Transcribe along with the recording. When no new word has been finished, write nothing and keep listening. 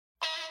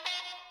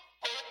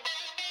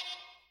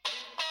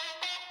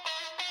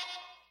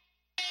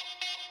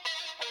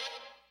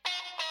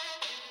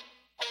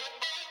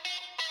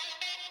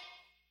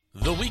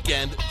The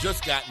weekend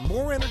just got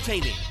more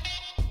entertaining.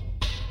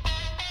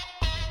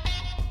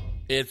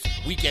 It's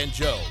Weekend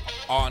Joe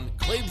on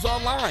Claves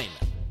Online,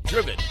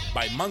 driven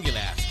by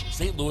Mungenast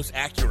St Louis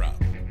Acura.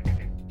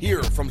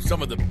 Hear from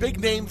some of the big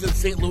names in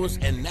St. Louis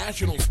and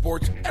national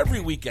sports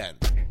every weekend.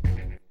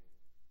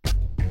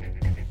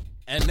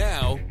 And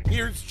now,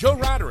 here's Joe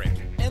Roderick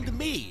and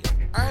me.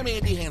 I'm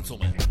Andy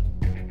Hanselman.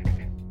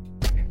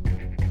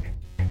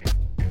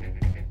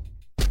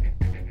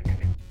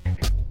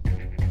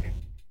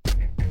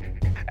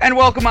 And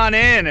welcome on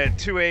in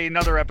to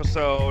another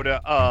episode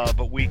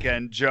of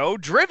Weekend Joe,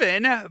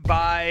 driven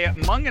by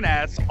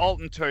Mungenast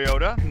Alton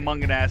Toyota,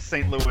 Mungenast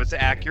St. Louis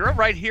Acura,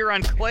 right here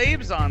on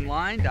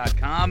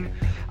ClavesOnline.com.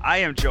 I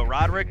am Joe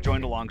Roderick,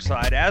 joined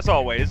alongside, as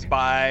always,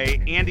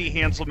 by Andy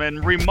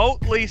Hanselman,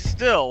 remotely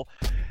still,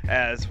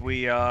 as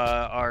we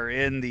are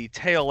in the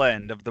tail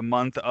end of the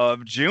month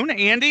of June.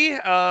 Andy,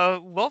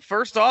 well,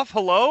 first off,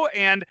 hello,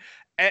 and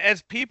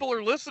as people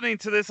are listening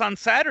to this on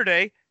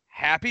Saturday,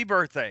 happy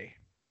birthday.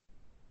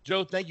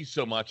 Joe, thank you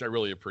so much. I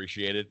really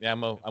appreciate it.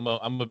 I'm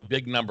a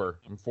big number.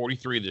 I'm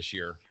 43 this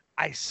year.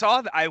 I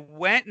saw that. I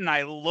went and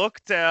I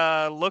looked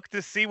to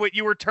see what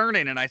you were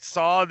turning, and I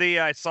saw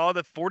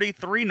the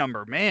 43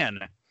 number. Man,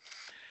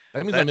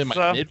 that means I'm in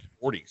my mid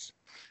 40s.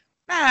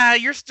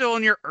 You're still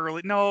in your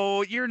early.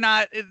 No, you're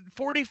not.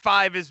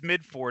 45 is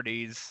mid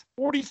 40s.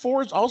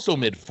 44 is also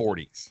mid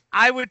 40s.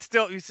 I would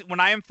still, when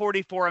I am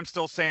 44, I'm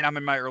still saying I'm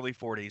in my early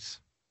 40s.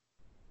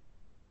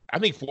 I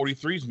think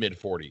 43 is mid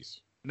 40s.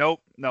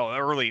 Nope, no,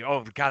 early.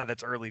 Oh God,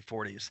 that's early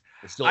 40s.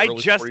 I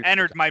just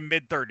entered my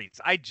mid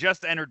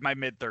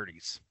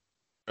 30s.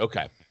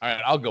 Okay, all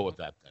right, I'll go with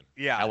that then.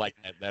 Yeah, I like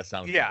that. That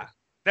sounds good.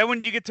 Then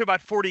when you get to about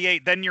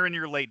 48, then you're in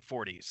your late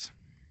 40s.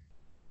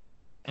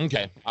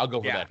 Okay, I'll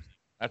go for that.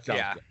 That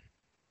sounds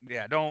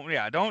good. Don't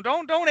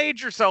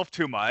age yourself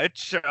too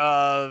much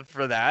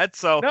for that.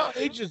 So no,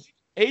 age is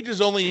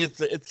only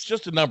it's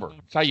just a number.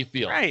 It's how you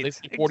feel. Right. They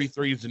say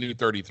 43 is the new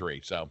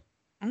 33. So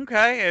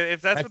okay,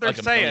 if that's what they're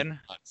saying.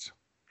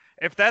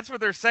 If that's what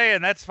they're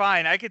saying, that's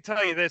fine. I could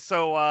tell you this.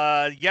 So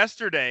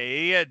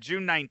yesterday,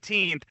 June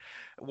 19th,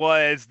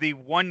 was the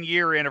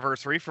 1-year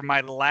anniversary for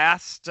my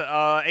last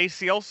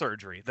ACL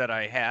surgery that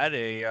I had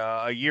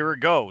a year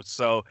ago.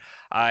 So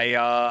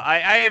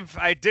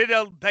I did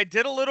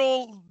a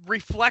little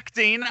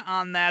reflecting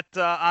on that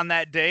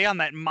day, on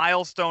that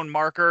milestone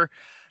marker,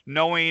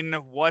 knowing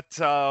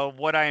what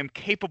I am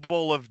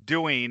capable of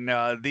doing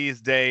these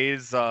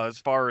days as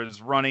far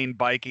as running,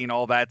 biking,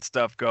 all that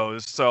stuff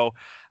goes. So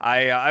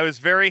I was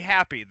very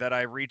happy that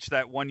I reached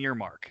that 1-year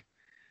mark.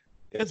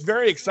 It's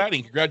very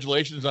exciting.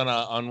 Congratulations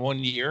on 1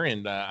 year,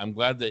 and I'm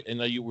glad that. I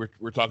know you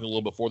were talking a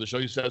little before the show.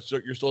 You said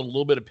you're still in a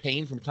little bit of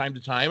pain from time to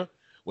time,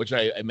 which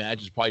I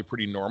imagine is probably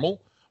pretty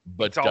normal.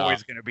 But it's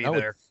always going to be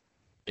there.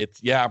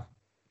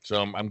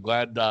 So I'm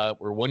glad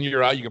we're 1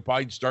 year out. You can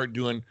probably start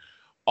doing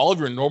all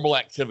of your normal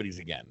activities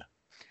again.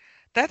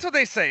 That's what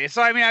they say.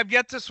 So, I mean, I've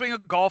yet to swing a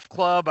golf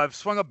club. I've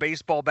swung a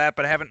baseball bat,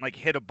 but I haven't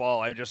hit a ball.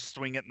 I just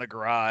swing it in the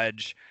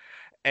garage.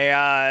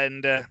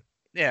 And,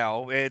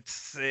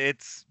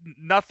 it's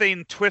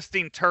nothing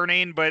twisting,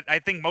 turning, but I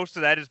think most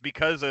of that is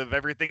because of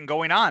everything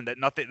going on, that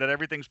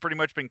everything's pretty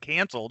much been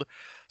canceled.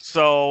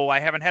 So I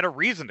haven't had a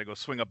reason to go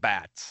swing a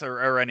bat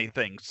or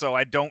anything. So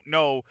I don't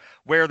know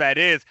where that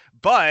is,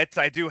 but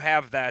I do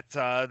have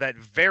that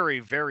very,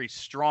 very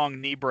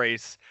strong knee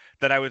brace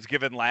that I was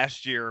given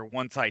last year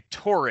once I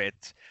tore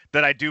it,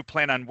 that I do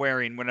plan on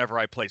wearing whenever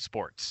I play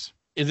sports.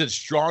 Is it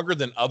stronger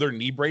than other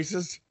knee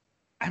braces?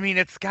 I mean,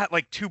 it's got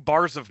 2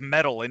 bars of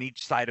metal in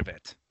each side of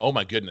it. Oh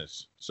my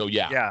goodness. So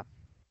yeah.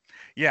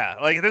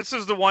 This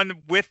is the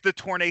one with the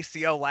torn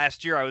ACL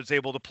last year. I was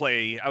able to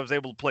play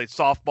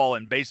softball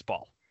and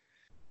baseball.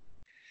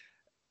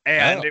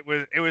 And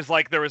it was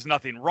like there was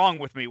nothing wrong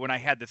with me when I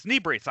had this knee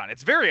brace on.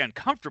 It's very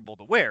uncomfortable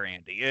to wear,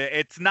 Andy.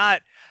 It's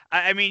not,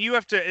 I mean, you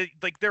have to,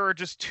 there are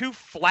just 2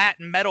 flat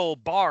metal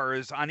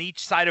bars on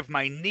each side of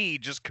my knee,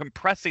 just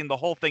compressing the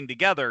whole thing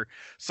together,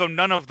 so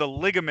none of the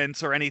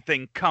ligaments or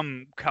anything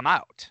come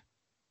out.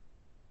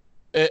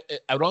 I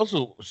would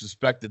also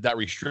suspect that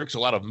restricts a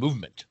lot of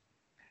movement.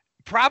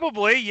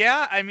 Probably,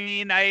 yeah. I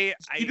mean,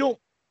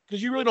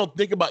 because you really don't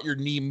think about your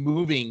knee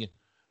moving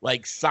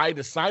side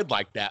to side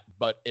like that,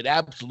 but it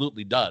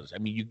absolutely does. I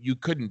mean, you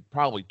couldn't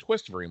probably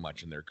twist very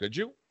much in there, could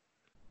you?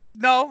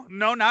 No,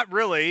 not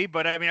really.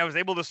 But I mean, I was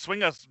able to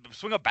swing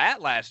a bat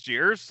last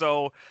year,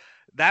 so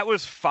that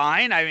was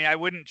fine. I mean, I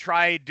wouldn't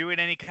try doing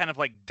any kind of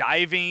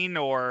diving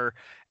or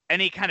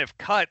any kind of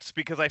cuts,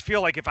 because I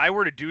feel like if I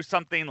were to do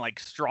something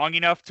strong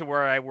enough to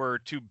where I were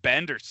to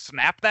bend or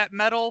snap that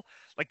metal,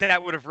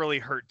 that would have really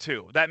hurt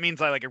too. That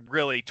means I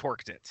really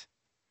torqued it.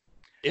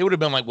 It would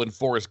have been like when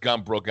Forrest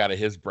Gump broke out of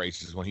his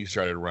braces when he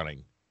started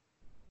running.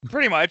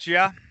 Pretty much,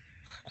 yeah.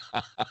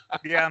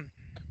 Yeah.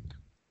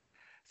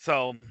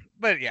 So,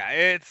 but yeah,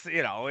 it's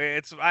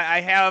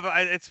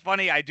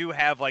funny. I do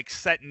have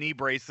set knee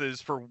braces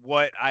for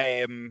what I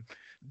am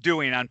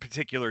doing on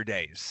particular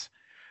days.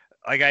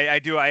 Like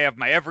I have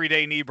my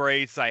everyday knee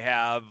brace. I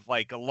have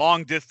like a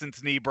long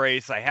distance knee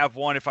brace. I have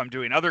one if I'm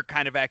doing other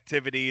kind of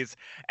activities.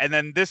 And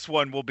then this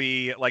one will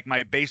be like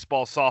my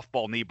baseball,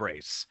 softball knee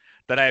brace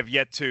that I have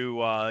yet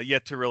to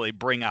really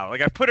bring out.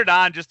 Like I put it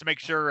on just to make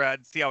sure,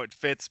 see how it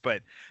fits.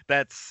 But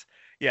that's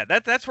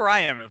where I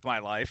am with my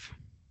life.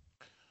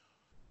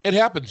 It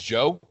happens,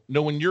 Joe.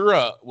 No, when you're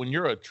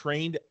a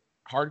trained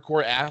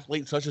hardcore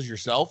athlete such as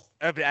yourself,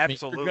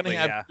 absolutely,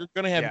 you're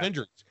gonna have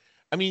injuries.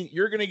 I mean,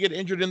 you're going to get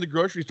injured in the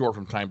grocery store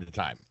from time to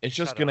time. It's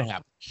just going to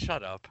happen.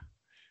 Shut up.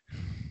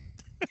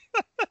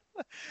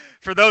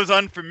 For those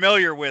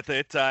unfamiliar with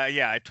it,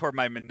 I tore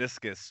my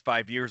meniscus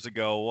 5 years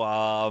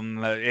ago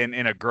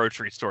in a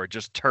grocery store,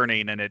 just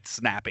turning and it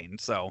snapping.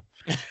 So,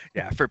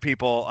 yeah, for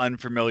people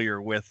unfamiliar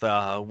with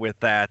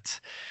that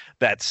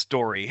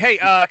story. Hey,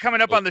 coming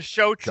up on the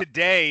show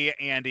today,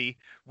 Andy,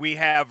 we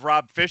have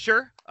Rob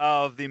Fischer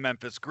of the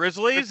Memphis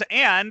Grizzlies,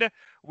 and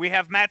we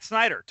have Matt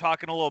Snyder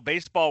talking a little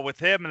baseball with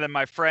him, and then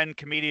my friend,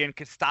 comedian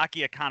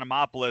Costaki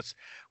Economopouls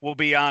will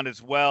be on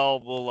as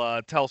well.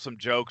 We'll tell some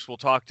jokes. We'll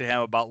talk to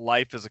him about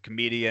life as a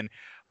comedian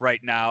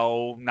right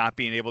now, not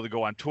being able to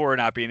go on tour,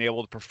 not being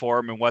able to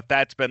perform, and what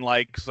that's been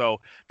like. So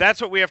that's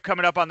what we have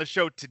coming up on the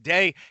show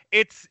today.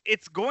 It's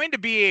going to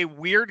be a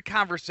weird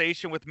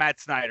conversation with Matt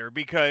Snyder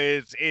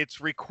because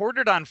it's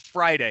recorded on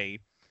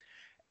Friday.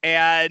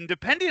 And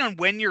depending on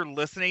when you're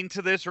listening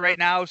to this right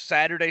now,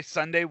 Saturday,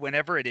 Sunday,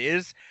 whenever it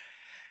is,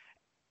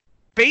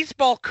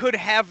 baseball could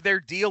have their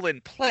deal in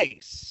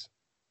place.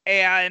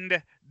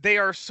 And they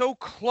are so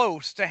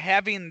close to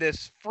having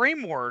this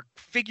framework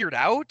figured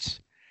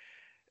out,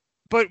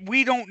 but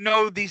we don't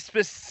know the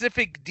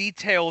specific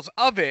details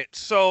of it.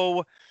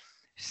 So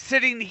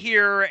sitting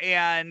here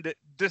and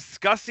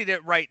discussing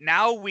it right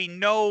now, we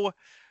know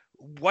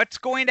what's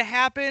going to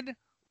happen.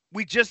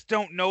 We just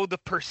don't know the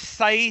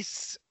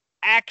precise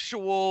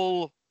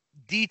actual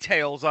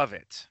details of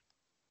it.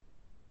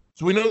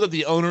 So we know that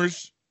the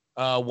owners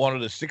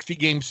wanted a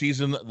 60-game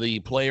season.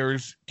 The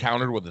players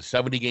countered with a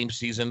 70-game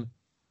season.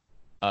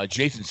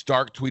 Jason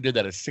Stark tweeted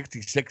that a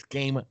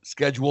 66-game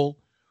schedule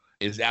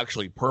is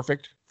actually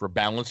perfect for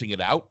balancing it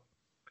out.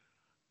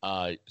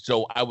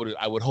 So I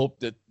would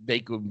hope that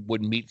they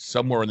would meet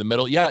somewhere in the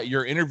middle. Yeah,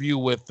 your interview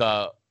with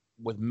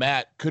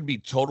Matt could be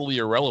totally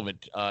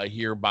irrelevant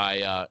here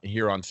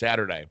on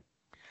Saturday.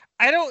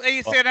 I don't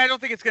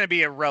think it's going to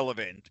be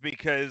irrelevant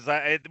because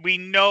we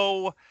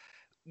know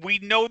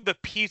the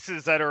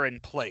pieces that are in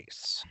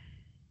place.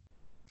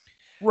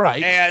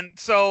 Right. And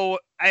so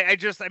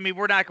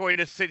we're not going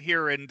to sit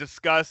here and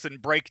discuss and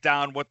break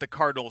down what the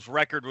Cardinals'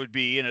 record would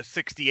be in a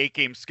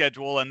 68-game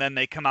schedule, and then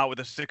they come out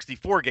with a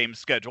 64-game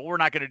schedule. We're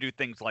not going to do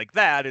things like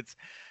that. It's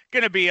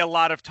going to be a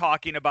lot of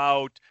talking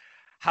about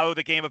how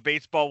the game of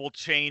baseball will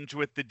change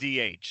with the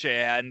DH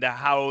and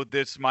how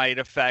this might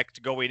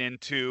affect going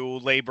into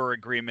labor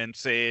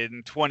agreements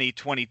in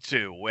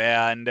 2022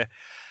 and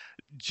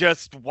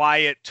just why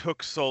it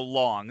took so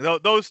long.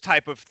 Those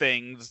type of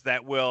things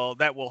that will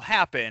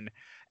happen.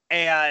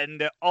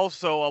 And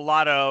also a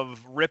lot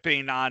of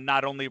ripping on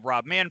not only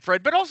Rob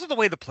Manfred, but also the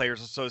way the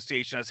Players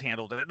Association has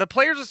handled it. The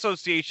Players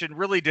Association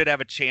really did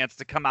have a chance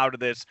to come out of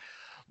this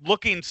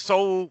looking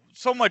so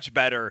much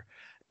better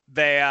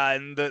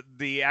than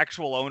the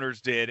actual owners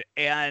did.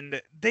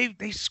 And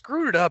they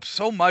screwed it up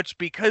so much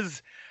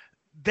because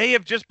they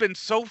have just been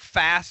so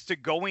fast to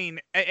going.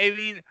 I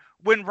mean,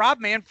 when Rob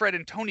Manfred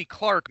and Tony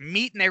Clark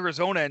meet in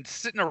Arizona and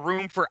sit in a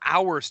room for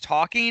hours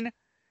talking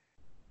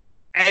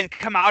and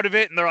come out of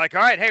it and they're like,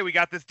 all right, hey, we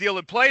got this deal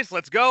in place,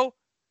 let's go.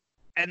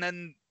 And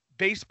then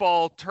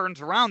baseball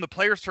turns around, the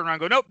players turn around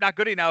and go, nope, not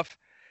good enough.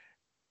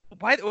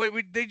 Why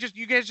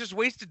you guys just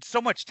wasted so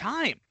much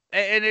time.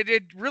 And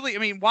it really, I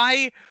mean,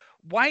 why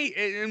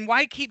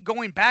keep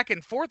going back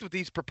and forth with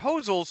these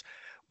proposals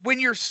when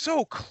you're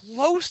so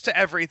close to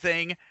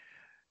everything?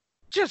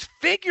 Just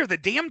figure the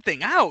damn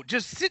thing out.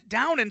 Just sit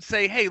down and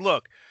say, hey,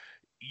 look,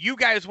 you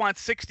guys want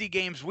 60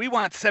 games. We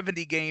want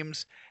 70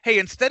 games. Hey,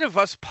 instead of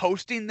us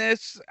posting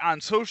this on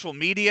social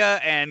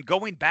media and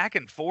going back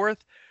and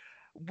forth,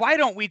 why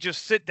don't we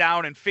just sit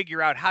down and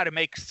figure out how to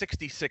make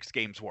 66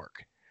 games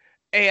work?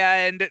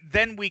 And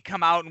then we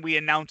come out and we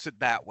announce it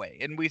that way.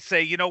 And we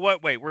say, you know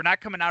what? Wait, we're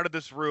not coming out of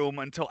this room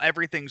until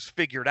everything's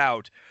figured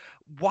out.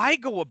 Why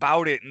go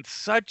about it in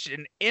such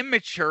an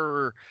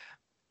immature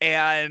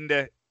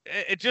and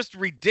just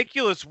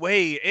ridiculous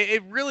way?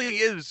 It really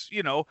is,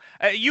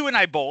 you and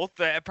I both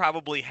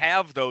probably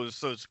have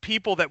those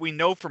people that we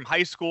know from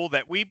high school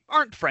that we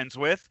aren't friends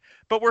with,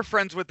 but we're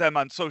friends with them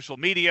on social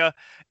media.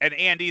 And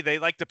Andy, they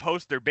like to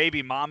post their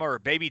baby mama or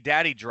baby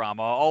daddy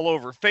drama all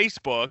over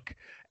Facebook.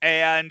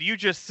 And you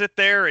just sit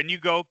there and you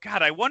go,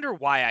 God, I wonder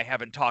why I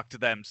haven't talked to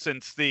them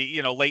since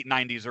the, late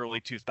 90s, early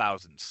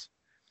 2000s.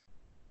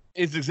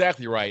 It's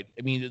exactly right.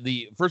 I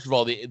mean, first of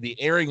all, the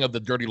airing of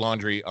the dirty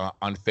laundry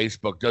on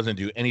Facebook doesn't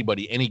do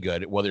anybody any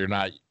good, whether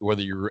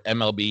you're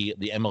MLB,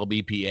 the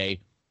MLBPA,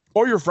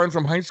 or your friend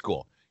from high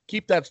school.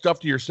 Keep that stuff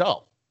to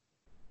yourself.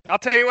 I'll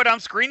tell you what, I'm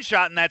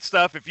screenshotting that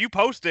stuff. If you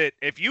post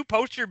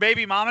your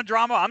baby mama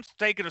drama, I'm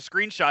taking a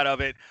screenshot of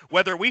it.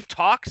 Whether we've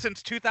talked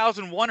since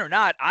 2001 or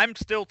not, I'm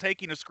still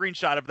taking a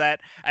screenshot of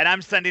that, and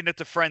I'm sending it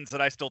to friends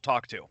that I still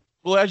talk to.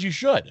 Well, as you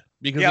should,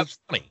 because it's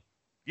funny.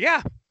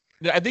 Yeah.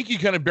 I think you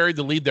kind of buried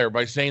the lead there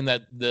by saying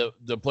that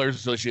the Players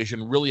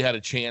Association really had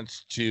a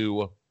chance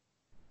to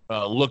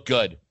look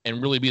good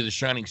and really be the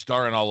shining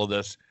star in all of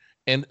this.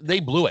 And they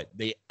blew it.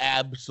 They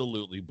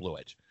absolutely blew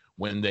it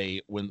when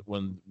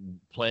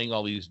playing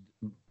all these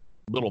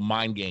little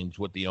mind games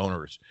with the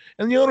owners.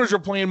 And the owners are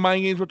playing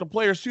mind games with the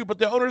players too, but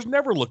the owners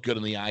never look good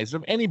in the eyes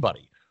of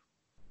anybody.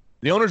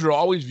 The owners are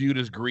always viewed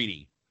as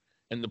greedy,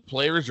 and the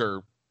players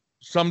are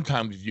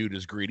sometimes viewed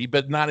as greedy,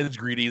 but not as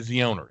greedy as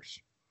the owners.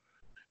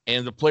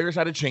 And the players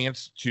had a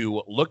chance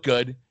to look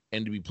good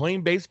and to be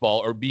playing baseball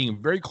or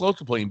being very close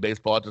to playing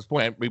baseball at this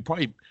point.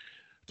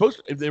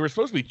 They were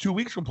supposed to be 2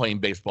 weeks from playing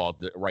baseball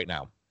right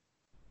now.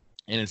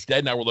 And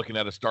instead, now we're looking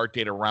at a start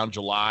date around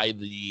I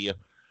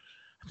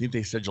think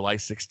they said July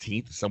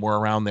 16th, somewhere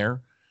around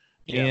there.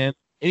 Yeah. And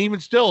even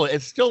still,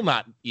 it's still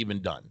not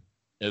even done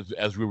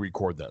as we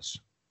record this.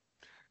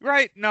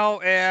 Right.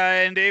 No,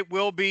 and it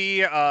will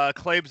be,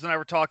 Claibs and I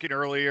were talking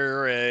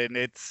earlier, and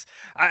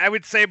I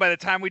would say by the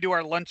time we do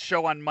our lunch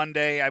show on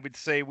Monday, I would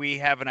say we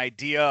have an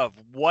idea of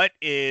what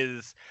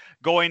is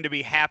going to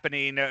be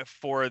happening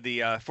for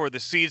the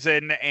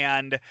season,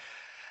 and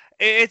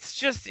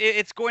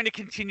it's going to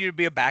continue to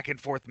be a back and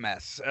forth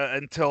mess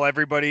until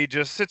everybody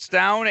just sits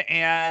down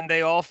and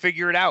they all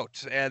figure it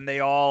out, and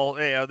they all,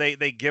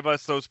 they give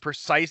us those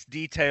precise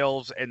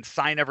details and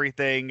sign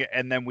everything,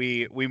 and then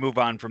we move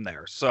on from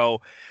there.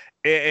 So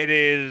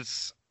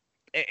it's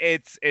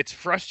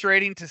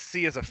frustrating to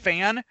see as a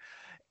fan.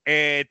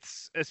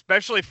 It's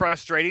especially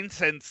frustrating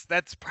since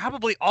that's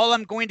probably all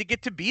I'm going to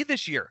get to be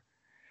this year,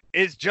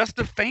 is just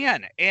a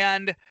fan.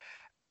 And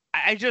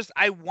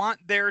I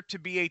want there to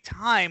be a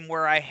time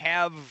where I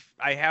have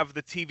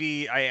the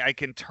TV, I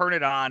can turn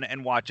it on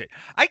and watch it.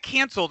 I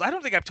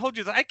don't think I've told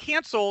you that I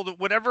canceled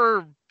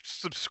whatever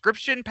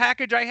subscription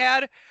package I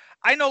had.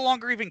 I no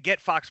longer even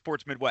get Fox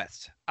Sports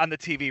Midwest on the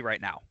TV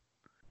right now.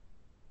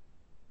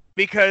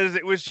 Because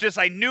it was just,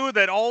 I knew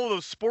that all of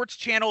those sports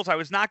channels I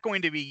was not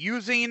going to be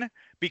using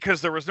because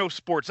there was no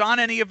sports on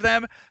any of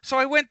them. So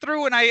I went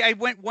through and I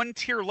went one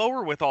tier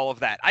lower with all of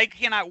that. I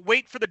cannot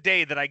wait for the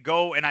day that I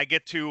go and I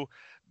get to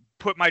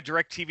put my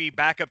DirecTV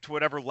back up to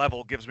whatever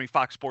level gives me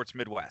Fox Sports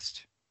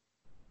Midwest.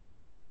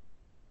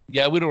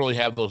 Yeah, we don't really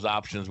have those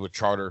options with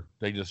Charter.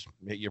 They just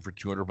hit you for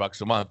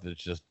 $200 a month.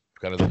 It's just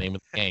kind of the name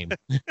of the game.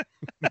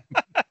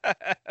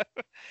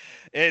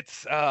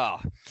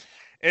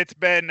 It's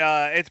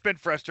been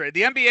frustrating.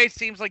 The NBA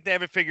seems like they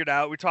have it figured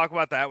out. We talk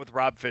about that with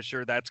Rob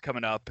Fischer. That's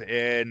coming up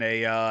in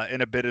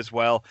a bit as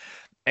well.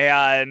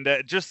 And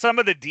just some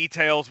of the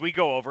details we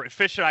go over.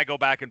 Fish and I go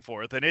back and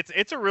forth, and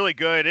it's a really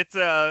good.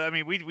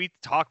 We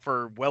talk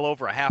for well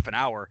over a half an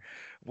hour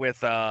with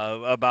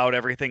about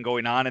everything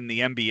going on in the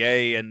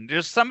NBA and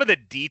just some of the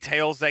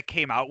details that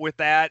came out with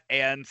that,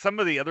 and some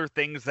of the other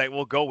things that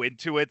will go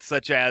into it,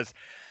 such as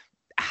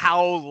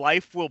how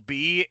life will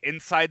be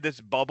inside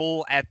this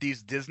bubble at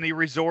these Disney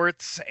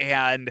resorts,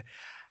 and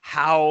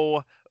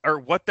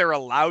what they're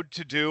allowed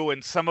to do,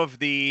 and some of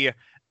the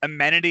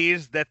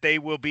amenities that they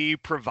will be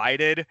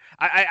provided.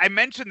 I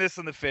mentioned this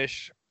in the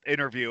Fish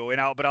interview,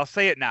 but I'll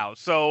say it now.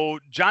 So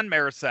John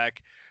Marisek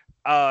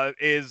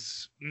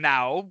is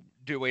now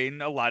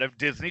doing a lot of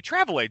Disney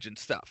travel agent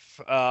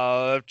stuff.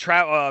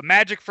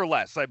 Magic for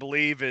Less, I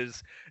believe,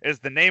 is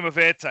the name of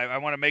it. I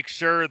want to make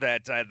sure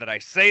that I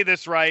say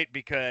this right,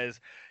 because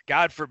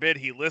God forbid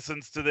he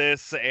listens to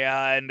this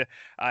and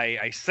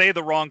I say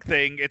the wrong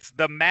thing. It's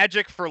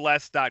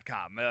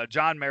themagicforless.com.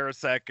 John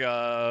Marisek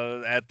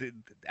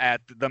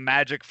at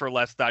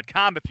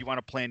themagicforless.com if you want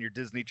to plan your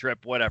Disney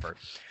trip, whatever.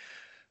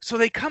 So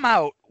they come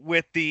out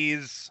with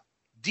these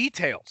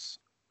details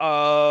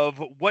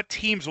of what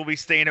teams will be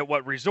staying at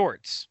what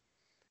resorts.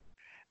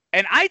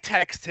 And I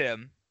text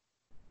him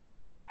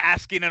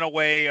asking in a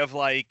way of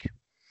like,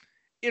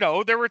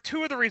 there were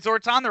two of the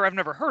resorts on there I've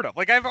never heard of.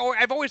 Like I've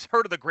always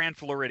heard of the Grand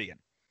Floridian.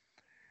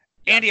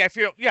 Yeah. Andy, I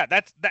feel,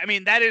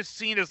 that is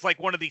seen as like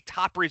one of the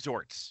top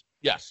resorts.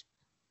 Yes.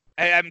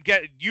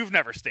 You've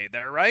never stayed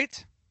there,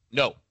 right?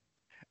 No.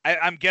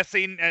 I'm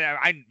guessing,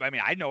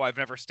 I know I've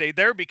never stayed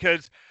there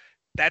because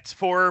that's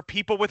for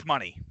people with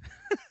money.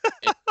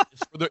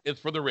 It's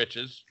for the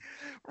riches.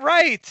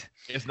 Right.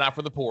 It's not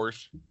for the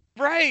poors.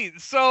 Right.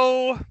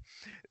 So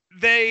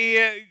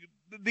the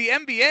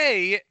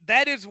NBA,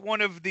 that is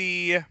one of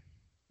the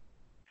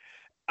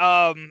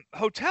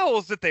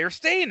hotels that they are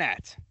staying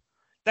at.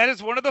 That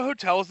is one of the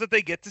hotels that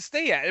they get to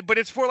stay at. But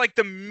it's for like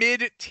the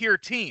mid-tier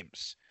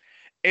teams.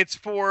 It's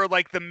for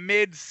like the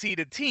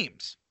mid-seeded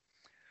teams.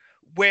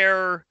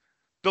 Where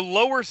the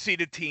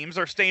lower-seeded teams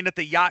are staying at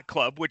the Yacht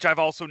Club, which I've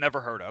also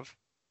never heard of.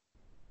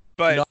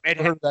 But no, I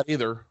haven't heard of that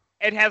either.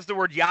 It has the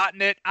word yacht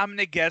in it. I'm going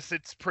to guess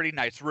it's pretty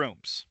nice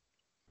rooms.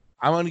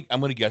 I'm going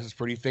to guess it's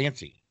pretty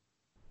fancy.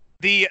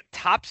 The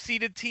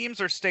top-seeded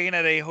teams are staying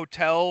at a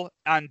hotel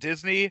on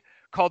Disney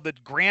called the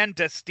Grand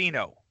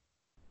Destino.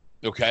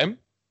 Okay.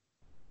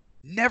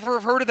 Never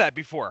have heard of that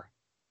before.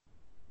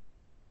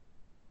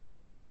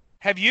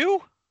 Have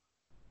you?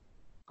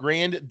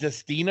 Grand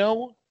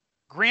Destino?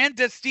 Grand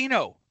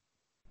Destino.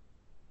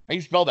 How do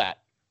you spell that?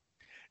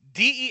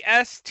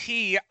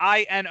 Destino,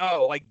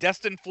 like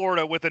Destin,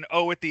 Florida, with an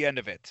O at the end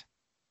of it.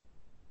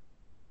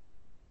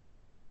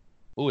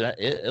 Ooh,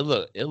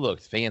 it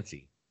looks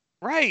fancy.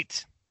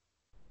 Right.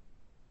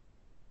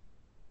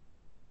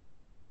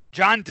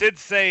 John did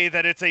say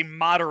that it's a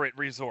moderate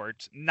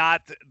resort,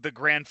 not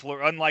the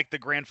unlike the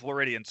Grand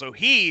Floridian. So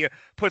he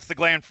puts the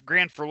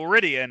Grand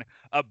Floridian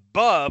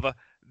above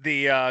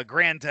the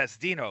Grand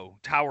Destino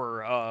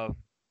Tower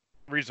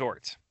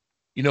resort.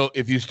 You know,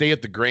 if you stay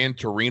at the Gran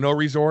Torino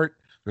Resort,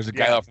 there's a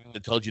guy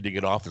that tells you to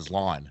get off his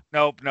lawn.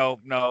 Nope, no.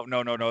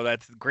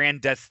 That's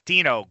Grand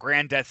Destino,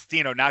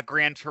 not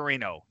Gran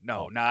Torino.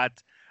 No,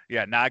 not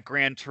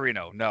Gran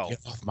Torino. No. Get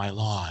off my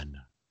lawn.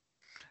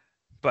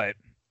 But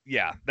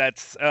yeah,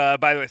 that's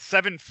by the way,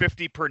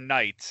 $750 per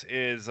night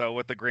is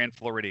what the Grand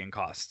Floridian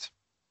costs.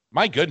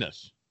 My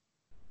goodness.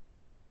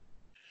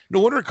 No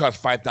wonder it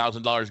costs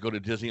 $5,000 to go to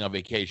Disney on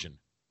vacation.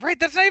 Right,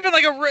 that's not even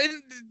like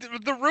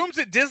the rooms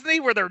at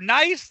Disney where they're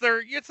nice.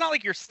 It's not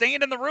like you're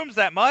staying in the rooms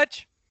that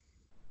much.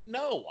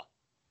 No.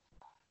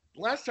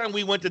 Last time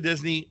we went to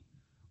Disney,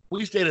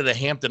 we stayed at a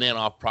Hampton Inn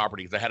off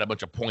property because I had a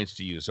bunch of points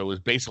to use, so it was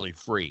basically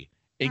free.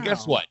 And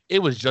guess what? It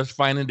was just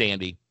fine and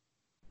dandy.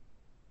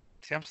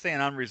 See, I'm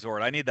staying on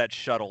resort. I need that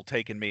shuttle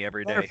taking me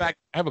every day. Matter of fact,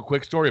 I have a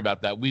quick story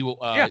about that. We will.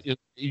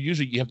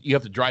 Usually, you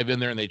have to drive in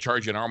there, and they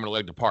charge you an arm and a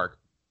leg to park.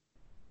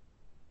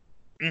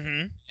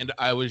 Mm-hmm. And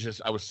I was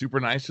super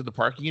nice to the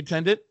parking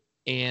attendant,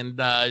 and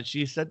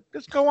she said,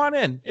 "Just go on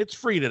in. It's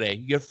free today.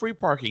 You get free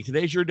parking.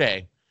 Today's your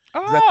day."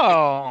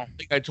 Oh. I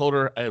think I told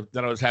her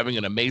that I was having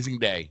an amazing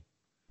day,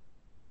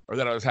 or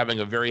that I was having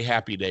a very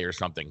happy day, or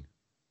something.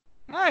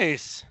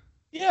 Nice.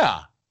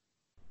 Yeah,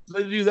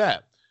 they do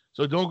that.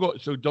 So don't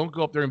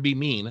go up there and be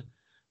mean.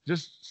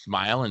 Just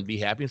smile and be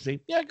happy and say,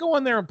 "Yeah, go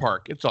in there and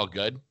park. It's all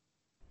good."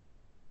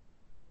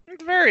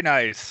 It's very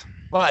nice.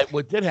 But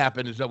what did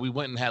happen is that we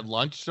went and had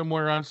lunch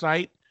somewhere on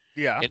site.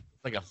 Yeah. It's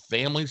like a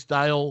family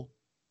style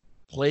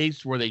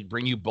place where they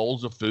bring you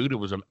bowls of food. It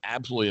was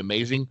absolutely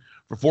amazing.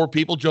 For 4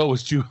 people, Joe, it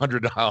was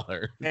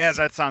 $200. Yeah,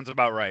 that sounds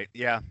about right.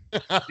 Yeah. You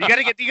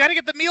gotta get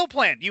the meal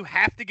plan. You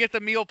have to get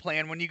the meal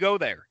plan when you go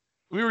there.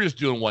 We were just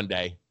doing one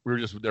day. We were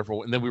just there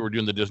and then we were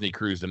doing the Disney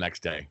cruise the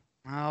next day.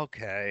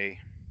 Okay.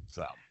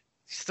 So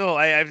still,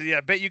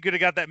 I bet you could have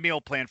got that meal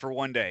plan for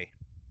one day.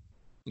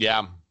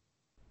 Yeah.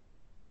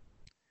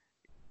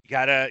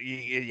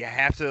 You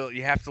have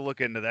to look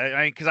into that.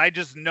 I mean, because I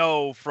just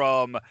know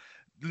from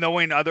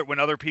knowing when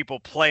other people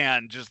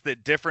plan, just the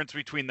difference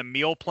between the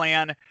meal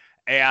plan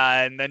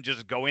and then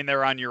just going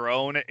there on your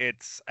own.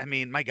 I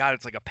mean, my God,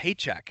 it's like a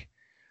paycheck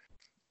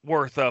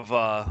worth of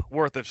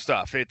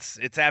stuff.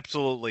 It's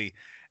absolutely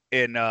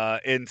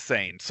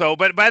insane. So,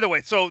 but by the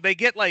way, so they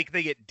get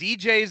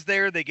DJs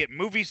there, they get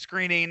movie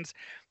screenings,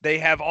 they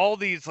have all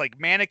these like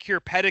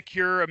manicure,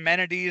 pedicure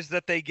amenities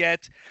that they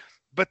get.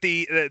 But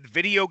the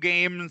video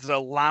games, a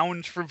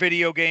lounge for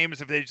video games,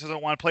 if they just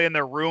don't want to play in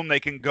their room, they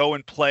can go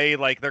and play.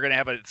 Like they're going to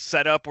have a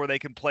setup where they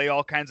can play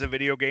all kinds of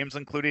video games,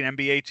 including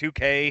NBA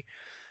 2K.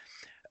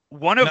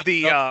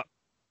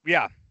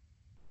 Yeah.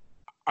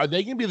 Are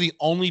they going to be the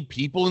only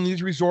people in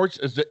these resorts?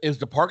 Is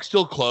the park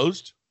still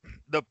closed?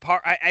 The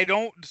park, I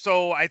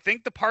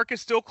think the park is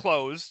still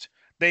closed.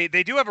 They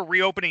do have a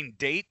reopening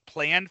date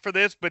planned for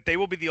this, but they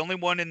will be the only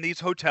one in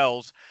these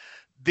hotels.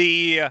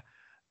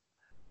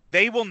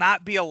 They will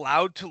not be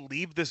allowed to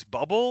leave this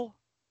bubble,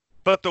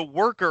 but the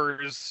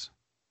workers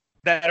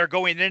that are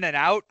going in and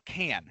out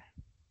can.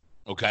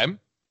 Okay.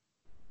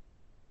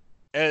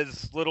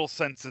 As little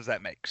sense as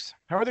that makes.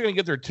 How are they going to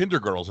get their Tinder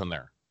girls in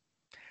there?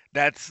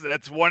 That's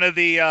one of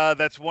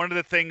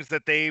the things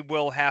that they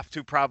will have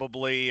to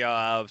probably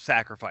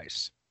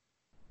sacrifice.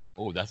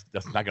 Oh, that's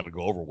not going to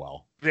go over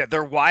well. Yeah,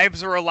 their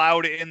wives are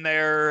allowed in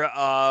there,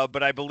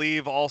 but I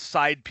believe all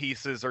side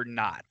pieces are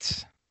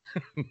not.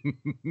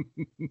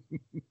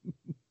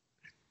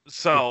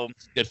 So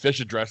did Fish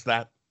address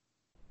that?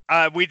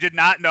 We did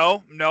not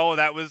know. No,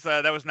 that was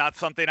not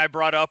something I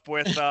brought up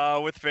with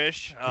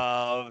Fish.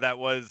 That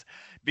was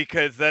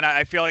because then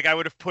I feel like I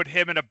would have put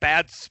him in a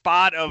bad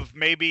spot of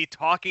maybe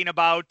talking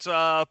about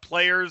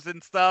players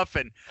and stuff,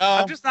 and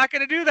I'm just not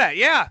going to do that.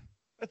 Yeah,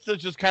 that's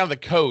just kind of the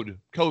code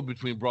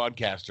between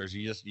broadcasters.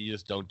 You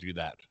just don't do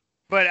that.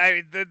 But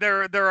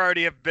there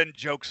already have been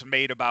jokes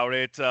made about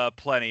it,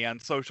 plenty on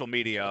social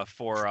media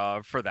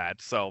for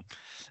that. So,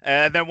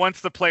 and then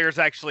once the players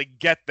actually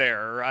get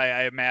there,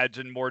 I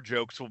imagine more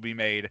jokes will be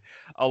made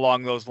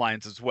along those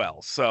lines as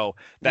well. So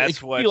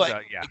that's what,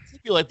 yeah. It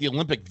could be like the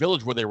Olympic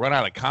Village where they run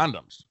out of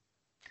condoms.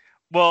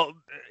 Well,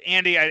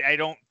 Andy, I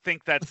don't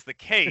think that's the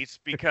case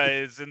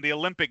because in the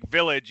Olympic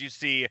Village, you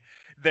see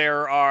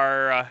there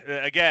are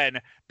again,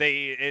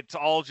 it's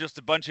all just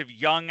a bunch of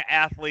young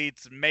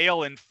athletes,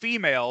 male and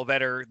female,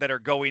 that are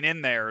going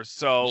in there.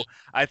 So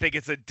I think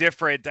it's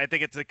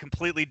a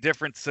completely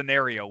different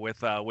scenario with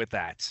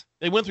that.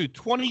 They went through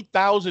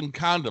 20,000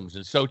 condoms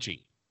in Sochi.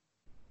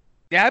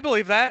 Yeah, I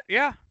believe that.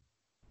 Yeah.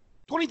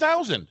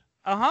 20,000.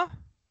 Uh-huh.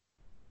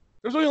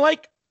 There's only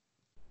like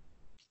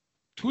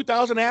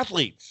 2,000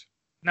 athletes.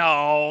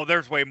 No,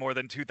 there's way more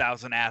than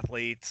 2,000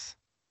 athletes.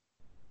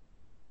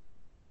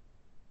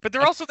 But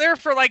they're also there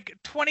for like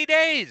 20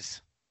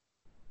 days.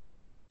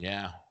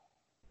 Yeah.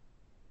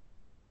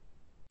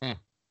 All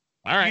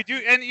right.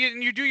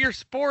 You do your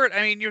sport.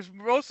 I mean,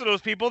 most of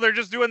those people, they're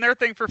just doing their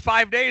thing for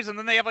 5 days, and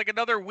then they have like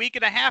another week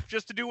and a half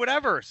just to do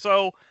whatever.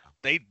 So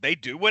they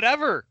do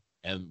whatever.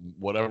 And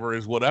whatever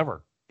is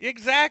whatever.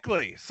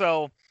 Exactly.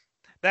 So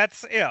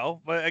that's,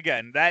 but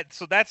again, that's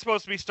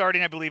supposed to be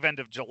starting, I believe, end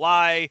of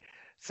July.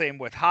 Same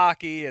with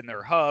hockey and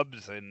their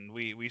hubs, and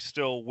we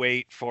still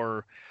wait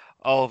for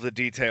all of the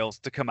details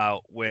to come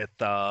out with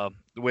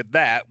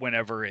that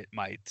whenever it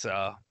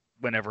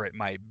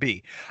might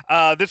be.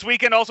 This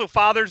weekend also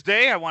Father's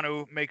Day. I want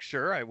to make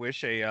sure I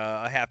wish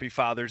a happy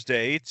Father's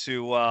Day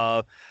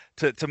to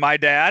my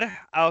dad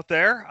out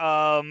there.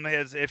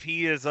 If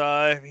he's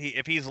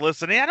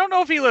listening, I don't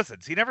know if he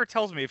listens. He never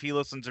tells me if he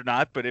listens or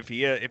not, but if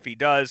he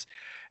does,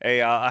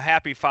 a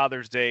happy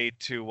Father's Day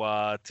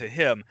to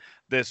him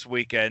this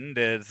weekend.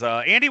 Is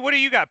Andy, what do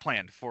you got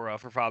planned for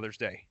Father's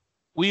Day?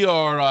 We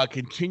are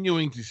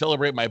continuing to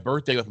celebrate my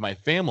birthday with my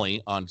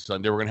family on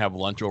Sunday. We're gonna have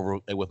lunch over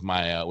with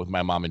my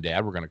mom and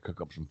dad. We're gonna cook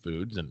up some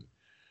foods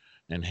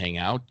and hang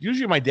out.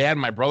 Usually my dad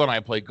and my brother and I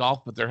play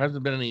golf, but there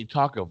hasn't been any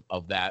talk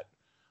of that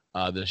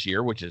this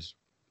year, which is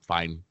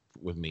fine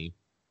with me.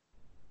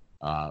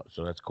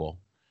 So that's cool.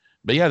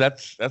 But yeah,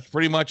 that's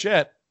pretty much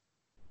it.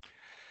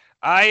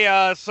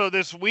 So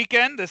this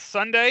weekend, this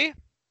Sunday,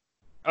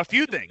 a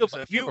few things.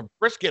 You have a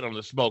brisket on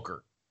the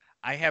smoker.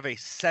 I have a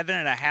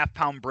 7.5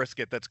 pound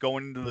brisket that's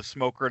going into the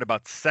smoker at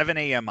about 7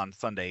 a.m. on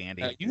Sunday,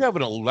 Andy. You have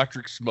an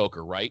electric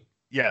smoker, right?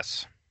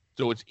 Yes.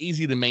 So it's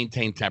easy to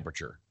maintain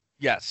temperature.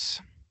 Yes.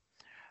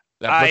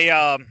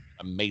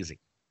 Amazing.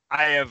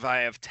 I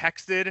have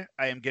texted.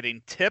 I am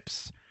getting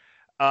tips.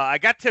 I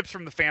got tips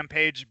from the fan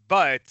page,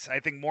 but I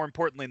think more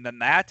importantly than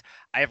that,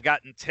 I have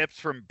gotten tips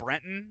from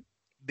Brenton,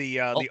 the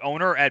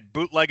owner at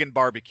Bootleg and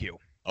Barbecue.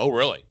 Oh,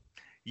 really?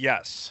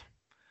 Yes.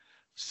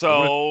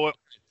 So what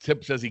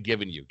tips has he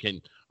given you?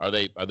 Are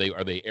they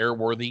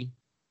airworthy?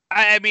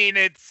 I mean,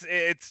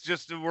 it's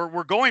just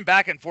we're going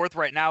back and forth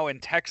right now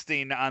and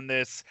texting on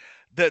this.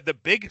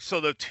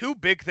 The two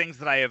big things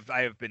that I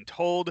have been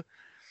told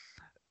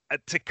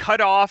to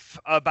cut off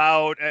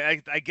about,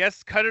 I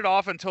guess, cut it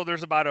off until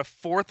there's about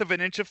 1/4 of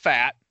an inch of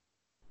fat.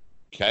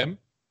 Okay.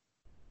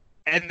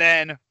 And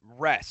then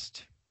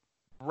rest.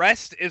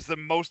 Rest is the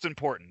most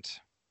important.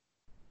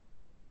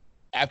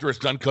 After it's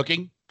done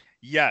cooking?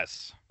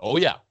 Yes. Oh,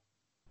 yeah.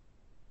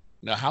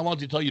 Now, how long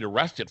did he tell you to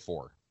rest it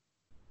for?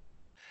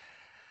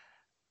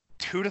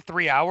 2 to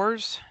 3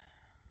 hours.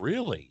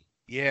 Really?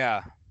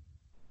 Yeah.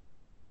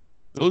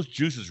 Those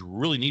juices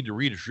really need to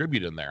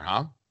redistribute in there,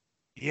 huh?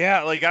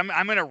 Yeah, like I'm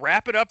gonna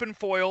wrap it up in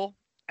foil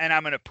and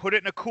I'm gonna put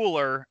it in a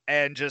cooler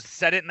and just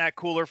set it in that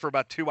cooler for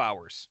about 2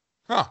 hours.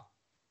 Huh.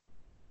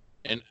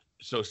 And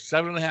so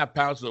 7.5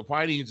 pounds. So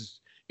probably is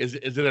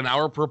it an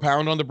hour per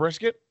pound on the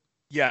brisket?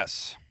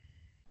 Yes.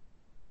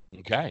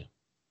 Okay.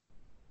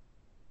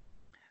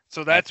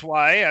 So that's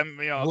why I'm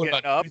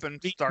getting up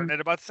and starting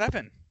at about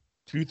 7.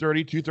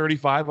 230,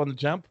 235 on the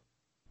temp?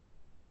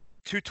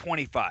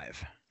 225.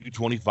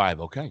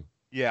 225, okay.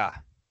 Yeah.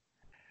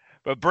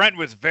 But Brent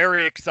was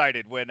very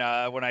excited when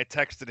I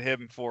texted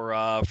him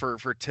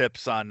for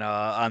tips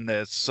on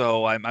this.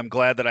 So I'm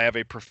glad that I have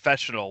a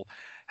professional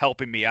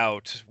helping me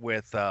out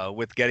with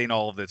getting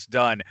all of this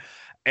done.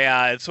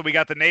 And so we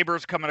got the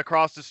neighbors coming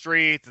across the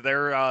street.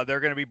 They're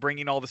going to be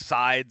bringing all the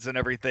sides and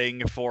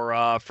everything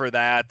for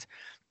that.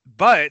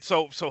 But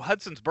so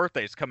Hudson's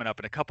birthday is coming up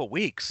in a couple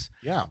weeks.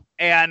 Yeah.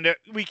 And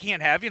we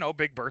can't have,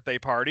 big birthday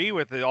party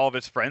with all of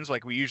his friends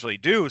like we usually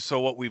do. So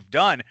what we've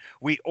done,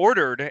 we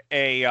ordered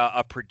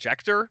a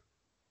projector.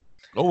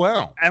 Oh,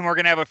 wow. And we're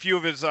going to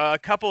have a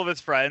couple of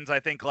his friends, I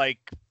think like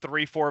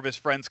 3-4 of his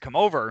friends come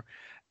over.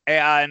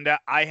 And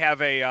I have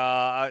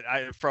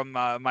from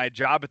my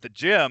job at the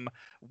gym,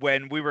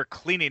 when we were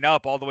cleaning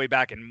up all the way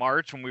back in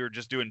March, when we were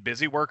just doing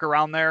busy work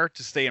around there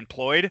to stay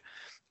employed,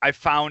 I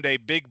found a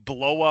big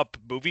blow-up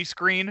movie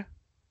screen.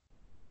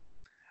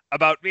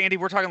 Andy,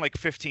 we're talking like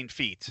 15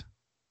 feet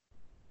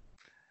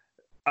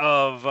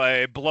of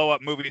a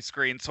blow-up movie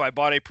screen. So I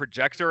bought a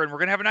projector, and we're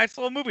going to have a nice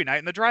little movie night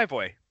in the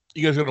driveway.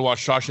 You guys going to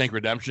watch Shawshank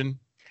Redemption?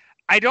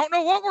 I don't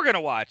know what we're going to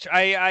watch.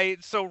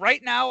 So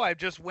right now I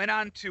just went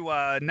on to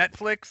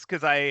Netflix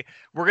because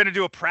we're going to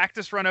do a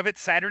practice run of it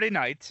Saturday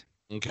night.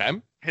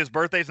 Okay. His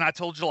birthday's not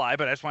till July,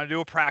 but I just want to do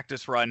a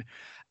practice run.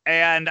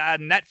 And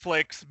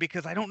Netflix,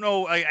 because I don't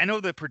know, I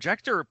know the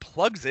projector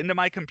plugs into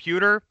my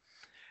computer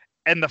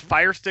and the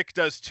Fire Stick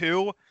does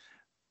too,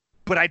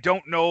 but I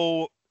don't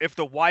know if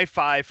the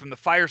Wi-Fi from the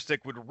Fire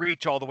Stick would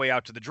reach all the way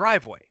out to the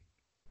driveway.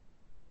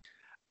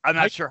 I'm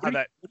not sure how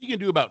that. What are you going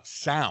to do about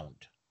sound?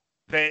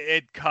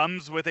 It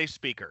comes with a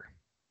speaker.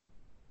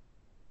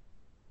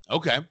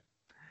 Okay. So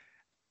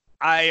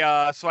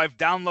I've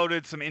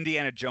downloaded some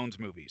Indiana Jones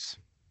movies.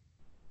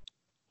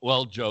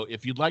 Well, Joe,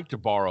 if you'd like to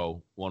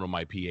borrow one of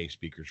my PA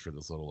speakers for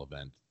this little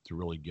event to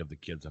really give the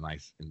kids a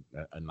nice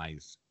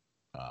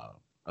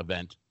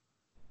event,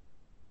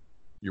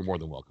 you're more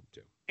than welcome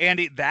to.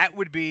 Andy, that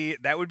would be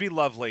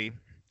lovely.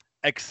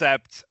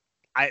 Except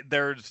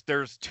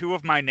there's two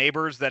of my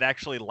neighbors that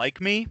actually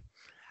like me.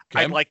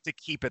 Okay. I'd like to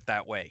keep it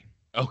that way.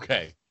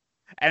 Okay.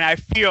 And I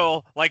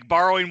feel like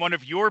borrowing one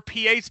of your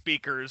PA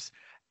speakers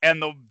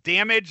and the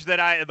damage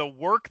the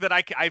work that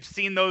I've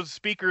seen those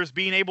speakers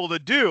being able to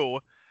do.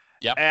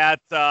 Yep. At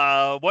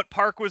what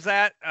park was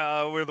that?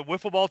 Where the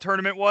wiffle ball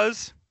tournament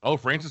was? Oh,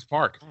 Francis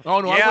Park.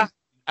 Oh no, yeah.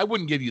 I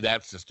wouldn't give you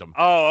that system.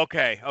 Oh,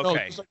 okay. No,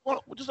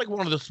 just like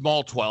one of the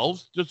small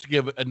 12s, just to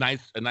give a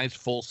nice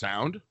full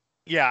sound.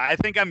 Yeah, I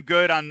think I'm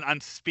good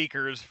on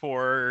speakers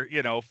for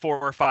 4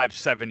 or 5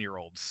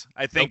 7-year-olds.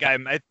 I think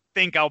I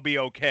think I'll be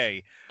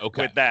okay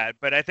with that.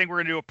 But I think we're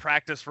gonna do a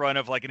practice run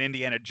of like an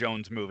Indiana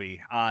Jones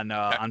movie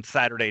on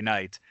Saturday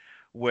night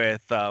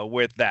with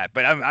that.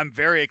 But I'm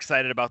very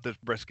excited about this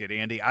brisket,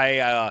 Andy.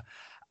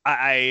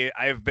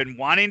 I've been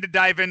wanting to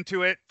dive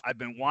into it. I've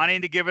been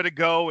wanting to give it a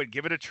go and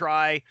give it a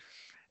try.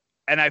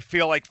 And I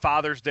feel like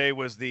Father's Day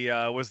was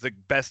the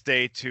best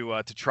day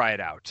to try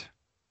it out.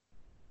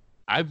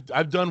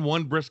 I've done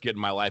one brisket in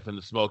my life in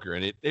the smoker,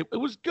 and it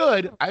was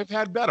good. I've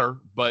had better,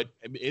 but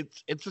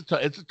it's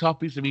a tough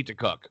piece of meat to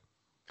cook.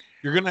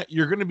 You're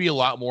gonna be a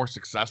lot more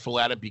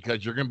successful at it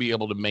because you're gonna be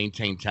able to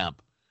maintain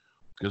temp.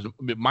 Because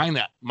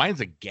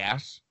mine's a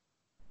gas.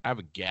 I have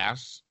a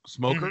gas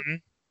smoker, mm-hmm.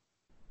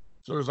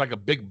 So there's like a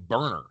big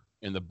burner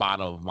in the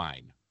bottom of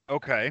mine.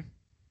 Okay.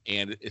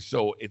 And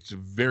so it's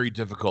very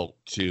difficult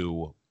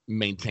to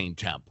maintain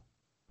temp.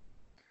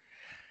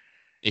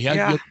 You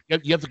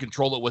have to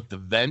control it with the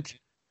vent.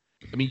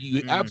 I mean,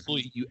 you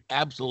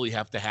absolutely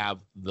have to have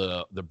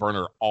the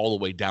burner all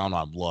the way down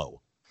on low.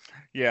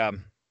 Yeah,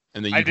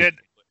 and then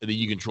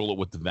you control it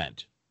with the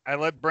vent. I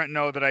let Brent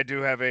know that I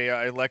do have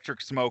a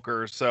electric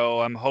smoker,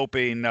 so I'm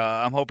hoping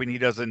he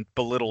doesn't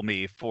belittle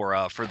me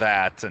for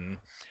that. And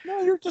no,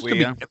 you're just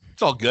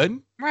it's all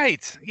good,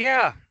 right?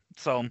 Yeah.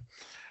 So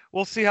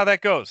we'll see how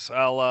that goes.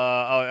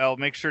 I'll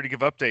make sure to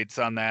give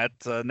updates on that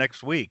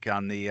next week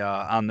on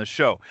the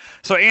show.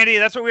 So Andy,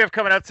 that's what we have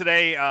coming up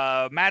today.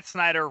 Matt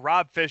Snyder,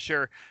 Rob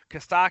Fischer,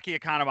 Costaki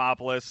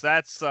Economopouls.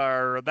 That's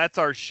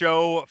our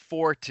show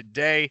for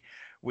today.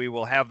 We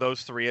will have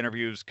those 3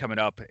 interviews coming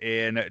up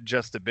in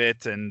just a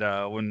bit, and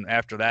when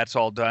after that's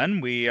all done,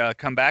 we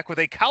come back with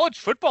a college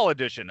football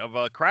edition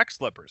of Crack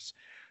Slippers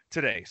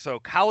today. So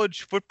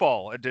college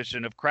football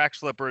edition of Crack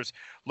Slippers.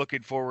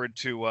 Looking forward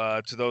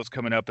to those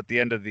coming up at the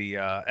end of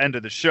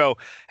the show.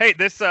 Hey,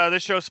 this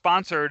show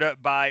sponsored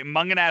by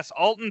Mungenast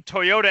Alton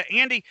Toyota.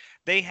 Andy,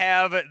 they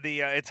have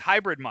it's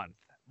hybrid month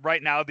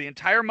right now, the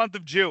entire month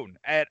of June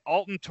at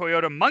Alton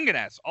Toyota,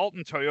 Mungenast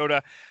Alton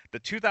Toyota. The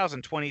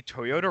 2020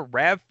 Toyota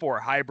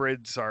RAV4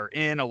 hybrids are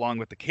in, along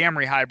with the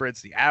Camry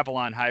hybrids, the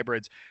Avalon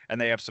hybrids,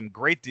 and they have some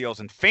great deals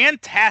and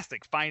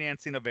fantastic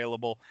financing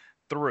available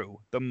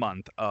through the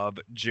month of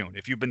June.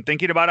 If you've been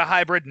thinking about a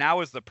hybrid, now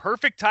is the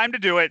perfect time to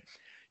do it.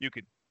 You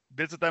could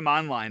visit them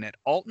online at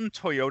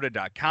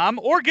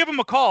altontoyota.com or give them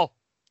a call,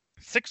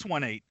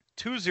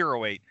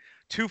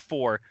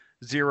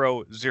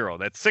 618-208-2400.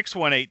 That's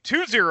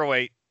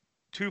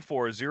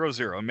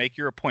 618-208-2400. And make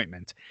your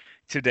appointment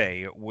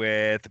today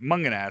with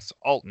Mungenast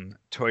Alton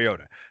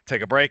Toyota.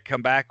 Take a break,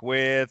 come back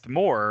with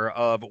more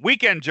of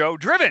Weekend Joe,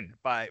 driven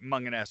by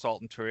Mungenast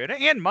Alton Toyota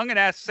and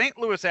Mungenast St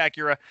Louis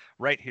Acura,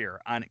 right here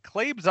on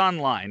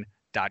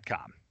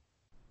ClaibsOnline.com.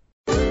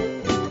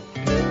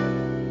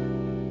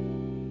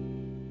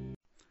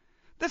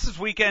 This is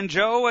Weekend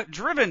Joe,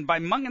 driven by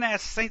Mungenast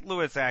St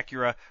Louis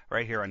Acura,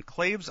 right here on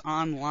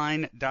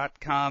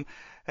ClaibsOnline.com.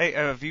 Hey,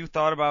 have you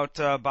thought about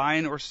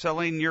buying or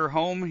selling your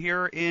home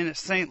here in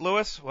St.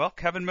 Louis? Well,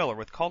 Kevin Miller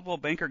with Coldwell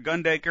Banker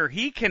Gundaker,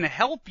 he can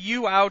help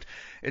you out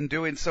in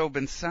doing so.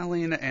 Been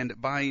selling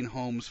and buying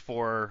homes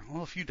for,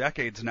 a few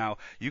decades now.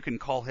 You can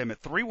call him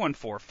at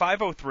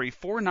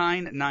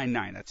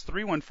 314-503-4999. That's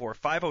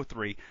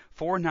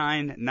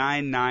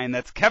 314-503-4999.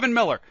 That's Kevin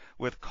Miller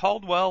with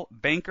Coldwell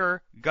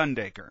Banker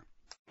Gundaker.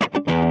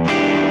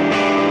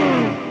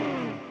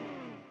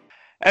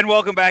 And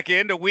welcome back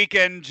into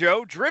Weekend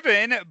Joe,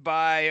 driven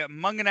by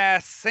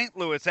Mungenast St.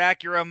 Louis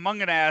Acura,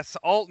 Mungenast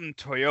Alton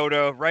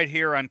Toyota, right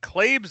here on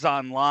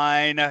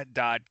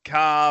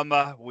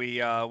ClaibsOnline.com.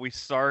 We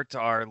start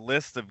our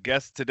list of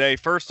guests today.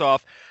 First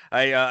off,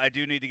 I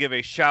do need to give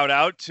a shout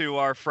out to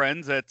our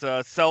friends at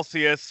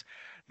Celsius,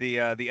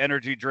 the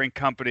energy drink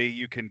company.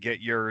 You can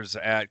get yours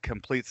at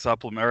Complete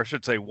Supplement, or I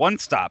should say One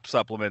Stop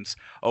Supplements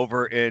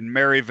over in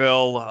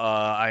Maryville.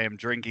 I am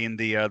drinking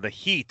the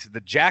Heat, the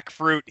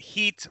jackfruit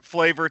Heat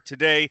flavor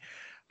today.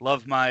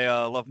 Love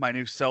my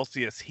new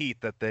Celsius heat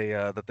that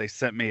they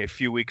sent me a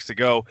few weeks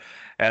ago.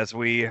 As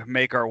we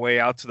make our way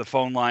out to the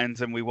phone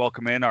lines and we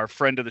welcome in our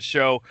friend of the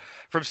show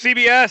from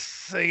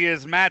CBS. He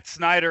is Matt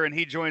Snyder, and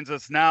he joins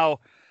us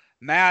now.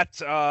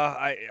 Matt,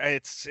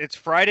 it's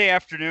Friday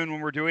afternoon when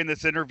we're doing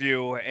this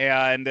interview,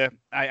 and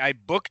I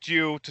booked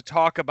you to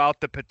talk about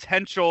the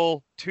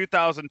potential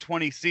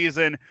 2020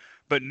 season,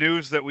 but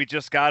news that we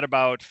just got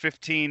about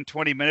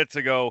 15-20 minutes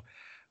ago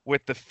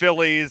with the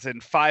Phillies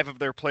and 5 of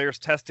their players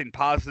testing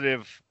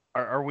positive.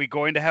 Are we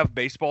going to have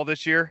baseball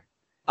this year?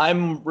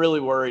 I'm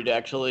really worried,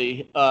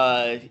 actually.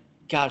 The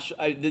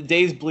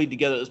days bleed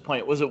together at this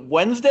point. Was it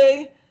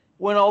Wednesday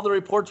when all the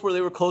reports were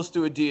they were close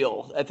to a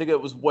deal? I think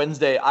it was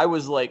Wednesday. I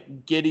was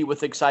like giddy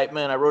with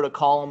excitement. I wrote a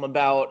column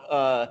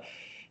about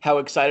how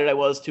excited I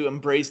was to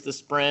embrace the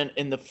sprint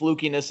and the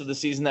flukiness of the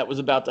season that was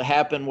about to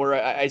happen, where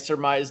I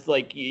surmised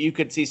like you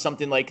could see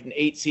something like an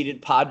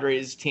 8-seeded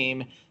Padres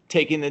team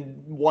taking the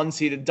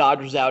 1-seeded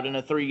Dodgers out in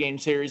a 3-game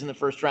series in the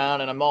first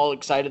round, and I'm all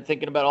excited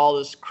thinking about all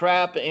this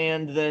crap.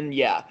 And then,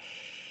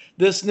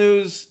 this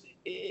news.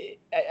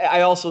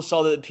 I also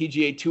saw that the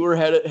PGA Tour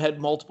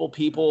had multiple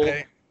people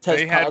test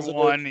they had positive.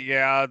 One.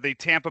 Yeah, the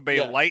Tampa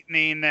Bay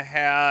Lightning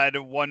had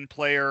one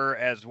player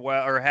as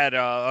well, or had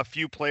a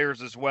few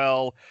players as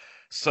well.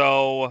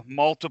 So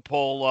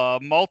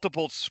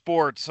multiple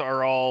sports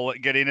are all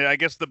getting it. I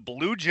guess the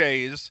Blue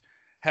Jays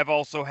have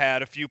also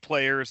had a few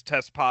players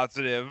test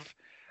positive.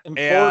 And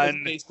Florida's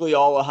basically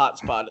all a hot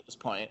spot at this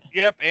point.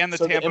 Yep, and the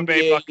Tampa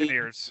Bay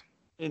Buccaneers.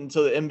 And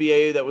so the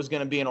NBA that was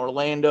going to be in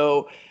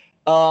Orlando.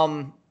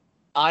 I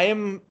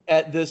am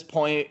at this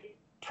point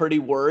pretty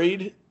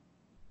worried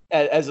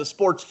as a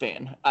sports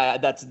fan.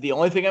 That's the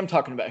only thing I'm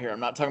talking about here. I'm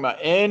not talking about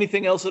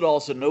anything else at all,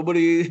 so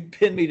nobody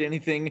pin me to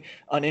anything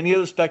on any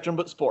other spectrum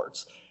but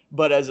sports.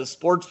 But as a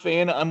sports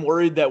fan, I'm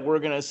worried that we're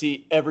going to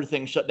see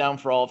everything shut down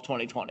for all of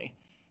 2020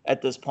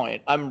 at this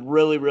point. I'm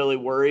really, really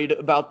worried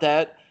about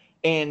that.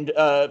 And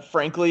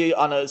frankly,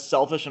 on a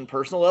selfish and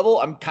personal level,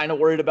 I'm kind of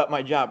worried about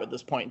my job at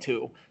this point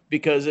too.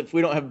 Because if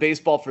we don't have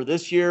baseball for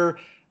this year,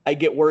 I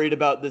get worried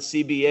about the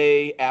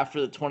CBA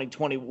after the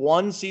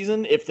 2021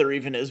 season, if there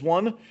even is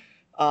one.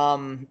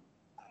 I'm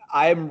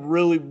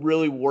really,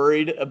 really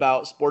worried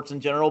about sports in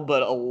general,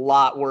 but a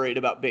lot worried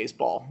about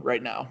baseball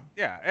right now.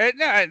 Yeah,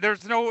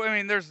 there's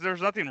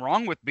nothing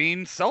wrong with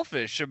being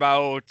selfish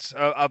about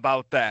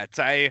that.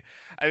 I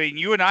mean,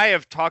 you and I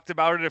have talked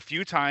about it a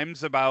few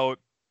times about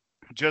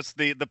just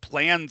the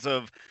plans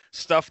of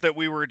stuff that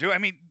we were doing. I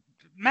mean,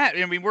 Matt,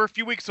 we're a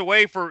few weeks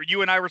away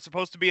you and I were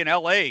supposed to be in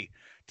LA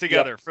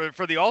together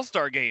for the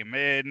All-Star game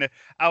and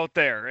out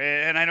there.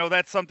 And I know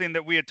that's something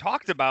that we had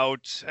talked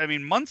about,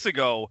 months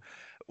ago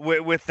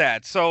with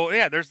that. So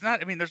yeah, there's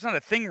not a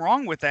thing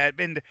wrong with that.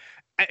 And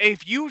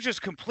if you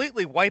just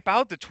completely wipe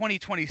out the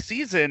 2020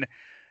 season,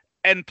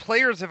 and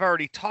players have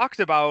already talked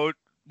about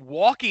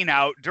walking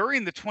out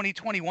during the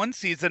 2021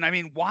 season,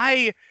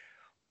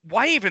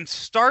 why even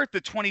start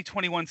the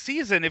 2021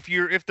 season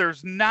if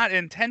there's not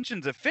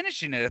intentions of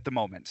finishing it at the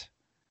moment?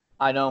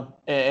 I know,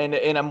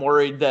 and I'm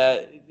worried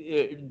that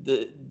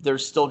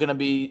there's still going to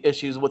be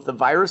issues with the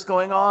virus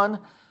going on.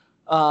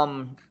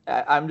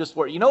 I'm just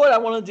worried. You know what I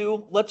want to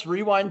do? Let's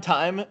rewind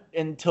time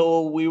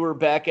until we were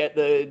back at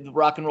the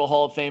Rock and Roll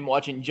Hall of Fame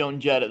watching Joan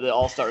Jett at the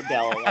All-Star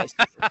Gala last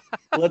year.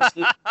 Let's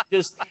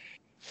just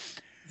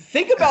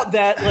think about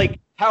that, like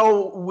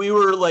how we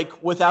were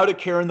like without a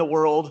care in the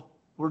world.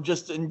 We're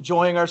just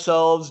enjoying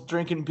ourselves,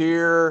 drinking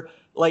beer.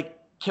 Like,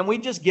 can we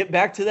just get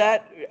back to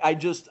that?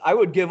 I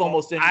would give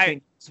almost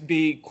anything to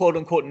be quote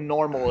unquote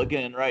normal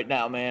again right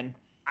now, man.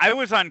 I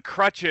was on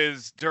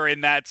crutches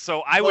during that,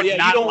 so I would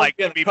not like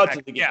to be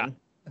crutches again.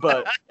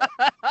 Yeah.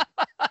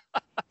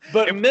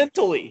 But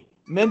mentally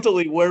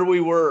where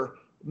we were,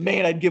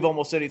 man, I'd give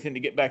almost anything to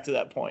get back to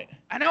that point.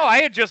 I know.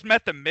 I had just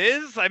met The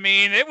Miz.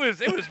 It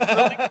was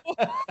really cool.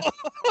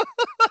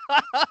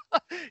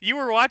 You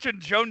were watching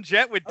Joan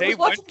Jett with Dave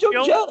Winfield? I was watching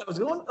Joan Jett. I was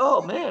going,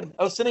 oh, man.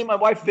 I was sending my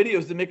wife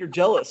videos to make her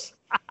jealous.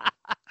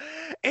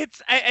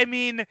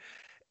 And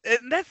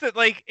that's it.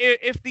 Like,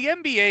 if the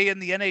NBA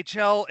and the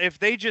NHL, if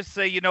they just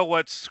say, you know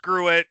what,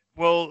 screw it,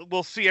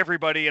 we'll see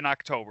everybody in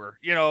October.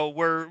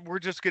 We're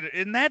just gonna,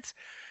 and that's,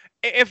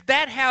 if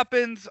that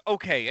happens,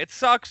 okay, it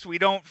sucks. We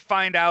don't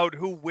find out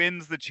who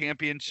wins the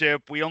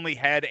championship. We only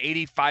had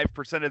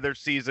 85% of their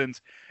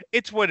seasons.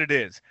 It's what it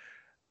is.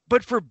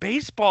 But for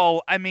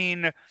baseball,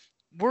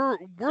 we're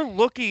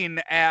looking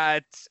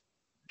at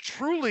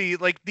truly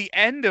like the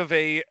end of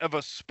a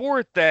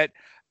sport that,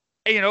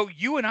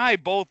 you and I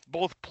both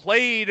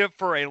played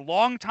for a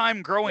long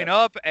time growing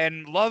up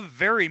and love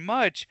very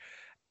much,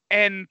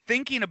 and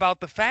thinking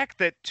about the fact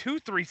that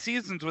 2-3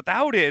 seasons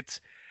without it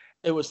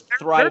was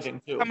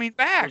thriving too. Coming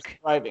back. It was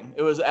thriving.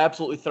 It was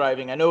absolutely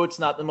thriving. I know it's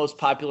not the most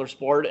popular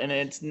sport, and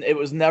it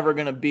was never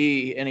going to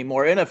be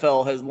anymore.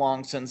 NFL has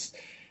long since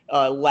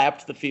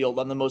lapped the field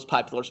on the most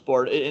popular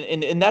sport,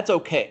 and that's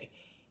okay.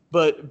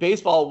 But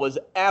baseball was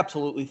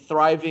absolutely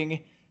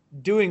thriving,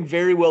 doing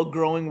very well,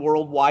 growing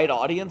worldwide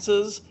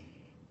audiences.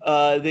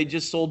 They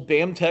just sold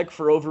BAMTech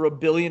for over $1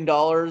 billion.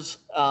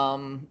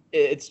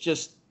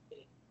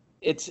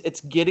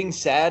 It's getting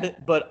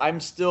sad, but I'm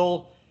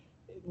still.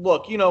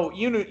 Look,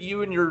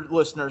 you and your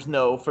listeners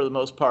know, for the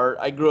most part,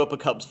 I grew up a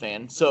Cubs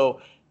fan.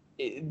 So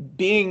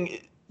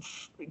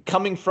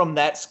coming from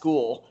that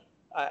school,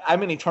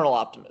 I'm an eternal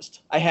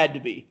optimist. I had to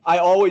be. I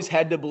always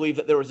had to believe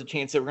that there was a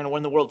chance they were going to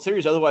win the World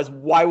Series. Otherwise,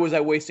 why was I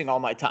wasting all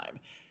my time?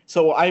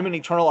 So I'm an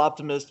eternal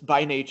optimist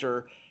by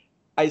nature.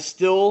 I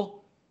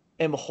still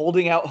am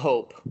holding out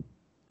hope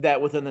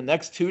that within the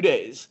next 2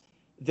 days,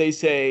 they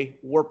say,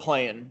 we're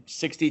playing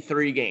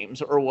 63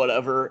 games or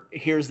whatever.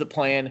 Here's the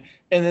plan.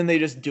 And then they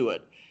just do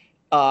it.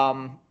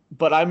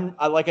 But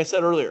like I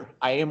said earlier,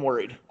 I am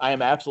worried. I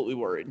am absolutely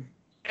worried.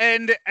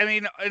 And I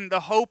mean, and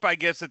the hope, I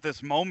guess, at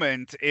this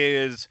moment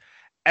is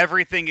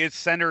everything is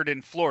centered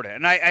in Florida.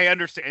 And I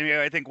understand. I mean,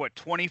 I think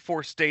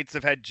 24 states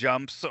have had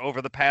jumps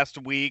over the past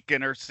week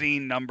and are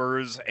seeing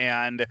numbers,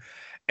 and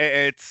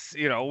it's,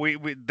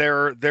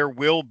 there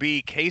will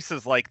be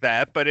cases like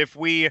that. But if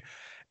we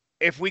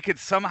could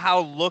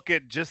somehow look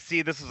at just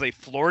see this as a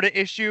Florida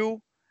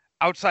issue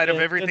outside of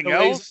everything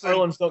else. The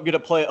Marlins don't get to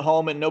play at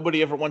home, and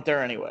nobody ever went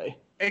there anyway.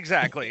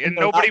 Exactly. And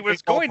nobody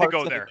was going to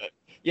go there.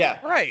 Yeah.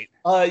 Right.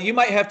 You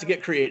might have to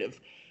get creative.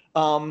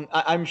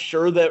 I'm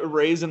sure that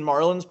Rays and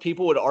Marlins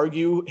people would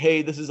argue,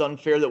 hey, this is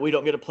unfair that we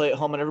don't get to play at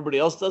home and everybody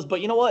else does.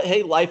 But you know what?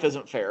 Hey, life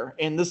isn't fair.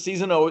 And this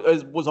season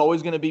was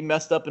always going to be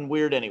messed up and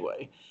weird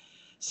anyway.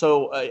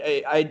 So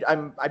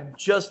I'm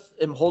just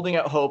am holding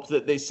out hope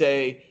that they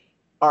say,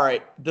 all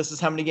right, this is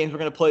how many games we're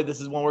going to play.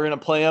 This is when we're going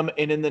to play them.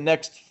 And in the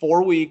next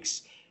 4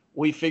 weeks,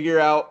 we figure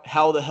out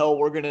how the hell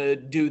we're going to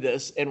do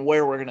this and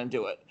where we're going to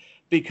do it.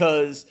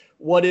 Because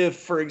what if,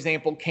 for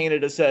example,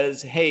 Canada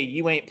says, hey,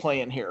 you ain't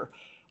playing here?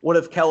 What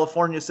if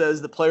California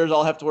says the players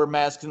all have to wear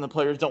masks and the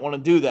players don't want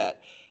to do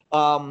that?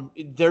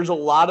 There's a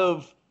lot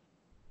of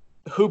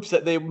hoops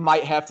that they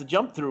might have to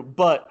jump through.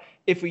 But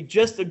if we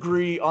just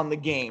agree on the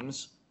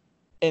games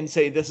and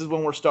say this is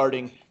when we're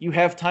starting, you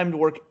have time to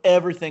work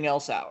everything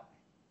else out.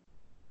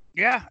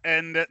 Yeah,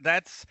 and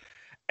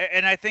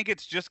I think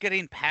it's just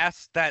getting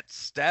past that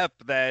step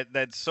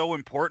that's so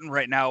important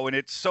right now, and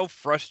it's so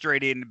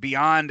frustrating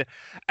beyond.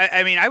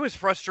 I mean, I was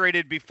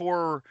frustrated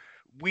before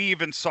we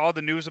even saw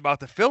the news about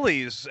the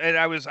Phillies, and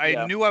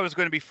I knew I was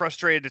going to be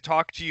frustrated to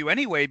talk to you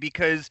anyway,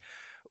 because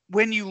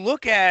when you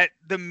look at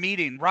the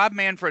meeting, Rob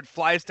Manfred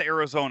flies to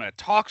Arizona,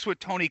 talks with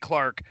Tony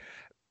Clark,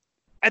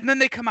 and then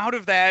they come out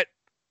of that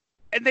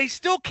and they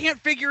still can't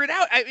figure it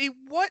out. I mean,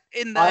 what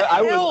in the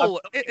hell?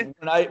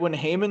 When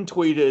Heyman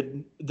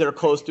tweeted they're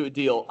close to a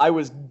deal, I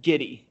was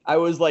giddy. I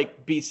was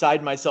like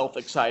beside myself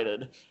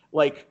excited.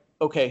 Like,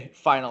 okay,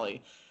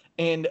 finally.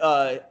 And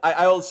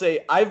I will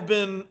say I've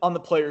been on the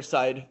player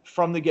side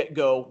from the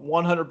get-go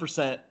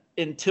 100%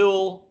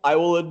 until, I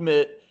will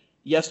admit,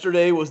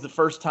 yesterday was the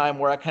first time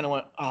where I kind of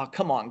went, oh,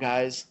 come on,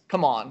 guys.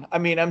 Come on. I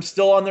mean, I'm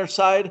still on their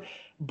side,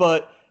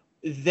 but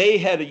they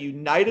had a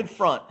united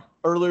front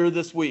earlier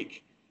this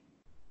week.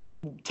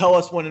 Tell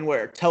us when and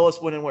where. Tell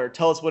us when and where.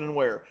 Tell us when and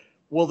where.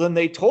 Well, then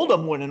they told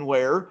them when and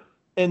where,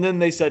 and then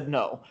they said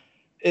no.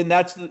 And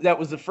that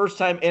was the first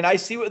time. And I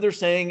see what they're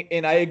saying,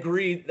 and I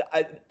agree.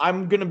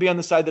 I'm going to be on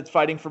the side that's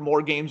fighting for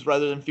more games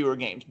rather than fewer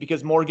games,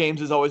 because more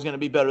games is always going to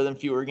be better than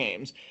fewer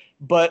games.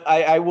 But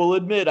I will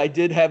admit I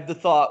did have the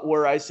thought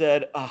where I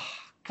said,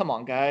 come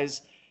on,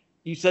 guys.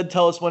 You said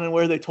tell us when and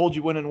where. They told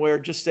you when and where.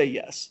 Just say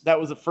yes. That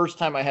was the first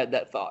time I had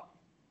that thought.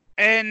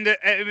 And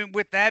I mean,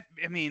 with that,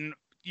 I mean,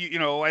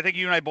 I think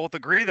you and I both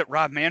agree that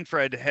Rob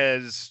Manfred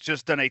has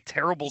just done a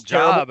terrible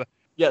job. Terrible.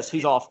 Yes,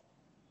 he's awful.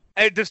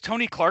 Does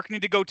Tony Clark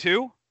need to go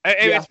too?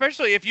 Yeah.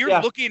 Especially if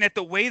you're looking at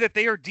the way that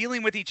they are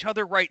dealing with each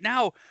other right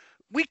now,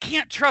 we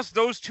can't trust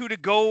those two to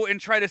go and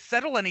try to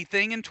settle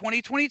anything in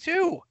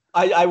 2022.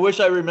 I wish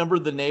I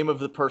remembered the name of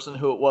the person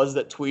who it was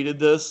that tweeted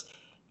this,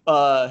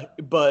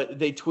 but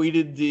they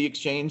tweeted the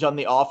exchange on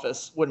The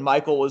Office when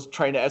Michael was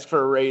trying to ask for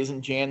a raise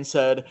and Jan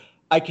said,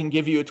 I can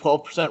give you a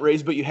 12%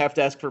 raise, but you have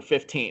to ask for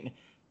 15.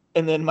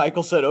 And then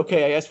Michael said,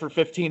 okay, I asked for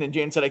 15. And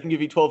Jan said, I can give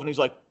you 12. And he's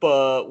like,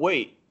 but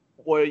wait,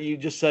 what you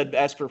just said,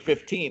 ask for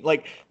 15.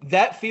 Like,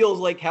 that feels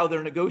like how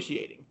they're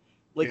negotiating.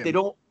 Like, they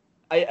don't,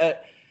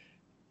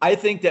 I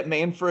think that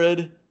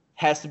Manfred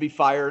has to be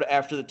fired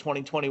after the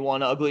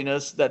 2021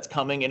 ugliness that's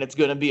coming, and it's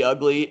going to be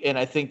ugly. And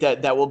I think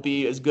that will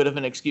be as good of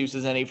an excuse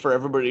as any for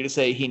everybody to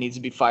say he needs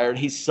to be fired.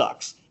 He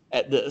sucks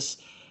at this.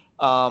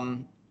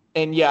 And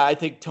yeah, I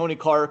think Tony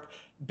Clark,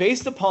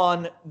 based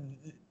upon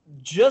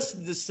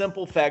just the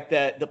simple fact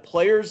that the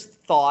players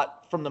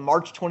thought from the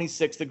March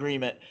 26th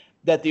agreement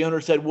that the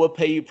owner said, we'll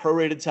pay you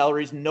prorated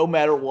salaries no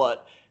matter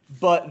what.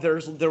 But there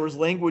was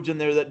language in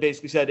there that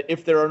basically said,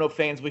 if there are no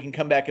fans, we can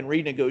come back and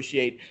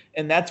renegotiate.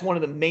 And that's one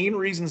of the main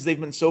reasons they've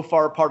been so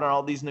far apart on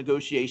all these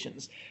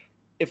negotiations.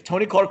 If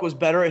Tony Clark was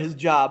better at his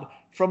job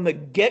from the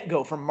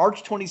get-go, from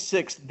March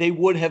 26th, they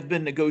would have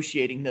been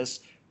negotiating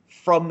this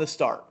from the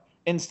start.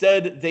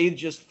 Instead, they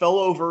just fell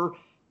over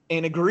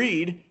and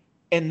agreed,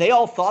 and they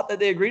all thought that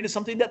they agreed to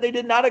something that they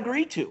did not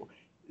agree to.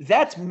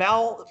 That's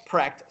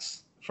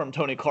malpractice from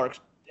Tony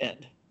Clark's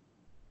end.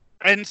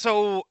 And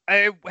so,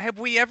 have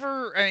we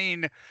ever? I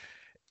mean,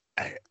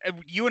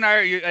 you and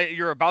I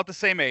you're about the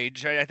same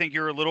age. I think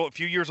you're a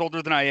few years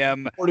older than I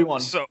am.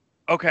 41. So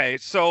okay,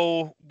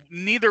 so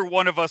neither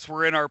one of us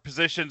were in our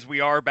positions we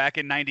are back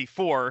in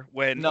 '94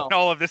 when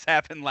all of this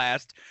happened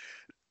last.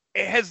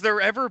 Has there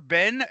ever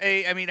been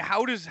I mean,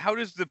 how does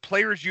the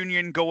players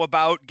union go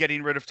about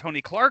getting rid of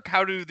Tony Clark?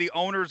 How do the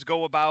owners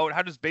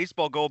how does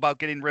baseball go about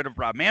getting rid of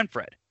Rob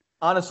Manfred?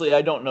 Honestly,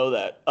 I don't know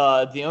that.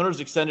 The owners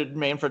extended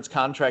Manfred's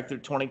contract through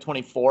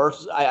 2024.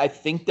 I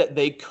think that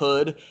they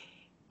could,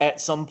 at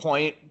some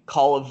point,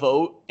 call a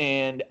vote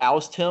and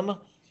oust him.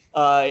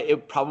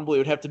 It probably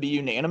would have to be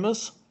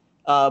unanimous.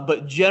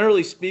 But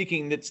generally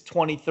speaking, it's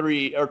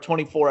 23 or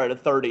 24 out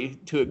of 30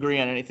 to agree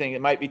on anything.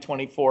 It might be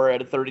 24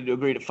 out of 30 to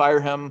agree to fire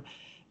him.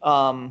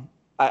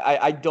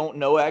 I don't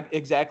know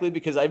exactly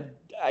because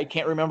I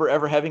can't remember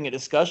ever having a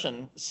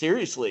discussion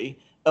seriously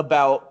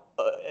about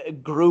a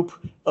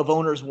group of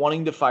owners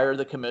wanting to fire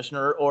the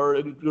commissioner or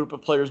a group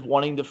of players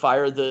wanting to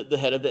fire the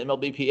head of the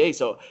MLBPA.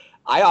 So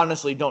I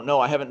honestly don't know.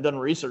 I haven't done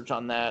research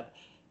on that.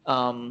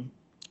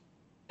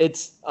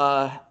 It's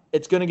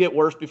going to get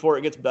worse before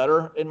it gets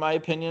better, in my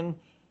opinion.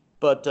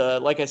 But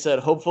like I said,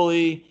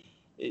 hopefully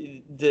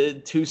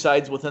the two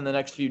sides within the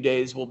next few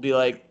days will be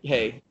like,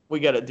 hey,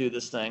 we got to do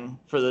this thing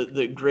for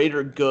the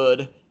greater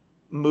good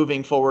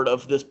moving forward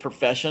of this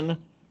profession.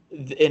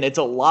 And it's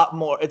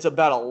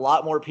about a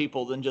lot more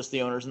people than just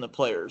the owners and the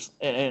players.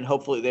 And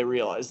hopefully they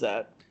realize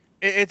that.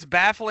 It's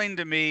baffling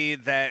to me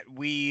that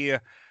we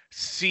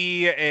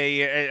see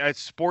a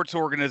sports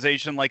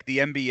organization like the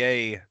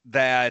NBA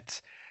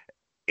that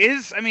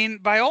is, I mean,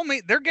 by all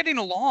means, they're getting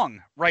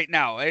along right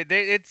now.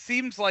 It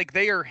seems like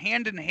they are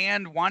hand in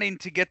hand wanting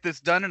to get this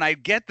done, and I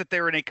get that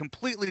they're in a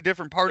completely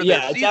different part of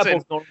their season. Yeah, it's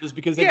apples and oranges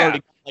because they've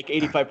already got like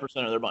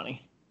 85% of their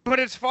money. But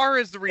as far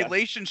as the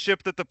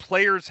relationship that the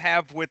players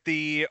have with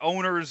the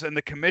owners and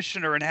the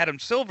commissioner and Adam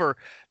Silver,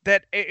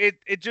 that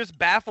it just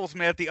baffles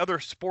me that the other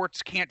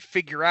sports can't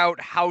figure out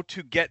how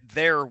to get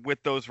there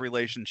with those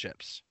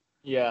relationships.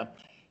 Yeah.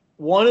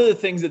 One of the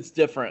things that's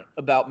different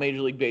about Major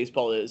League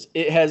Baseball is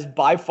it has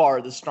by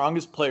far the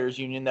strongest players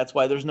union. That's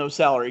why there's no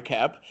salary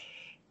cap.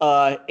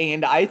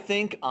 And I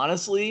think,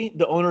 honestly,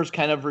 the owners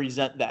kind of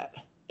resent that.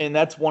 And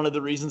that's one of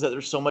the reasons that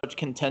there's so much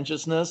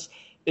contentiousness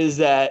is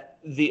that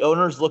the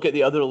owners look at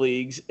the other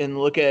leagues and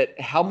look at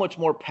how much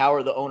more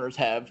power the owners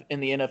have in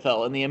the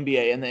NFL and the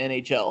NBA and the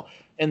NHL.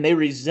 And they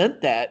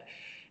resent that.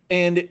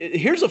 And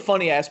here's a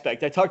funny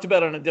aspect I talked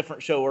about on a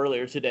different show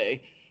earlier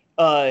today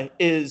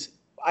is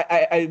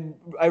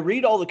I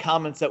read all the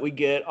comments that we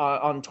get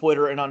on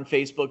Twitter and on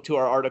Facebook to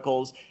our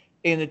articles,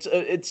 and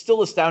it's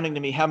still astounding to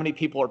me how many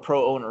people are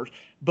pro owners.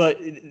 But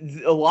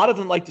a lot of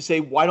them like to say,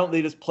 why don't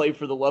they just play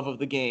for the love of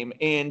the game?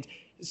 And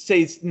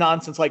say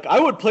nonsense like, I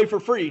would play for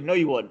free. No,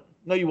 you wouldn't.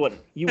 No, you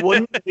wouldn't. You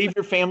wouldn't leave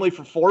your family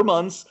for 4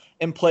 months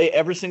and play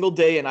every single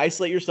day and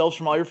isolate yourselves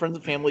from all your friends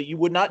and family. You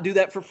would not do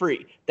that for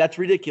free. That's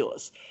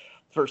ridiculous,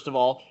 first of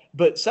all.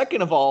 But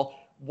second of all,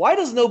 why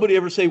does nobody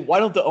ever say, why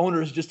don't the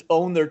owners just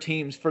own their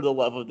teams for the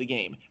love of the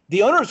game?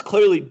 The owners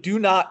clearly do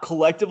not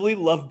collectively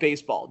love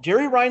baseball.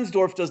 Jerry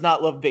Reinsdorf does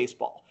not love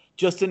baseball,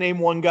 just to name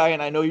one guy,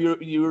 and I know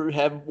you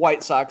have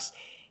White Sox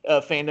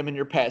fandom in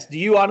your past. Do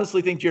you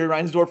honestly think Jerry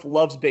Reinsdorf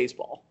loves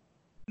baseball?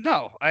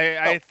 No,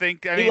 I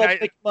think he loves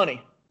making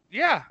money.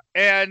 Yeah,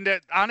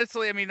 and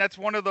honestly, I mean, that's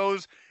one of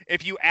those,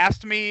 if you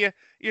asked me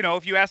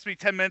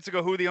 10 minutes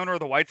ago who the owner of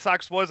the White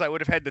Sox was, I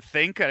would have had to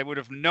think. I would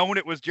have known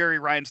it was Jerry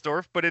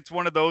Reinsdorf, but it's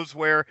one of those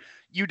where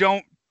you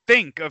don't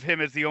think of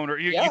him as the owner.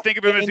 You think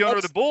of him as the owner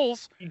of the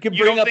Bulls. You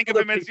don't think of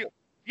him as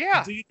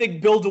yeah. Do you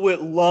think Bill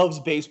DeWitt loves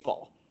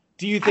baseball?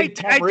 Do you think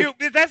Tom Rick...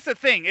 do? That's the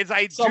thing is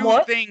I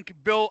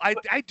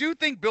do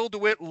think Bill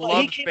DeWitt loves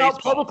baseball. He came out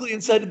publicly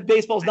and said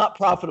baseball's not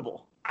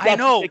profitable. I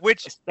know,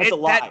 that's a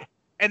lie.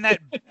 And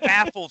that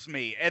baffles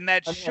me, and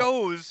that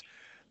shows,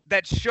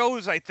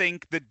 I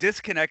think, the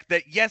disconnect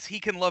that, yes, he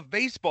can love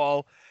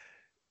baseball,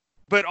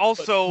 but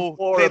also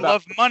they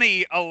love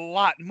money a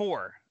lot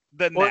more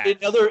than that.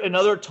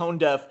 Another tone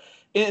deaf.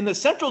 In the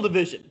Central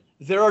Division,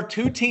 there are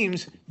 2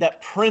 teams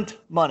that print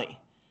money.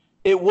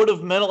 It would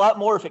have meant a lot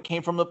more if it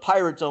came from the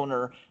Pirates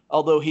owner,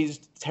 although he's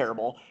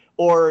terrible,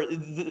 or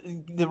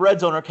the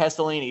Reds owner,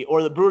 Castellini,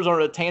 or the Brewers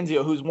owner,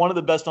 Tanzio, who's one of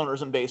the best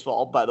owners in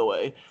baseball, by the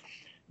way.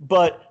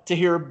 But to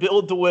hear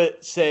Bill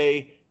DeWitt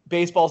say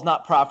baseball's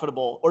not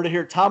profitable, or to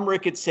hear Tom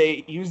Ricketts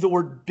say, use the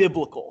word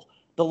biblical,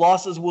 the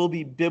losses will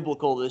be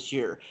biblical this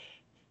year.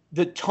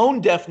 The tone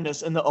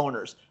deafness in the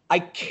owners. I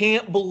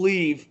can't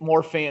believe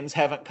more fans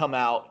haven't come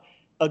out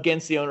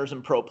against the owners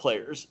and pro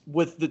players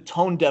with the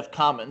tone deaf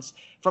comments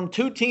from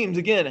 2 teams,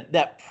 again,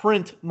 that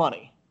print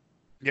money.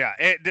 Yeah,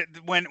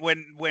 when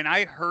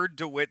I heard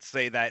DeWitt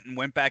say that and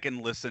went back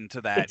and listened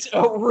to that, it's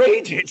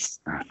outrageous.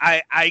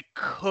 I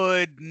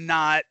could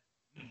not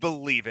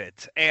believe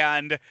it.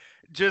 And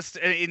just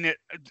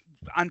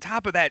on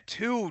top of that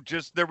too,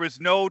 just there was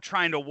no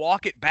trying to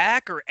walk it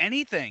back or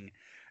anything,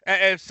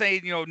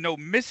 saying no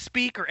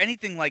misspeak or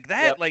anything like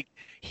that. Yep. Like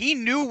he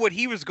knew what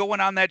he was going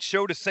on that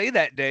show to say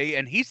that day,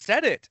 and he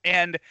said it.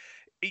 And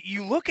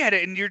you look at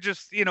it and you're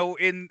just,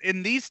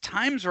 in these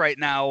times right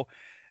now,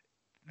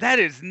 that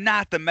is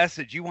not the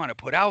message you want to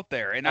put out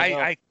there. And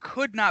I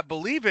could not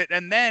believe it.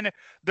 And then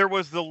there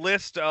was the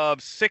list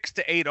of 6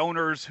 to 8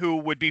 owners who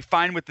would be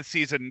fine with the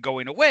season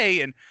going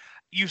away. And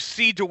you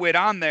see DeWitt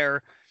on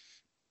there.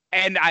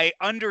 And I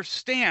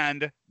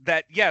understand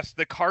that, yes,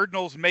 the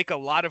Cardinals make a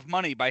lot of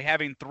money by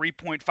having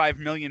 3.5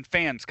 million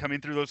fans coming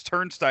through those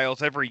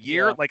turnstiles every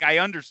year. Yeah. Like, I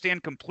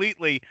understand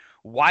completely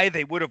why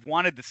they would have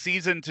wanted the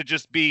season to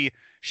just be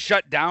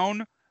shut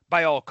down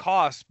by all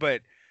costs.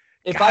 But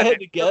if I had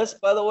to guess,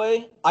 by the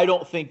way, I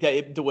don't think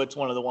that DeWitt's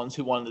one of the ones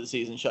who wanted the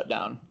season shut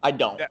down. I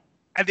don't. Yeah.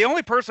 And the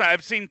only person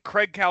I've seen,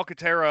 Craig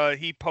Calcaterra,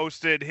 he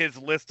posted his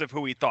list of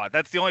who he thought.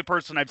 That's the only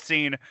person I've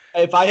seen.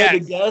 If I had to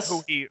guess,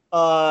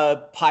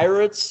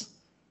 Pirates.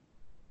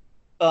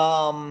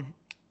 I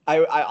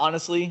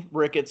honestly,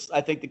 Ricketts, I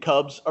think the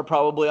Cubs are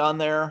probably on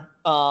there.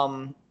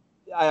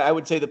 I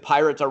would say the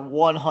Pirates are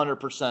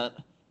 100%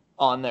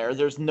 on there.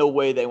 There's no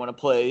way they want to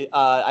play.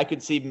 I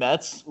could see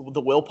Mets,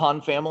 the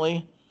Wilpon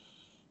family.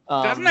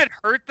 Doesn't that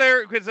hurt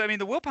there? Because, the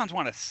Wilpons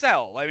want to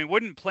sell.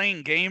 Wouldn't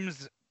playing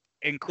games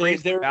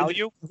increase their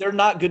value? They're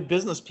not good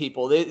business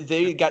people.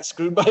 They got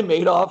screwed by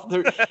Madoff.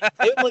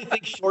 They only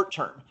think short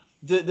term.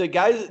 The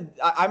guys,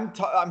 I'm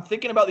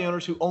thinking about the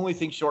owners who only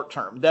think short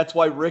term. That's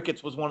why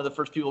Ricketts was one of the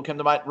first people to come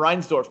to mind.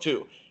 Reinsdorf,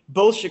 too.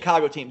 Both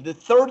Chicago teams. The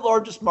third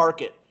largest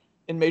market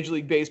in Major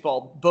League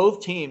Baseball.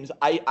 Both teams,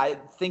 I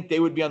think they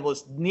would be on the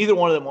list. Neither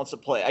one of them wants to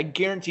play. I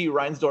guarantee you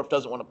Reinsdorf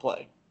doesn't want to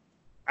play.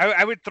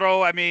 I would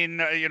throw,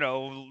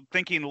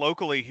 thinking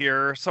locally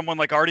here, someone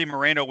like Artie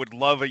Moreno would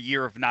love a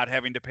year of not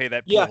having to pay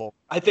that Pujols. Yeah,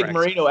 I think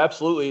Moreno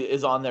absolutely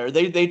is on there.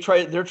 They're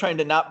trying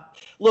to not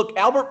look.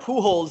 Albert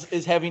Pujols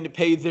is having to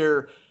pay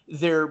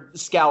their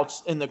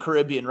scouts in the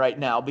Caribbean right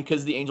now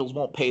because the Angels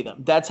won't pay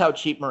them. That's how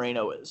cheap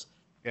Moreno is.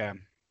 Yeah,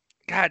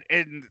 God,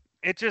 and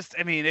it just,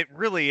 it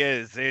really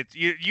is. It's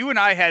you and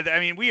I had,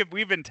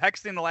 we've been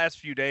texting the last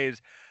few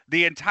days.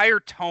 The entire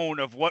tone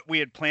of what we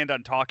had planned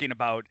on talking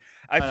about,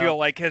 I feel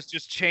like has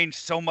just changed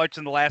so much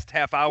in the last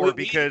half hour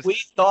because we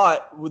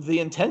thought the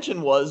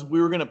intention was we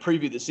were going to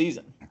preview the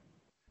season.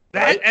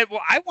 Right?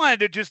 I wanted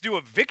to just do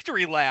a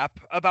victory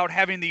lap about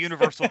having the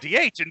universal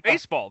DH in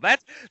baseball.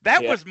 That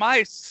was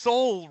my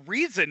sole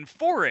reason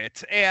for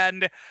it,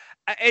 and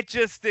it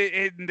just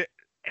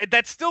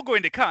that's still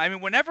going to come.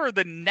 Whenever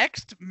the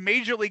next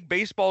Major League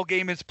Baseball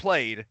game is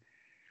played,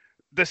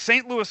 the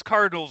St. Louis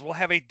Cardinals will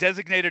have a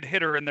designated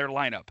hitter in their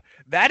lineup.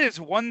 That is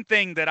one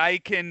thing that I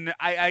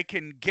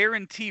can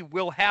guarantee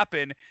will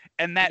happen,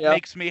 and that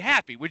makes me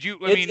happy. Would you?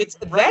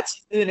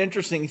 That's an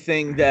interesting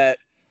thing that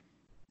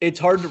it's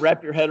hard to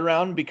wrap your head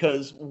around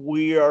because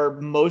we are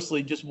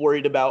mostly just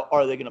worried about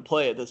are they going to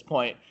play at this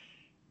point.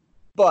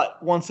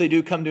 But once they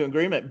do come to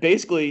agreement,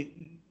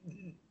 basically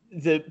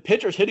the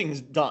pitcher's hitting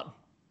is done.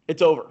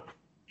 It's over.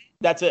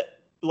 That's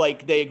it.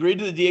 Like they agreed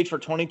to the DH for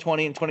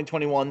 2020 and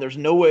 2021. There's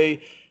no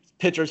way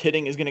pitchers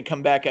hitting is going to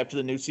come back after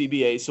the new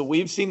CBA. So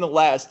we've seen the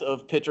last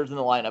of pitchers in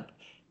the lineup.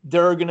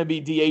 There are going to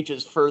be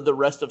DHs for the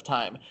rest of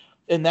time.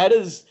 And that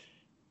is,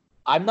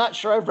 I'm not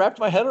sure I've wrapped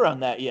my head around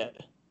that yet.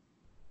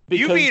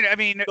 Because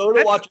go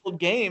to watch old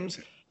games,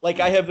 like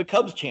I have the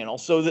Cubs channel,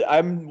 so that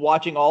I'm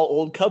watching all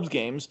old Cubs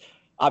games.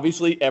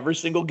 Obviously, every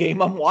single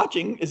game I'm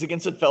watching is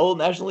against a fellow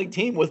National League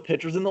team with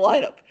pitchers in the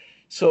lineup.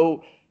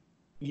 So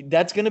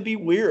that's going to be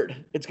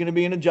weird. It's going to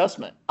be an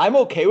adjustment. I'm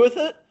okay with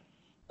it.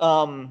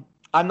 I'm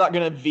not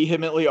going to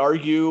vehemently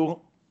argue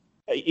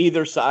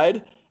either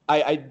side.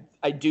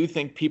 I do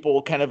think people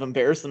kind of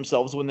embarrass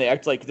themselves when they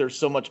act like there's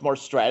so much more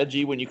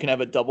strategy when you can have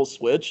a double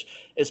switch,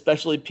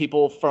 especially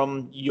people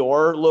from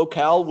your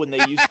locale when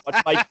they use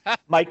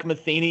Mike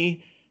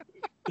Matheny,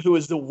 who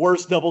is the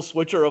worst double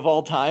switcher of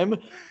all time,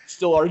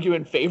 still argue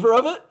in favor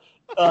of it.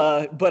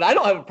 But I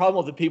don't have a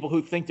problem with the people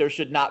who think there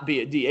should not be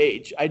a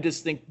DH. I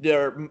just think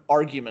their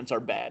arguments are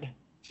bad.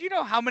 Do you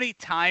know how many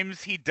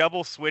times he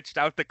double switched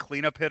out the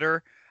cleanup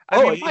hitter?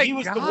 He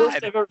was the worst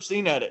I've ever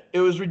seen at it.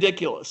 It was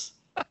ridiculous.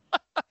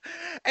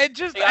 And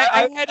just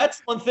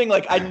that's one thing.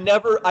 Like I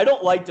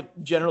don't like to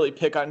generally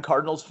pick on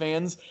Cardinals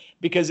fans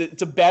because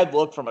it's a bad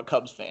look from a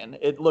Cubs fan.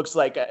 It looks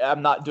like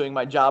I'm not doing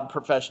my job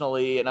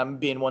professionally and I'm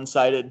being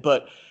one-sided.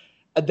 But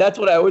that's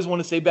what I always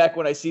want to say back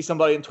when I see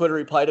somebody on Twitter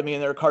reply to me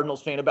and they're a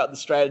Cardinals fan about the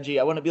strategy.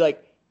 I want to be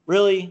like,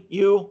 really?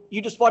 You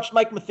just watched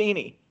Mike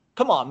Matheny?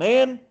 Come on,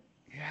 man.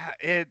 Yeah,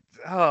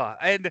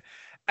 and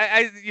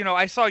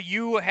I saw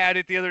you had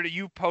it the other day.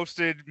 You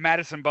posted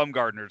Madison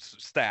Bumgarner's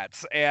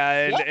stats,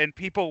 and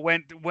people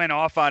went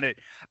off on it.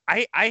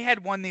 I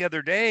had one the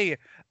other day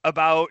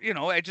about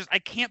I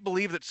can't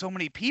believe that so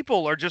many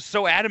people are just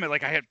so adamant.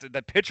 Like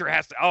the pitcher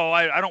has to. Oh,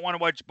 I don't want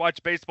to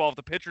watch baseball if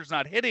the pitcher's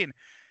not hitting.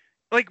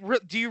 Like,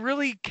 do you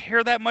really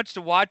care that much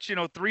to watch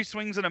 3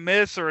 swings and a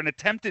miss or an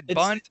attempted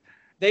bunt?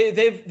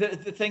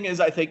 The thing is,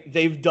 I think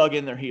they've dug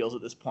in their heels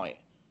at this point.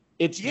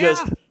 It's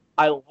just.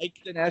 I like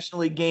the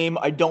National League game.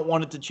 I don't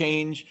want it to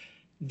change.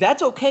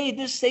 That's okay.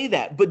 Just say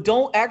that. But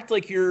don't act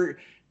like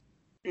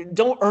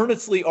don't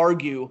earnestly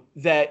argue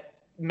that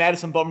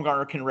Madison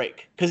Bumgarner can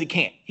rake because he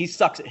can't. He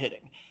sucks at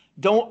hitting.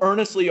 Don't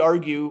earnestly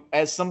argue,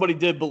 as somebody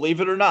did, believe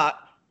it or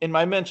not, in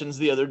my mentions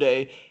the other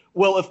day,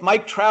 well, if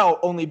Mike Trout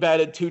only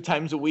batted 2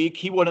 times a week,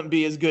 he wouldn't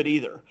be as good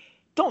either.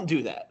 Don't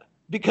do that,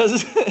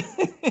 because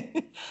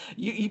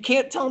you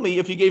can't tell me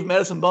if you gave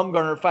Madison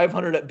Bumgarner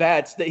 500 at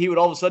bats that he would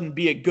all of a sudden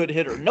be a good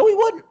hitter. No, he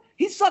wouldn't.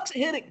 He sucks at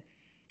hitting.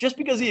 Just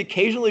because he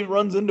occasionally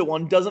runs into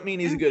one doesn't mean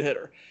he's a good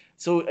hitter.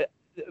 So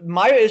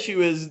my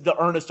issue is the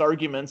earnest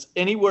arguments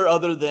anywhere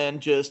other than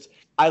just,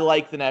 I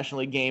like the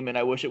National League game and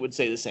I wish it would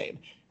say the same.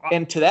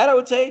 And to that I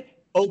would say,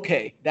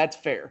 okay, that's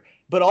fair.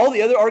 But all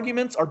the other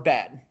arguments are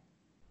bad.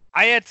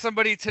 I had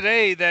somebody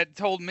today that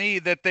told me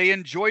that they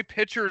enjoy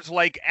pitchers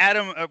like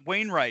Adam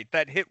Wainwright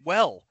that hit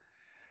well.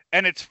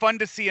 And it's fun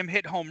to see him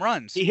hit home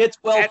runs. He hits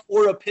well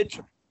for a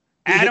pitcher.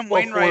 Adam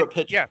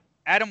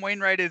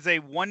Wainwright is a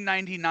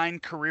 199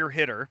 career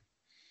hitter.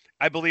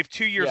 I believe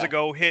 2 years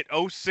ago hit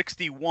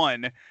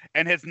 061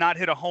 and has not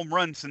hit a home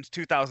run since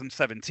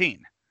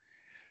 2017.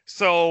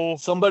 So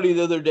somebody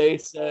the other day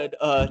said,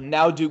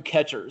 now do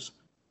catchers.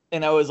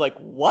 And I was like,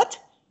 what?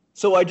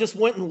 So I just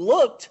went and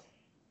looked,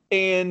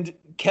 and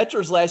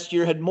catchers last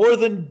year had more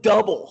than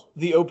double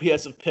the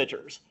OPS of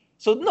pitchers.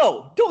 So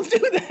no, don't do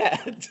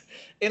that.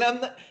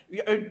 And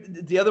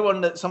the other one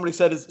that somebody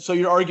said is, so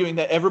you're arguing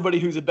that everybody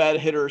who's a bad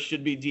hitter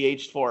should be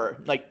DH'd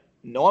for? Like,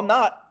 no, I'm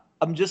not.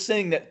 I'm just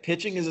saying that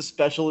pitching is a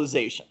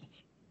specialization.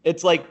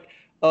 It's like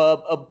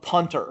a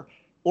punter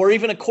or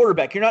even a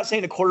quarterback. You're not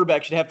saying a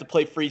quarterback should have to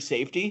play free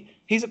safety.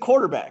 He's a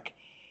quarterback.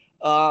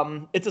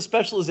 It's a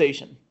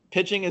specialization.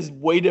 Pitching is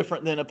way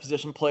different than a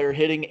position player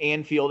hitting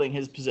and fielding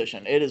his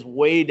position. It is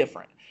way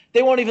different.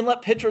 They won't even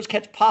let pitchers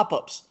catch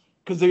pop-ups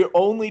because they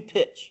only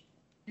pitch.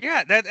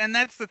 Yeah,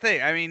 that's the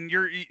thing. I mean,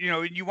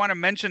 you want to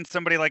mention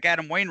somebody like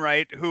Adam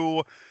Wainwright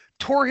who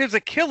tore his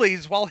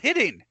Achilles while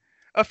hitting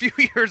a few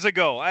years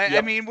ago.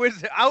 I mean,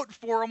 was out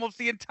for almost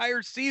the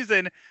entire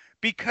season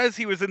because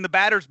he was in the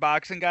batter's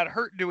box and got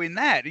hurt doing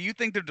that. Do you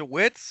think the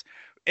DeWitts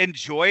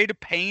enjoyed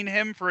paying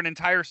him for an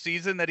entire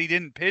season that he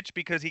didn't pitch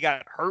because he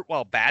got hurt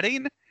while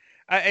batting?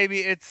 I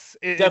mean, it's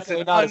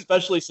definitely not,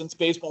 especially since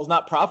baseball is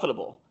not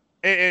profitable.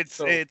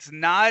 It's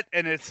not,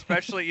 and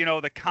especially,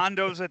 the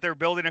condos that they're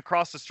building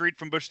across the street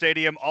from Busch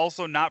Stadium,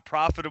 also not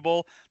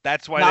profitable.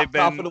 That's why they've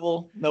been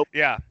profitable. Nope.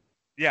 Yeah.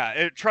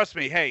 Trust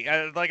me.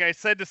 Hey, like I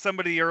said to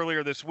somebody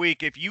earlier this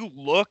week, if you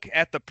look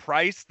at the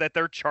price that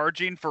they're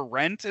charging for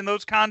rent in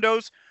those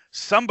condos,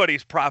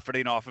 somebody's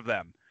profiting off of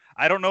them.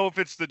 I don't know if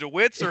it's the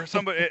DeWitts or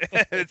somebody.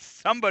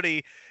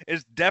 Somebody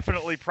is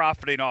definitely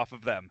profiting off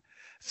of them.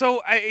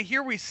 So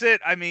here we sit.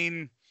 I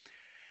mean,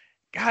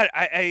 God,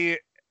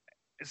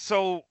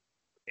 so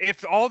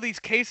if all these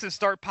cases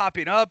start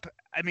popping up,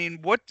 I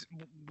mean,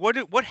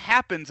 what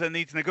happens in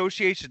these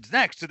negotiations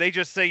next? Do they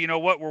just say, you know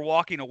what, we're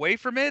walking away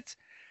from it?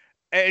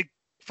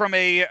 From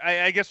a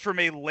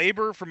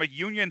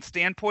union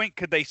standpoint,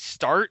 could they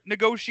start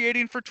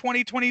negotiating for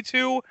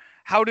 2022?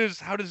 How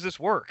does this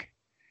work?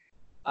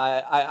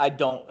 I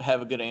don't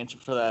have a good answer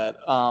for that.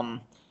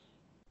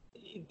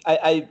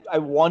 I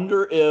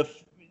wonder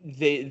if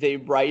they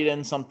write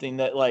in something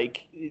that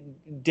like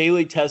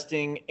daily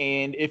testing,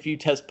 and if you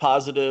test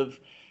positive,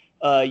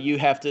 you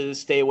have to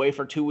stay away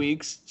for 2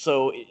 weeks.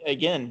 So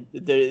again,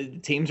 the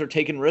teams are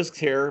taking risks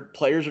here.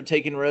 Players are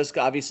taking risks,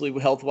 obviously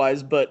health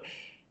wise, but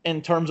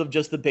in terms of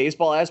just the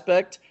baseball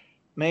aspect,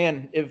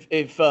 man, if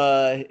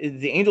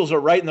the Angels are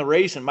right in the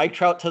race and Mike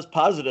Trout tests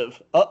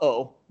positive,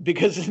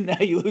 because now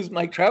you lose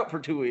Mike Trout for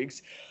 2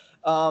 weeks.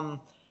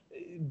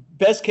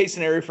 Best case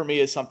scenario for me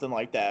is something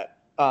like that.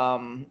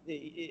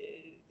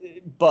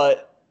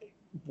 But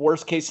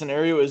worst case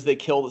scenario is they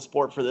kill the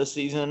sport for this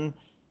season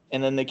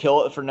and then they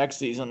kill it for next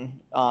season.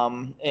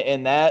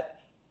 And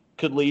that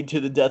could lead to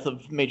the death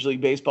of Major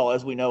League Baseball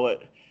as we know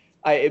it.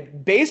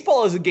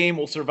 Baseball as a game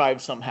will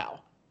survive somehow.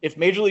 If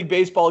Major League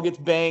Baseball gets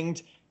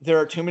banged, there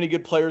are too many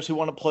good players who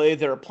want to play.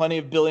 There are plenty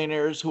of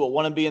billionaires who will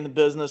want to be in the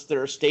business.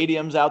 There are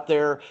stadiums out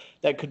there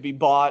that could be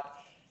bought.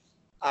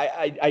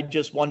 I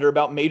just wonder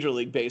about Major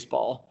League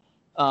Baseball.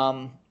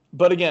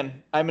 But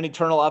again, I'm an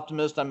eternal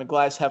optimist. I'm a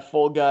glass half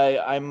full guy.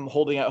 I'm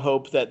holding out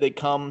hope that they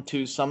come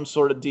to some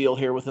sort of deal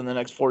here within the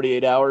next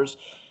 48 hours.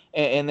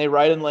 And they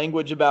write in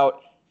language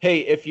about, hey,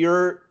 if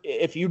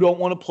you don't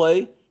want to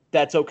play,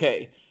 that's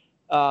okay.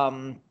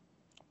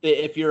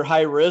 If you're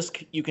high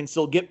risk, you can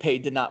still get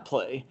paid to not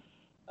play.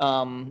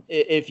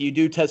 If you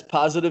do test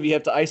positive, you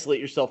have to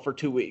isolate yourself for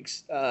 2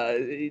 weeks.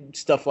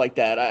 Stuff like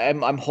that.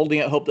 I'm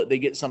holding out hope that they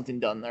get something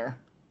done there.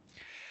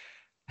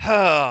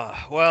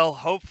 Well,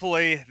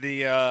 hopefully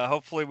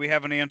we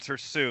have an answer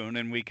soon,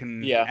 and we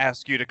can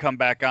ask you to come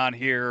back on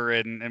here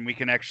and we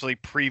can actually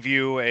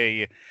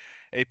preview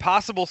a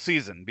possible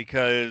season,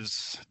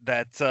 because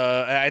that's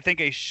I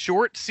think a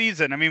short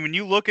season. I mean, when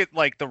you look at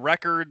like the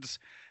records,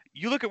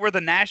 you look at where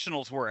the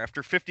Nationals were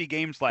after 50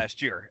 games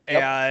last year,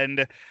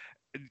 and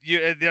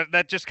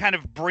that just kind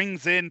of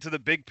brings into the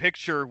big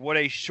picture what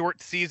a short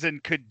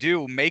season could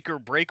do, make or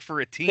break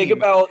for a team. Think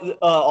about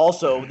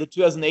also the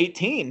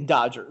 2018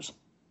 Dodgers.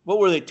 What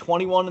were they,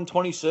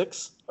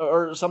 21-26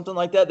 or something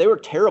like that? They were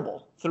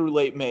terrible through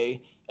late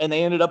May, and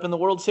they ended up in the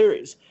World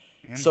Series.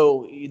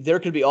 So there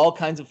could be all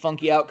kinds of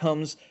funky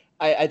outcomes.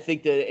 I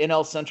think the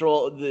NL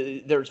Central,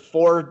 there's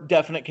 4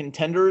 definite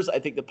contenders. I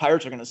think the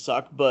Pirates are going to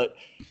suck, but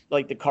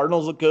like the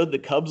Cardinals look good, the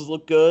Cubs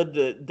look good,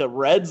 the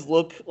Reds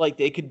look like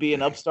they could be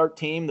an upstart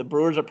team. The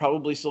Brewers are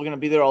probably still going to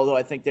be there, although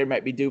I think they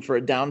might be due for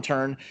a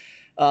downturn.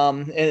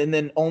 And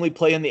then only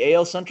play in the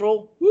AL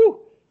Central.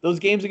 Woo! Those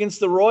games against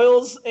the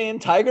Royals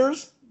and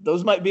Tigers,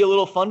 those might be a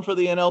little fun for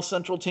the NL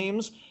Central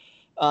teams.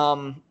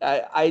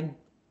 I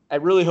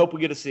really hope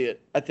we get to see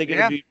it. I think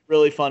it'll be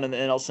really fun in the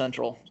NL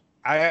Central.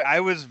 I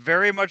was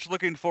very much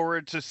looking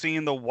forward to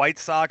seeing the White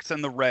Sox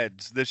and the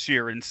Reds this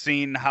year and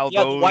seeing how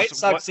those. The White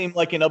Sox seem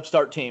like an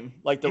upstart team,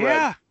 like the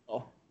Reds.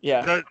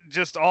 Yeah.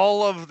 Just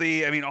all of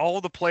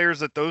the players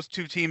that those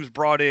two teams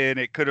brought in,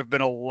 it could have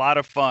been a lot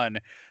of fun.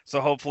 So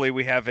hopefully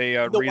we have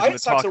a reason to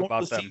talk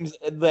about them. Teams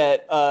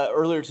that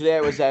earlier today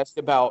I was asked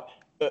about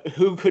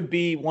who could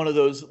be one of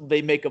those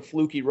they make a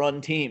fluky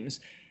run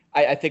teams.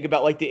 I think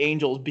about like the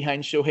Angels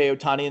behind Shohei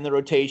Ohtani in the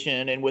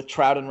rotation and with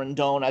Trout and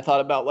Rendon. I thought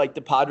about like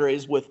the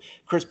Padres with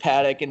Chris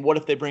Paddock and what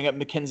if they bring up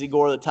Mackenzie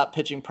Gore, the top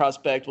pitching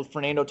prospect, with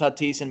Fernando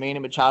Tatis and Manny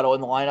Machado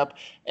in the lineup.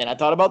 And I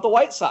thought about the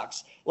White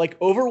Sox. Like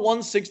over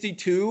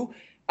 162,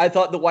 I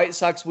thought the White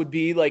Sox would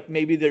be like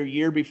maybe their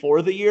year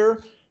before the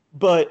year.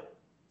 But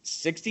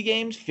 60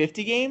 games,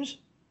 50 games,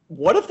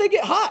 what if they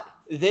get hot?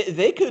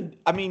 They could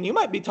 – I mean, you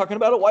might be talking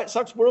about a White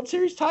Sox World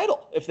Series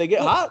title if they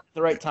get hot at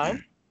the right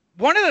time.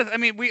 One of the, I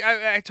mean,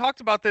 I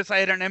talked about this. I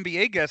had an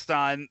NBA guest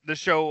on the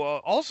show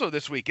also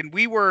this week, and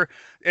we were,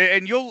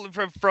 and you'll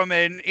from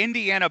an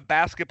Indiana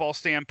basketball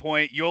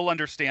standpoint, you'll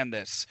understand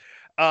this,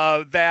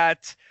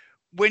 that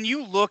when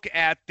you look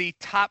at the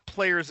top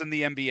players in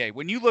the NBA,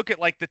 when you look at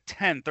like the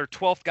 10th or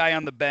 12th guy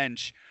on the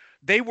bench,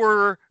 they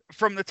were,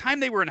 from the time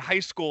they were in high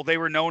school, they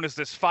were known as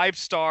this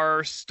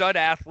 5-star stud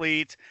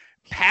athlete,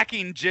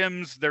 packing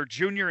gyms their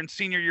junior and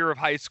senior year of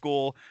high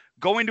school,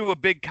 going to a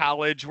big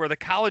college where the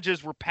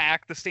colleges were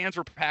packed, the stands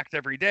were packed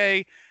every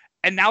day,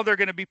 and now they're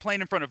going to be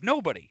playing in front of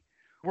nobody.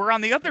 Where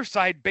on the other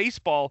side,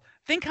 baseball,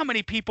 think how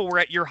many people were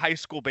at your high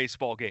school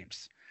baseball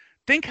games.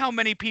 Think how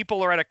many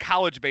people are at a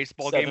college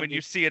baseball 70. game when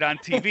you see it on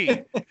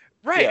TV.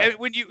 Right.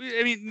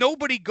 Yeah.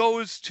 Nobody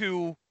goes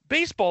to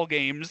baseball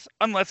games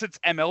unless it's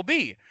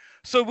MLB.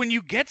 So when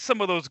you get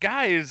some of those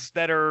guys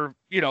that are,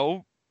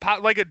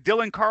 like a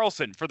Dylan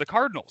Carlson for the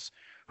Cardinals,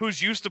 who's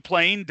used to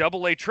playing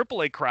AA,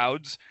 AAA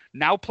crowds,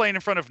 now playing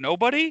in front of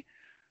nobody,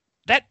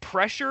 that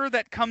pressure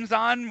that comes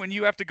on when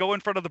you have to go in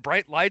front of the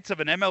bright lights of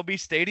an MLB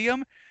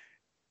stadium,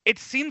 it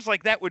seems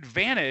like that would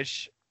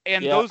vanish,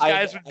 and those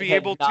guys would be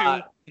able to... I had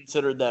not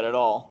considered that at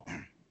all.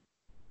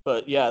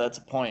 But, yeah, that's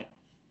a point.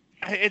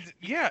 An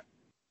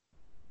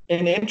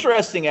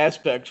interesting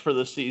aspect for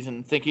the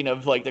season, thinking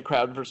of, like, the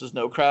crowd versus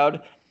no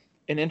crowd,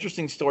 an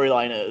interesting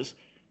storyline is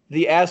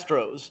the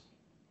Astros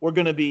were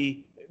going to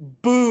be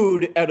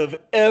booed out of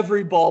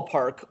every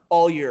ballpark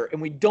all year,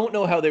 and we don't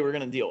know how they were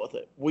going to deal with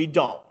it. We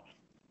don't.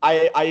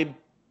 I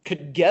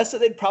could guess that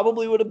they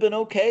probably would have been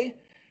okay,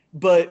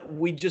 but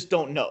we just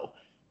don't know.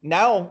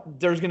 Now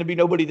there's going to be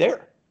nobody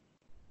there.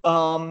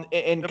 And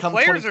the come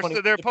players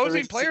their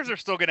opposing players are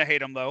still going to hate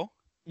them, though.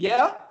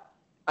 Yeah,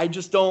 I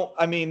just don't.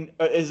 I mean,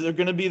 is there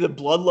going to be the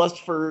bloodlust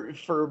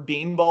for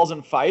beanballs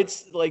and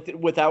fights like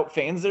without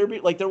fans there,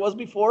 like there was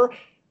before?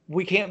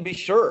 We can't be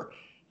sure.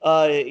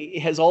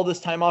 Has all this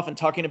time off and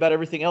talking about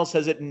everything else,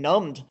 has it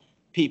numbed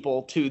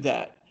people to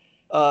that?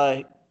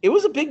 It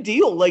was a big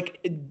deal. Like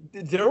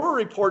there were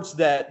reports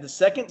that the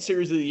second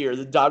series of the year,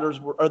 the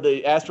Astros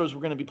were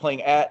going to be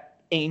playing at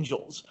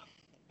Angels.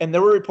 And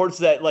there were reports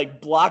that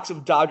like blocks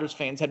of Dodgers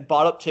fans had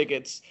bought up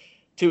tickets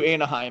to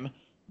Anaheim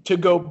to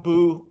go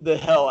boo the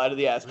hell out of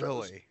the Astros.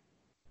 Really?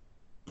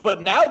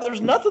 But now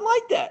there's nothing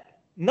like that.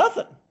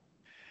 Nothing.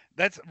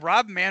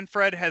 Rob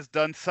Manfred has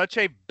done such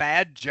a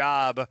bad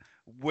job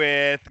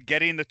with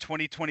getting the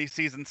 2020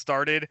 season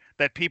started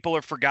that people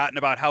have forgotten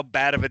about how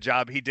bad of a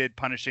job he did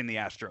punishing the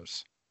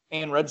Astros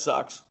and Red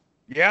Sox.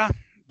 Yeah,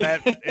 I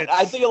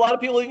think a lot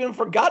of people have even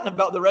forgotten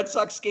about the Red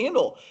Sox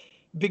scandal,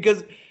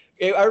 because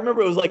I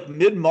remember it was like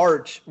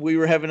mid-March, we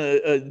were having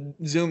a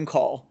Zoom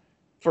call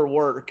for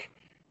work,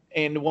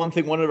 and one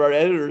thing one of our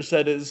editors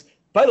said is,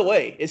 by the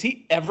way, is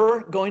he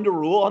ever going to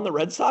rule on the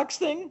Red Sox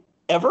thing?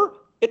 Ever?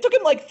 It took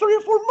him like 3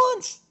 or 4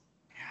 months.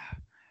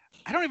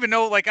 I don't even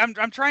know. Like,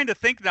 I'm trying to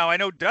think now. I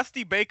know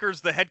Dusty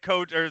Baker's the head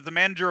coach or the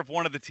manager of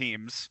one of the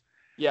teams.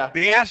 Yeah.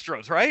 The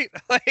Astros, right?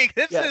 Like,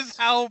 this is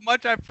how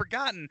much I've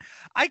forgotten.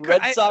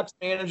 Red Sox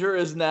manager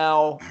is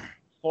now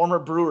former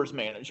Brewers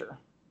manager.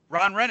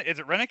 Is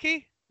it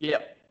Renicky?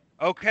 Yep.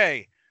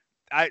 Okay.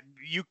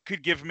 You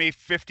could give me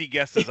 50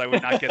 guesses. I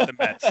would not get the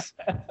Mets.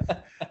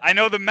 I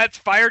know the Mets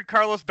fired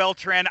Carlos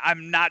Beltran.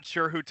 I'm not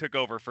sure who took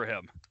over for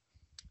him.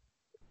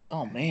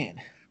 Oh, man.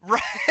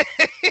 Right.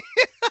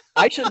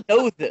 I should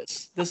know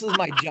this. This is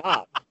my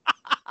job.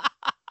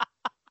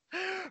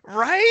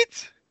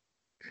 Right?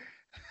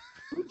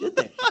 Who did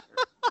that?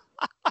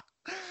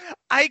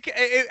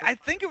 I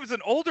think it was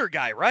an older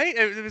guy, right?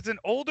 It was an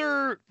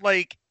older,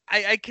 like,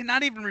 I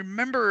cannot even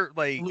remember,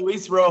 like...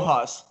 Luis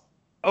Rojas.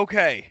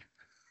 Okay.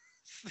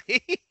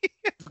 See?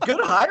 Good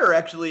hire,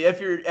 actually.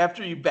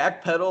 After you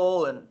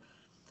backpedal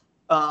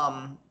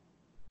and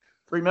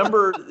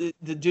remember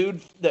the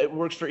dude that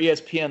works for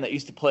ESPN that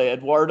used to play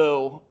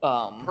Eduardo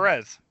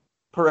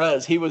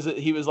Perez. He was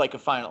like a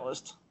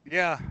finalist.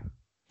 Yeah.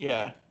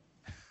 Yeah.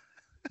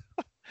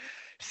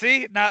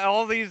 See, now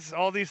all these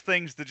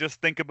things to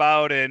just think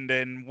about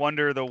and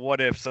wonder the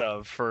what ifs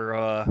of for.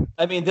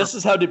 I mean, this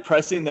is how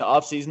depressing the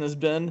off season has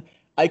been.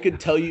 I could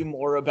tell you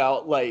more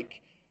about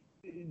like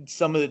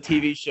some of the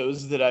TV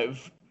shows that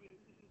I've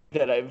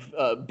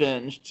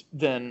binged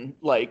than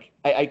like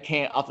I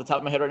can't off the top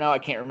of my head right now. I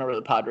can't remember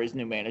the Padres'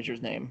 new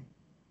manager's name.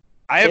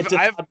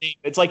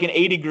 It's like an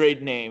 80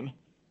 grade name.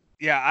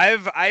 Yeah,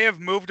 I have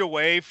moved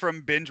away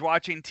from binge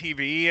watching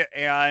TV,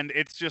 and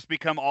it's just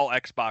become all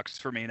Xbox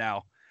for me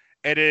now.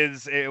 It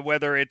is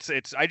whether it's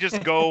I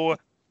just go,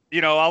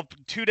 I'll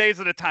 2 days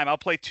at a time. I'll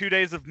play 2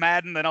 days of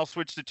Madden, then I'll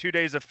switch to 2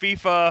 days of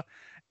FIFA,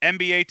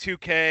 NBA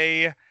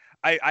 2K.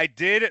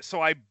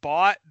 I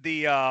bought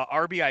the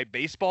RBI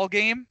baseball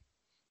game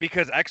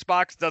because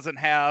Xbox doesn't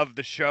have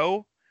the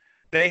show.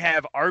 They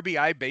have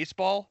RBI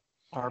baseball.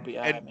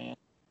 RBI, man.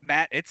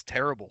 Matt, it's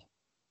terrible.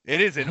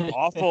 It is an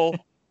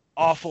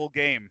awful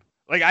game.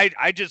 Like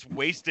I just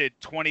wasted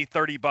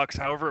 $20-$30,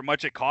 however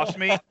much it cost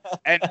me,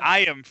 and I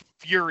am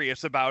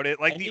furious about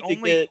it. Like to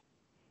get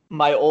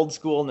my old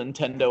school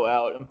Nintendo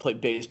out and play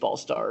Baseball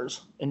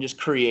Stars and just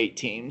create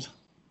teams.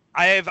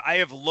 I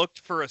have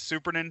looked for a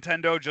Super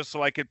Nintendo just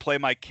so I could play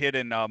my kid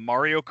in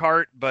Mario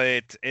Kart,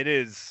 but it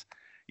is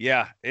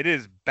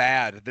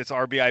bad. This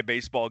RBI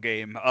baseball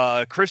game.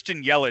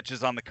 Christian Yelich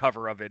is on the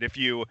cover of it.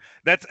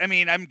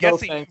 I'm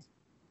guessing. No,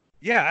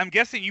 yeah, I'm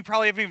guessing you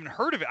probably haven't even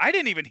heard of it. I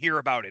didn't even hear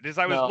about it as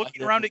I was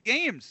looking around at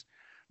games.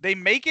 They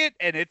make it,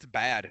 and it's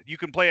bad. You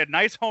can play a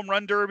nice home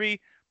run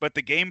derby, but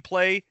the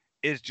gameplay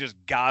is just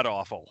god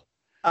awful.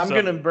 I'm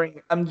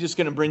just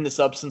gonna bring this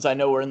up since I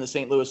know we're in the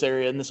St. Louis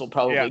area, and this will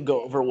probably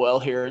go over well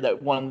here.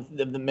 That one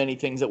of the many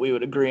things that we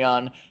would agree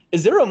on.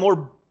 Is there a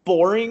more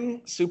boring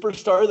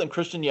superstar than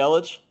Christian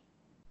Yelich?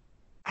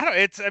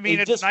 It's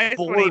nice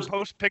when he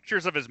posts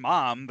pictures of his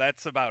mom.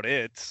 That's about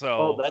it.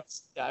 So.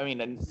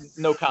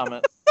 No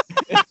comment.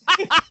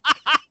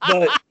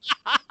 But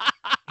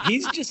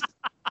he's just,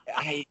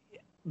 you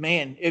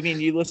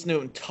listen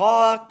to him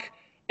talk,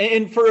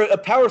 and for a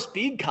power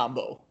speed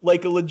combo,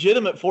 like a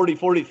legitimate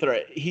 40-40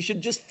 threat, he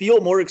should just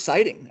feel more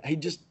exciting. He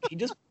just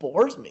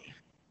bores me.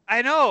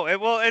 I know.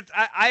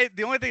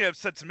 The only thing that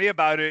upsets me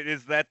about it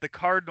is that the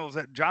Cardinals,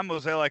 that John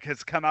Mozeliak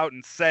has come out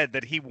and said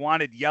that he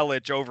wanted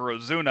Yelich over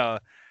Ozuna,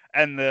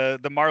 and the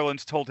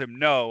Marlins told him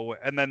no,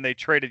 and then they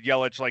traded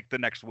Yelich like the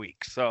next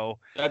week. So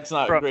that's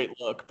not a great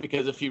look,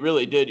 because if you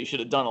really did, you should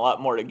have done a lot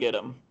more to get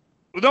him.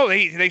 No,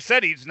 they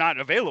said he's not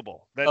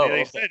available.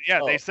 They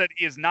said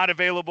he is not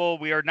available.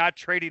 We are not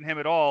trading him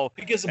at all.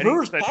 Because the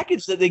Brewers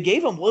package that they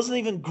gave him wasn't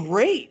even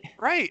great.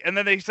 Right, and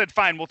then they said,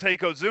 fine, we'll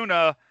take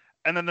Ozuna.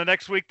 And then the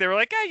next week they were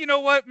like, hey, you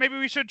know what? Maybe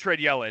we should trade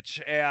Yelich.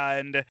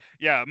 And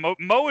yeah,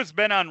 Mo has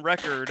been on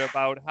record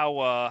about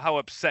how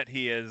upset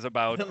he is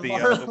about the way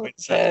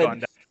that's gone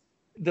down.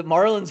 The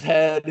Marlins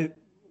had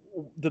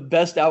the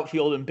best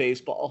outfield in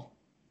baseball.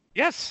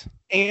 Yes.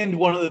 And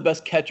one of the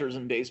best catchers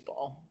in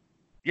baseball.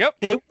 Yep.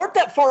 They weren't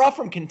that far off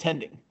from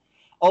contending.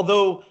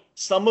 Although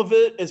some of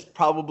it is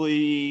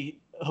probably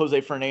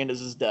Jose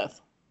Fernandez's death.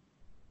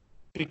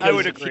 Because I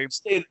would agree.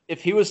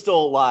 If he was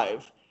still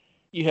alive,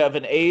 you have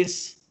an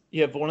ace,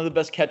 you have one of the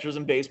best catchers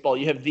in baseball,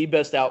 you have the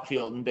best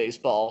outfield in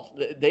baseball.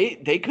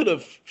 They could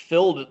have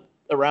filled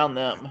around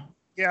them.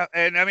 Yeah,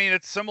 and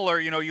it's similar.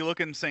 You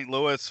look in St.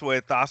 Louis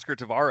with Oscar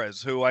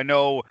Taveras, who I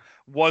know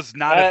was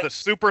not at the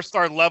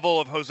superstar level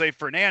of Jose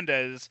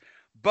Fernandez,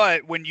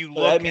 but when you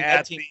look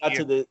at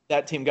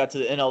that team got to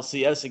the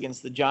NLCS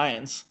against the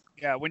Giants.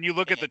 Yeah, when you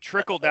look at the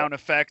trickle down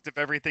effect of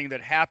everything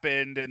that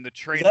happened and the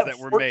trades that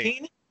were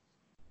made.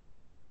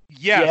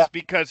 Yes,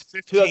 because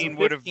 15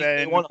 would have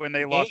been when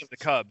they lost to the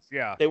Cubs.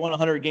 Yeah, they won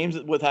 100 games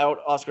without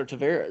Oscar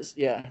Taveras.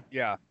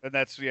 Yeah, and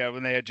that's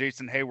when they had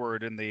Jason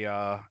Hayward in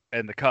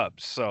the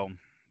Cubs. So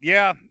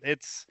yeah,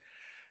 it's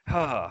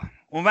well,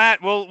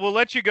 Matt, we'll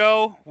let you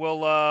go.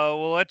 We'll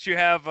let you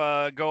have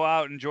go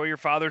out, enjoy your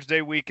Father's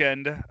Day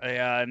weekend,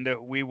 and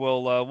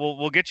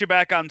we'll get you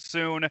back on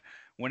soon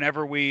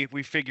whenever we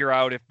figure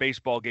out if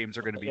baseball games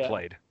are going to be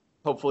played.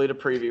 Hopefully to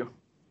preview.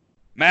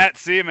 Matt,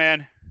 see you,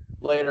 man.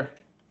 Later.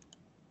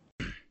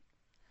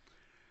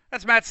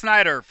 That's Matt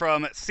Snyder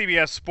from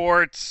CBS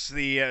Sports,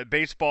 the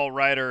baseball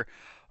writer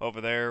over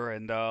there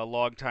and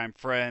longtime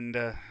friend.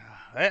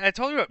 I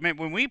told you, man,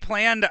 when we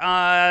planned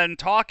on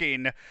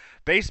talking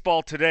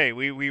baseball today,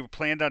 we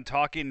planned on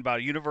talking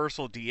about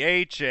universal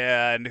DH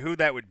and who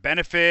that would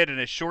benefit in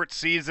a short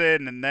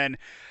season, and then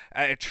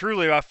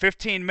truly about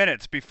 15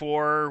 minutes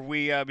before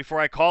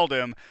I called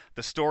him,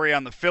 the story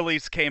on the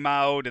Phillies came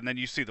out, and then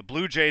you see the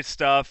Blue Jays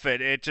stuff,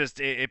 and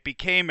it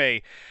became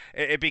an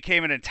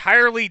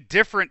entirely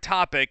different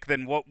topic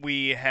than what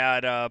we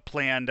had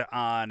planned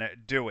on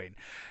doing.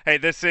 Hey,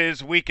 this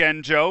is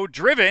Weekend Joe,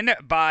 driven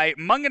by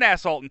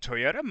Mungenast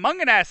Toyota,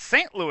 Mungenast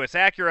St. Louis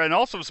Acura, and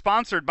also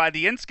sponsored by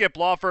the Inskip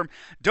Law Firm.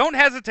 Don't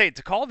hesitate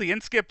to call the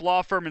Inskip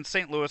Law Firm in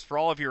St. Louis for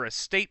all of your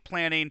estate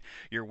planning,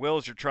 your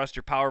wills, your trust,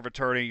 your power of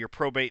attorney, your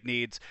probate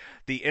needs.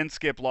 The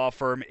Inskip Law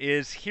Firm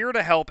is here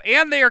to help,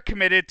 and they are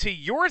committed to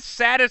your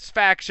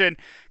satisfaction.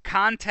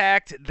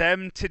 Contact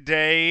them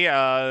today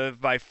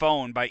by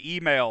phone, by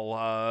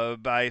email,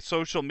 by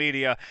social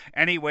media.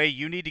 Anyway,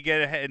 you need to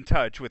get in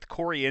touch with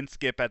Corey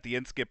Inskip at the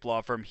Inskip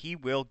Law Firm. He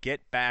will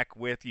get back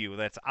with you.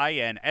 That's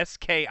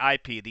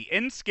INSKIP, the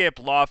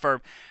Inskip Law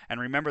Firm. And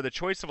remember, the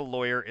choice of a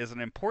lawyer is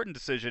an important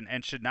decision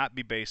and should not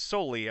be based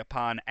solely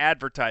upon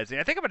advertising.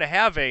 I think I'm going to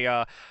have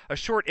a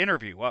short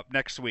interview up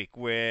next week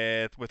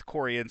with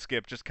Corey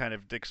Inskip, just kind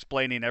of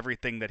explaining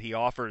everything that he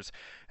offers,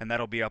 and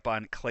that'll be up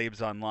on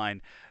Claves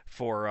Online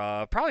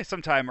for probably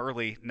sometime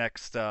early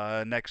next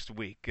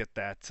week. Get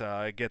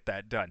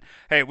that done.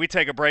 Hey, we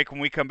take a break. When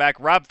we come back,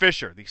 Rob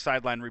Fischer, the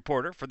sideline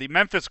reporter for the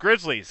Memphis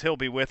Grizzlies, he'll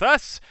be with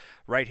us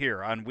right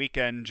here on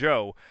Weekend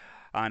Joe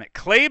on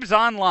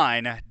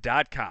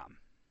ClavesOnline.com.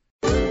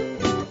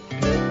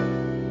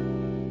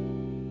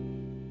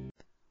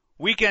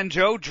 Weekend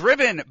Joe,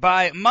 driven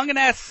by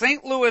Mungenast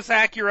St. Louis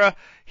Acura,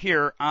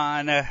 here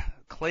on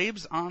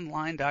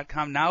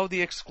ClavesOnline.com, now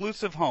the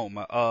exclusive home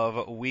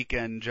of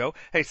Weekend Joe.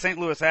 Hey, St.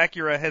 Louis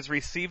Acura has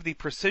received the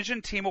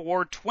Precision Team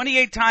Award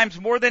 28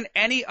 times, more than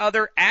any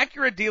other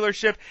Acura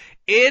dealership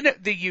in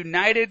the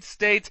United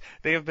States.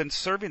 They have been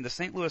serving the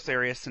St. Louis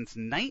area since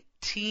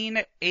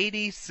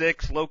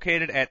 1986,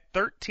 located at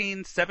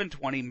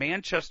 13720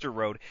 Manchester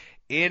Road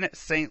in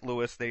St.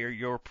 Louis. They are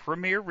your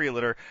premier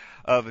realtor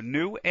of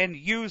new and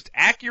used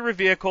Acura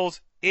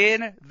vehicles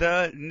in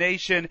the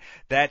nation.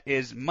 That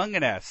is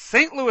Mungenast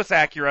St. Louis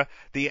Acura,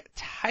 the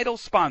title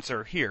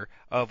sponsor here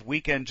of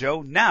Weekend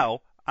Joe,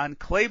 now on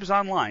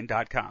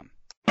ClavesOnline.com.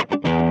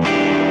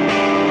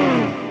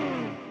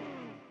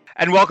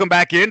 And welcome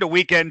back into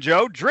Weekend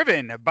Joe,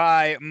 driven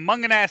by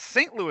Mungenast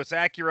St. Louis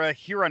Acura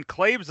here on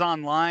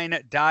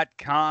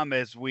ClavesOnline.com,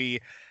 as we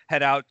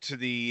head out to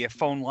the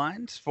phone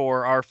lines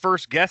for our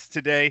first guest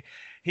today.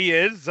 He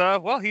is,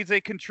 he's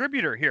a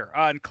contributor here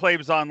on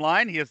Claves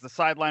Online. He is the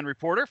sideline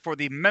reporter for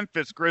the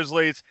Memphis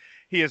Grizzlies.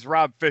 He is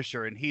Rob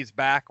Fischer, and he's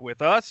back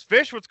with us.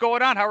 Fish, what's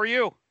going on? How are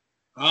you?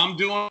 I'm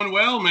doing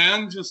well,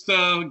 man. Just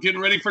getting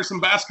ready for some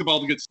basketball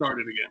to get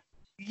started again.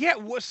 Yeah,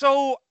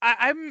 so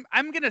I'm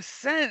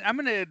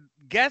gonna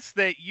guess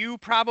that you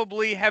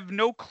probably have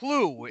no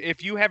clue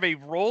if you have a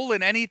role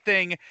in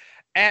anything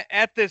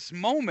at this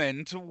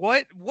moment.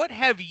 What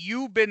have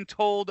you been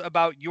told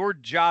about your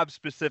job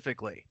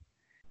specifically?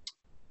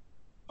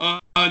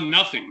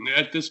 Nothing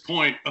at this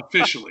point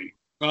officially.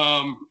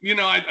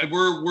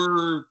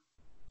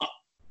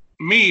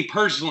 Me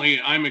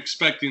personally, I'm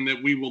expecting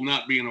that we will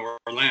not be in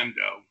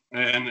Orlando,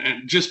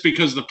 and just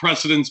because the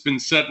precedent's been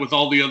set with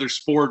all the other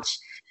sports,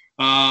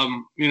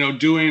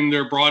 doing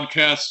their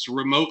broadcasts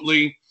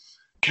remotely.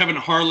 Kevin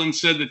Harlan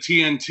said that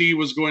TNT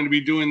was going to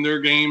be doing their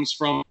games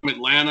from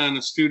Atlanta in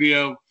a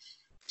studio.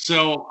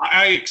 So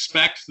I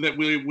expect that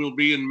we will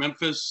be in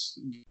Memphis,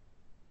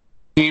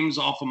 games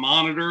off a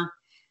monitor.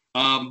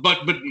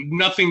 But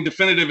nothing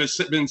definitive has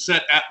been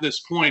set at this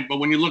point. But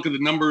when you look at the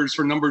numbers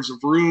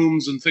of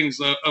rooms and things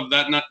of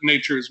that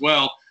nature as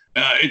well,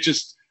 I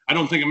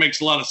don't think it makes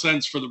a lot of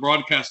sense for the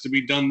broadcast to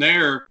be done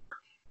there.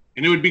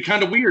 And it would be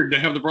kind of weird to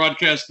have the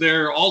broadcast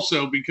there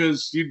also,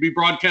 because you'd be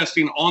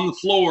broadcasting on the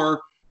floor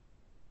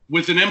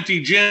with an empty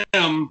gym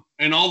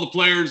and all the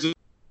players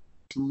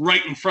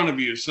right in front of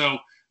you. So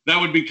that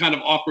would be kind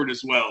of awkward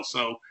as well.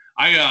 So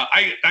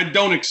I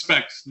don't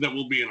expect that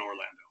we'll be in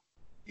Orlando.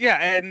 Yeah,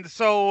 and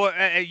so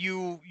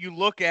you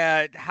look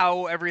at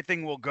how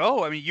everything will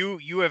go. I mean,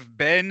 you have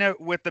been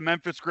with the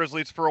Memphis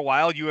Grizzlies for a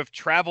while. You have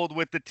traveled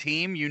with the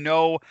team. You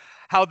know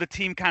how the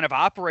team kind of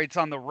operates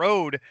on the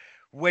road.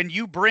 When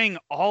you bring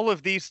all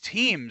of these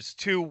teams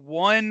to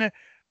one,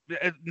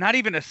 not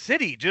even a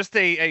city, just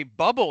a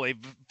bubble, a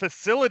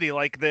facility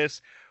like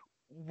this,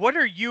 what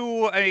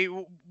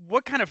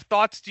kind of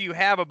thoughts do you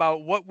have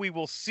about what we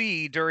will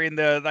see during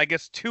the, I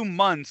guess, 2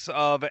 months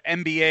of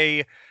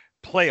NBA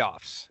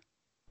playoffs?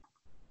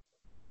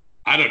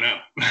 I don't know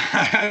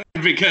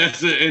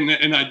because,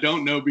 and I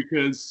don't know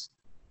because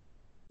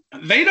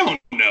they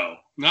don't know.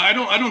 I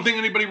don't think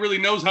anybody really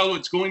knows how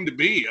it's going to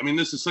be. I mean,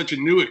 this is such a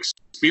new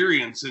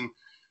experience, and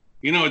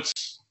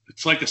it's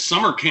like a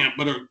summer camp,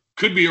 but it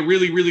could be a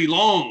really, really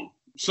long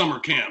summer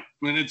camp.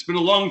 I mean, it's been a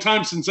long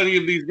time since any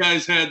of these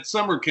guys had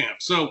summer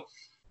camp. So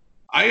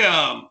I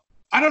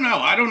don't know.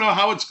 I don't know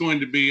how it's going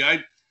to be.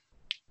 I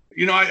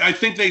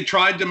think they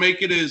tried to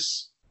make it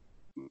as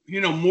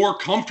more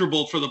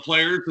comfortable for the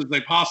players as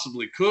they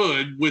possibly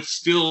could, with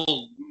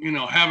still,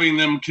 having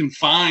them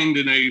confined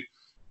in a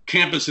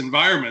campus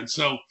environment.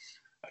 So,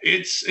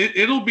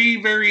 It'll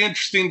be very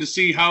interesting to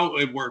see how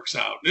it works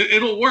out.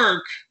 It'll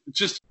work. It's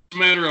just a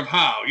matter of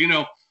how.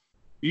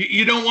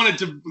 You don't want it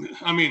to.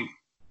 I mean,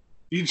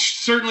 you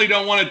certainly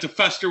don't want it to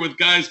fester with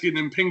guys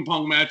getting in ping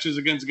pong matches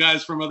against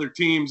guys from other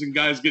teams and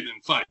guys getting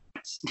in fights.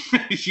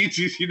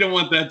 You don't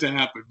want that to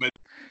happen. But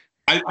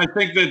I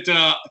think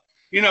that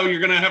you're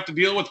going to have to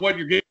deal with what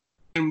you're getting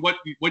and what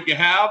you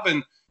have,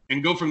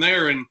 and go from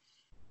there. And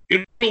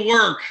it'll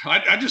work.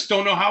 I just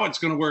don't know how it's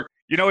going to work.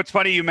 It's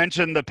funny you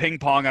mentioned the ping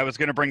pong. I was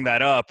going to bring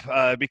that up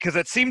because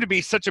it seemed to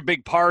be such a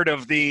big part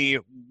of the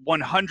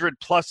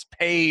 100-plus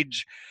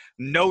page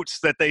notes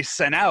that they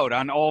sent out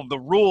on all of the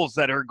rules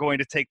that are going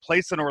to take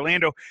place in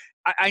Orlando.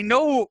 I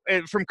know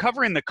from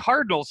covering the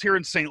Cardinals here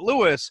in St.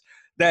 Louis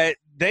that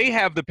they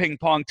have the ping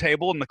pong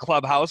table in the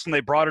clubhouse, and they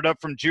brought it up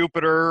from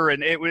Jupiter,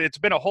 and it's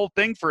been a whole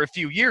thing for a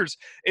few years.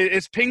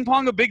 Is ping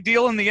pong a big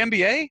deal in the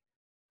NBA?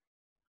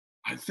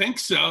 I think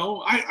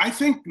so. I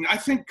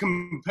think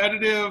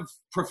competitive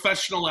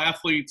professional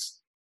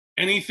athletes,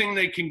 anything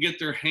they can get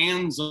their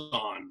hands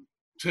on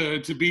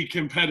to be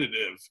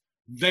competitive,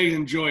 they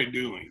enjoy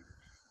doing.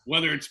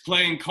 Whether it's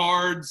playing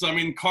cards, I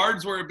mean,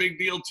 cards were a big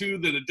deal too,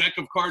 that a deck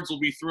of cards will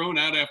be thrown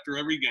out after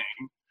every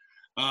game,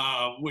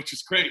 which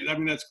is crazy. I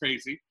mean, that's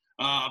crazy.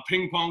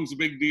 Ping pong's a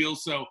big deal.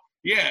 So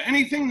yeah,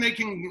 anything they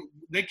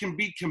can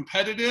be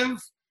competitive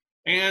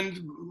and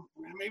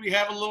maybe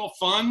have a little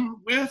fun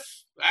with,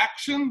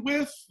 action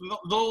with,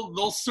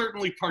 they'll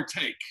certainly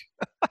partake.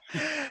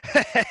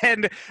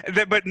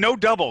 But no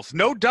doubles.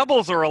 No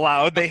doubles are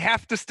allowed. They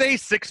have to stay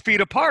 6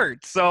 feet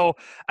apart. So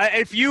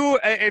if you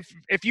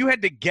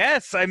had to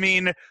guess, I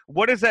mean,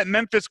 what is that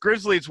Memphis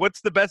Grizzlies?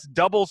 What's the best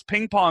doubles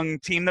ping pong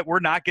team that we're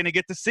not going to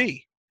get to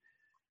see?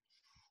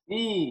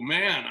 Ooh,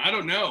 man, I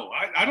don't know.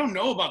 I don't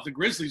know about the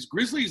Grizzlies.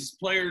 Grizzlies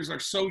players are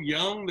so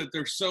young that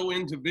they're so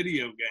into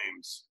video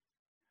games.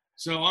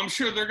 So I'm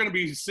sure they're going to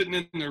be sitting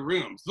in their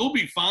rooms. They'll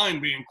be fine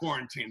being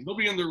quarantined. They'll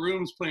be in their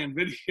rooms playing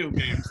video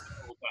games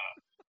the whole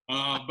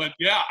time. But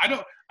yeah,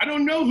 I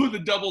don't know who the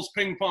doubles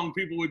ping pong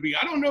people would be.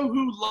 I don't know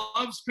who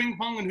loves ping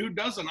pong and who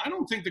doesn't. I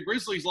don't think the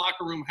Grizzlies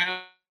locker room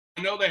I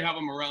know they have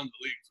them around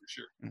the league for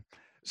sure.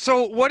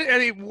 So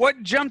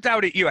what jumped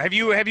out at you? Have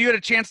you had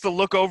a chance to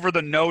look over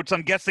the notes?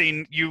 I'm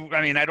guessing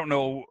I don't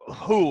know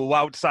who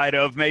outside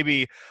of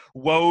maybe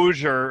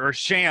Woj or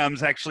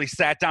Shams actually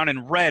sat down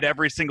and read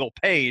every single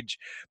page.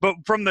 But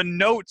from the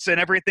notes and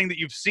everything that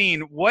you've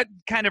seen, what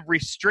kind of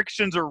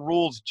restrictions or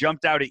rules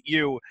jumped out at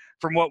you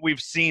from what we've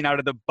seen out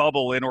of the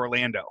bubble in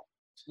Orlando?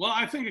 Well,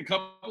 I think a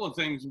couple of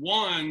things.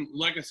 One,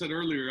 like I said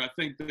earlier, I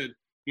think that,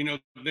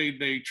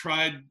 they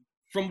tried –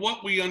 from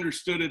what we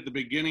understood at the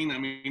beginning, I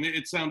mean,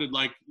 it sounded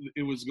like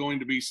it was going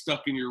to be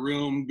stuck in your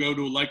room, go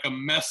to like a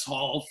mess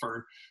hall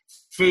for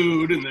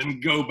food, and then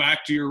go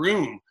back to your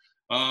room.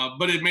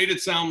 But it made it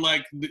sound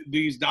like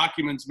these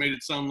documents made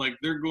it sound like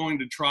they're going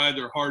to try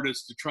their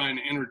hardest to try and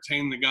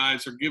entertain the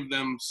guys or give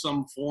them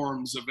some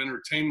forms of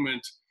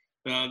entertainment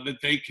that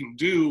they can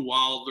do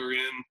while they're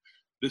in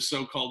this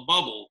so-called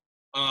bubble.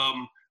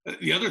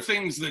 The other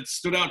things that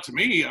stood out to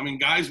me, I mean,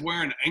 guys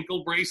wearing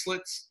ankle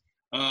bracelets.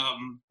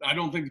 I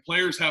don't think the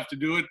players have to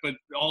do it, but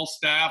all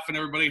staff and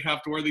everybody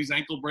have to wear these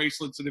ankle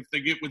bracelets. And if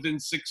they get within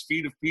 6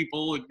 feet of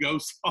people, it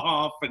goes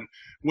off. And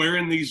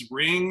wearing these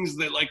rings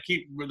that like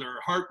keep their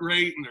heart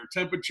rate and their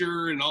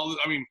temperature and all that.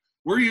 I mean,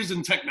 we're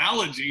using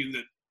technology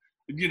that,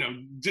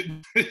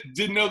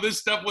 didn't know this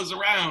stuff was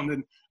around.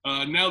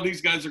 And now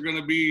these guys are going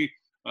to be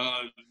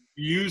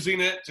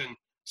using it. And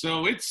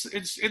so it's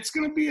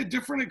going to be a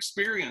different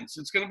experience.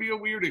 It's going to be a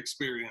weird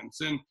experience.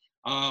 And,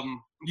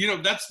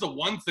 that's the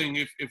one thing,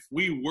 if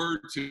we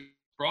were to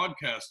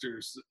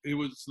broadcasters, it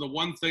was the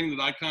one thing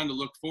that I kind of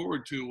looked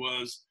forward to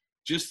was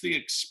just the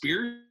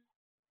experience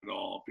of it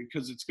all,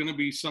 because it's going to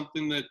be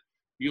something that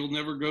you'll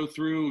never go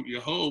through. You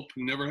hope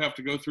you never have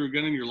to go through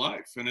again in your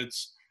life. And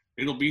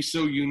it'll be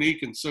so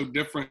unique and so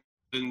different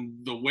than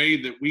the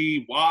way that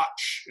we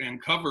watch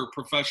and cover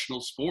professional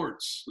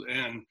sports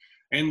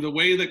and the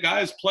way that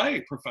guys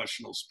play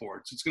professional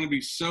sports. It's going to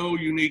be so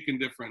unique and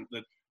different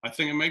that I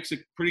think it makes it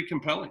pretty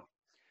compelling.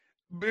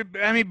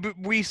 I mean,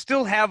 we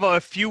still have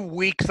a few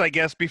weeks, I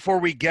guess, before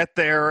we get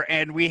there,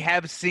 and we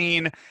have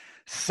seen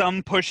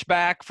some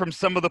pushback from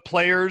some of the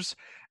players.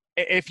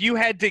 If you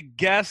had to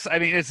guess, I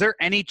mean, is there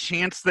any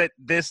chance that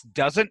this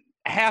doesn't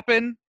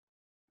happen?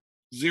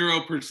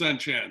 0%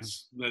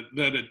 chance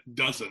that it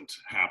doesn't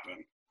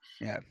happen.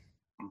 Yeah.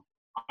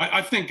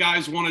 I think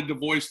guys wanted to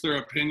voice their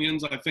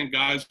opinions. I think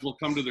guys will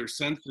come to their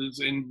senses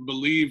and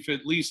believe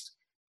at least,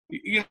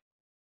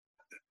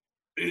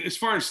 as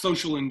far as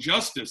social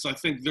injustice, I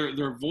think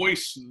their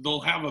voice, they'll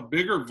have a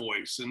bigger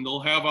voice and they'll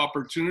have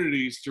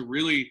opportunities to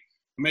really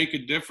make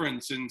a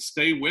difference and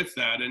stay with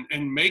that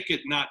and make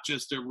it not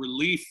just a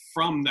relief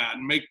from that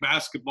and make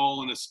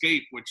basketball an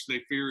escape, which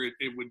they fear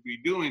it would be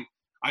doing.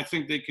 I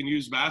think they can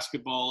use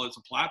basketball as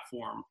a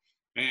platform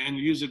and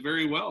use it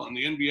very well. And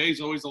the NBA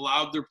has always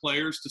allowed their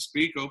players to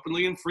speak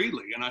openly and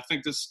freely. And I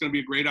think this is going to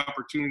be a great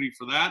opportunity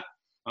for that.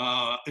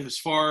 As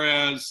far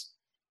as,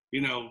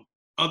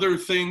 other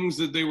things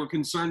that they were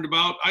concerned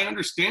about. I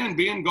understand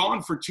being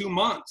gone for 2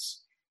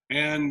 months,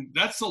 and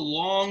that's a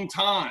long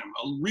time,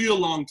 a real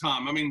long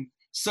time. I mean,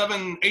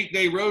 7-8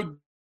 day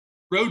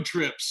road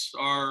trips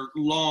are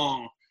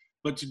long,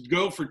 but to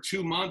go for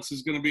 2 months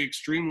is going to be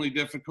extremely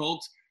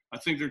difficult. I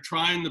think they're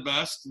trying the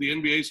best. The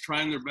NBA's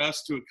trying their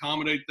best to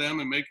accommodate them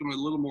and make them a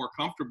little more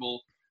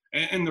comfortable.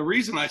 And the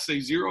reason I say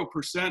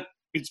 0%,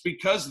 it's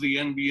because the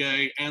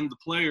NBA and the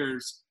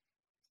players,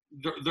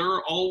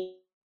 they're all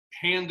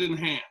hand in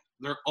hand.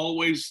 They're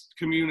always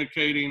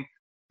communicating,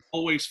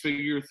 always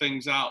figure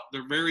things out.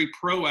 They're very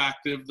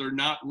proactive. They're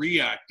not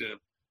reactive.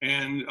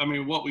 And, I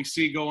mean, what we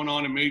see going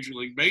on in Major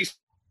League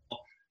Baseball,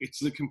 it's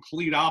the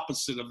complete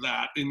opposite of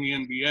that in the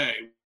NBA.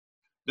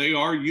 They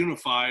are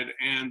unified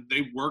and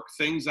they work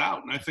things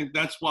out. And I think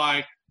that's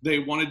why they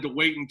wanted to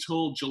wait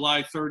until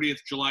July 30th,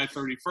 July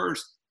 31st,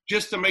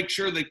 just to make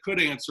sure they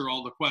could answer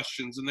all the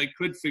questions and they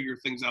could figure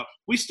things out.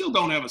 We still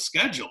don't have a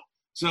schedule.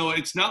 So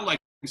it's not like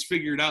it's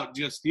figured out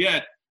just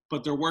yet,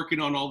 but they're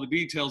working on all the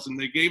details and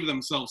they gave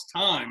themselves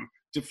time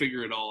to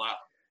figure it all out.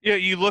 Yeah,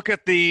 you look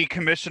at the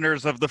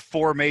commissioners of the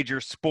 4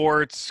 major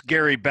sports.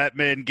 Gary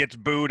Bettman gets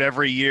booed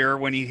every year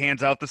when he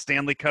hands out the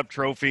Stanley Cup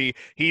trophy.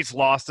 He's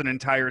lost an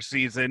entire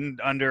season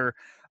under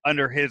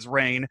his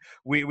reign.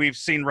 We've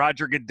seen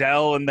Roger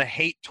Goodell and the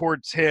hate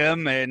towards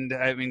him. And,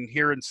 I mean,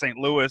 here in St.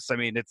 Louis, I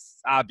mean, it's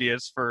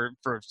obvious for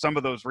some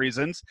of those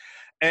reasons.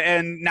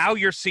 And now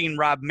you're seeing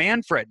Rob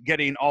Manfred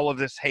getting all of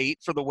this hate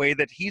for the way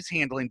that he's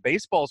handling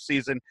baseball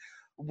season.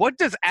 What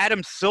does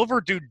Adam Silver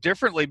do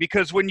differently?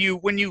 Because when you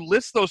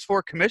list those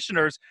 4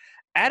 commissioners,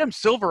 Adam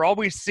Silver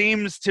always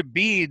seems to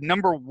be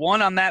number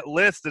 1 on that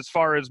list as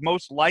far as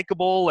most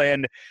likable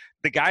and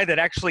the guy that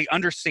actually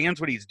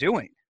understands what he's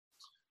doing.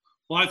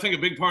 Well, I think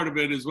a big part of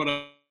it is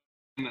the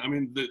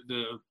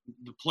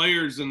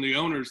players and the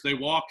owners, they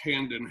walk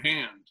hand in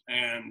hand.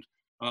 And,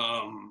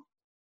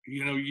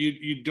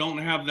 you don't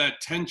have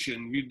that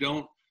tension. You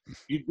don't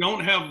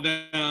have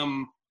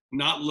them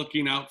not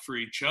looking out for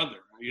each other.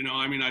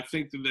 I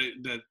think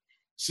that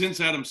since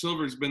Adam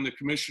Silver's been the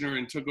commissioner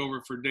and took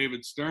over for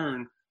David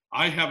Stern,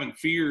 I haven't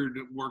feared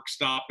work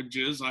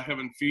stoppages. I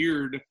haven't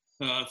feared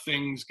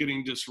things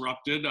getting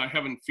disrupted. I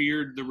haven't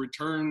feared the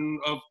return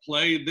of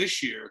play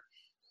this year.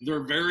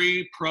 They're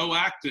very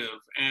proactive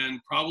and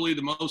probably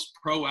the most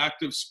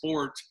proactive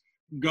sport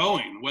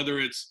going, whether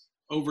it's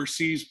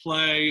overseas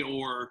play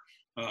or,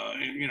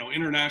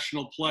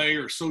 international play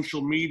or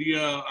social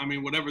media. I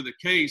mean, whatever the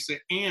case.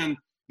 And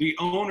the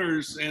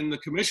owners and the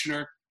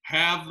commissioner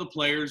have the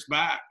players'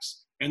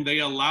 backs and they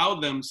allow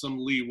them some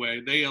leeway.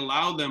 They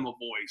allow them a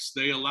voice.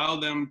 They allow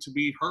them to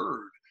be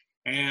heard.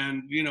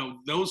 And,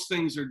 those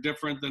things are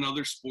different than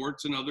other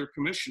sports and other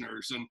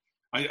commissioners. And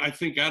I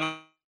think Adam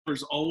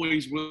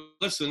always will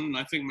listen. And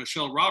I think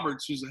Michelle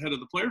Roberts, who's the head of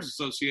the Players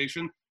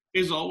Association,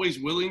 is always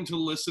willing to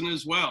listen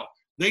as well.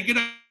 They get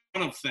out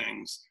of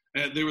things.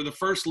 They were the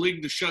first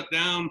league to shut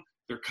down.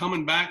 They're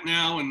coming back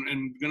now and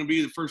going to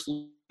be the first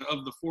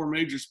of the 4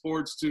 major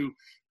sports to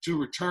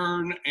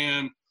return.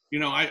 And,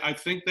 I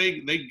think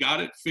they got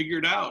it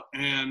figured out.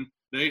 And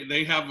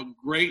they have a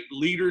great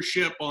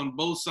leadership on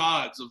both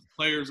sides of the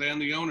players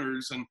and the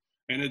owners. And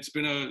it's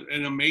been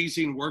an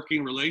amazing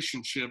working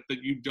relationship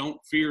that you don't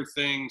fear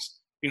things.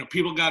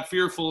 People got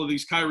fearful of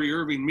these Kyrie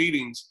Irving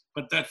meetings,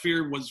 but that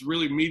fear was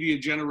really media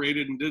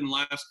generated and didn't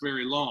last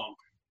very long.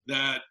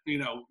 That,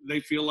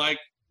 they feel like,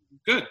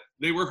 good,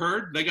 they were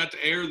heard, they got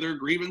to air their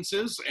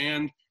grievances,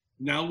 and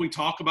now we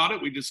talk about it,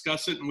 we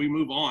discuss it, and we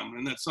move on.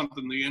 And that's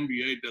something the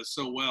NBA does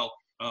so well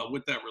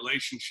with that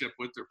relationship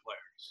with their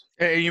players.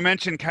 Hey, you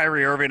mentioned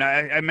Kyrie Irving.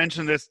 I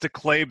mentioned this to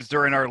Klebs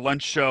during our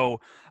lunch show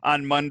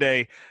on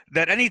Monday,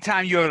 that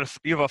anytime you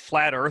have a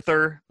flat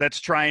earther that's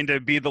trying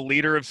to be the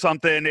leader of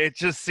something, it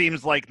just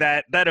seems like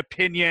that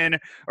opinion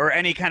or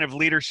any kind of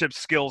leadership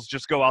skills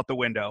just go out the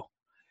window.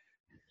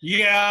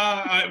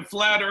 Yeah,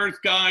 flat earth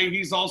guy.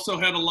 He's also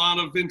had a lot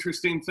of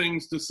interesting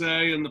things to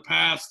say in the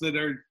past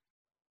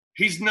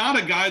he's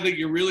not a guy that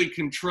you really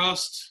can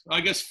trust.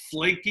 I guess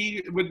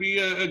flaky would be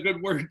a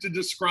good word to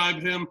describe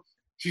him.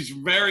 He's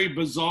very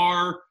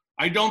bizarre.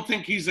 I don't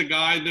think he's a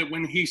guy that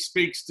when he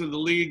speaks to the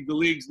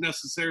league's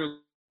necessarily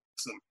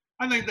listen.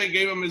 I think they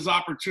gave him his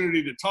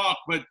opportunity to talk,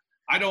 but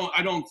I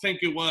don't think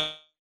it was,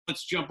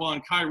 let's jump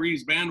on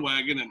Kyrie's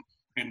bandwagon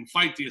and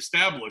fight the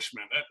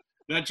establishment.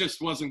 That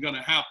just wasn't going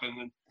to happen.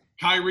 And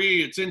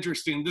Kyrie, it's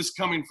interesting, this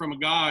coming from a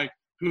guy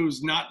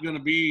who's not going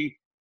to be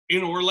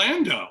in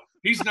Orlando.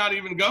 He's not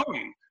even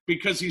going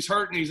because he's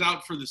hurt and he's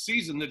out for the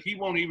season, that he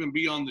won't even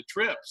be on the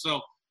trip. So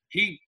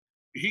he's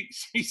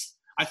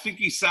I think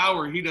he's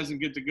sour. He doesn't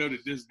get to go to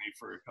Disney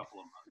for a couple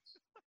of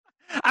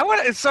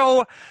months.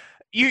 So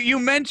you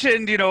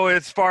mentioned,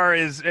 as far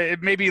as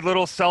it may be a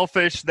little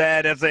selfish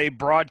that as a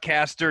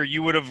broadcaster,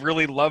 you would have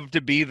really loved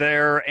to be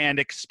there and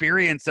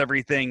experience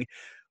everything.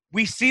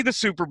 We see the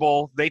Super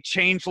Bowl. They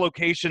change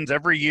locations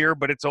every year,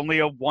 but it's only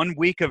a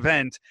 1-week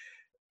event.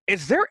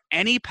 Is there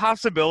any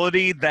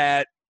possibility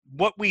that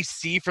what we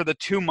see for the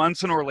 2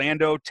 months in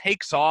Orlando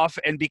takes off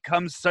and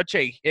becomes such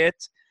a hit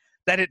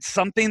that it's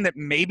something that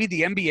maybe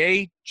the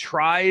NBA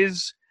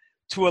tries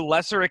to a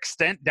lesser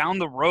extent down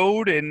the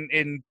road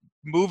in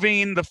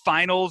moving the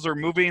finals or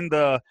moving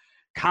the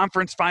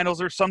conference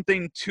finals or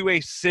something to a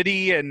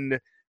city and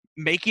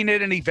making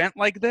it an event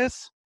like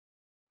this?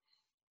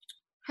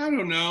 I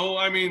don't know.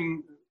 I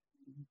mean,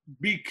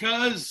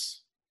 because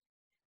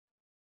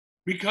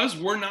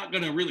we're not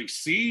going to really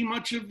see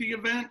much of the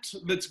event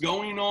that's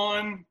going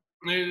on,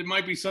 it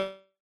might be some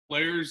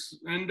players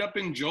end up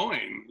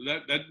enjoying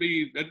that. That'd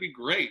be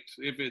great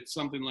if it's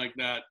something like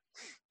that.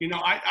 You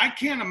know, I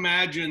can't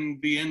imagine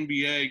the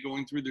NBA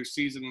going through their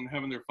season and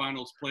having their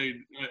finals played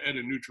at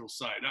a neutral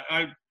site.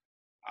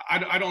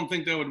 I don't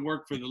think that would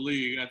work for the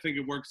league. I think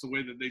it works the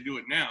way that they do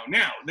it now.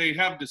 Now, they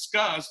have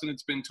discussed, and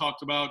it's been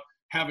talked about,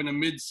 having a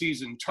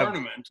mid-season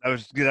tournament. That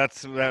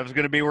was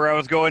going to be where I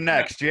was going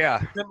next.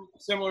 Yeah.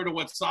 Similar to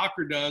what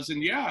soccer does.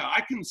 And yeah,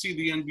 I can see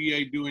the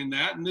NBA doing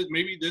that. And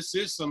maybe this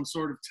is some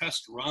sort of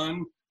test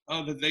run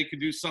that they could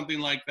do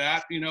something like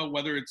that, you know,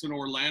 whether it's in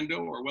Orlando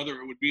or whether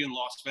it would be in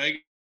Las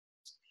Vegas,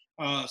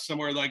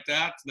 somewhere like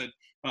that,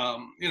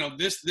 you know,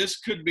 this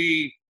could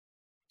be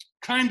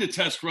kind of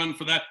test run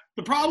for that.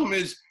 The problem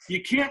is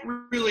you can't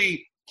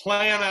really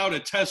plan out a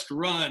test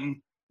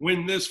run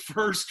when this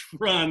first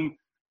run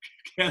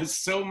has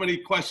so many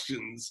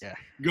questions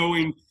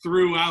going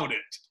throughout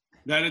it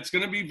that it's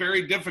going to be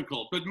very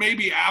difficult. But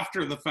maybe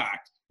after the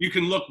fact, you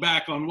can look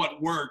back on what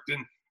worked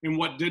and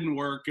what didn't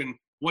work and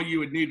what you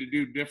would need to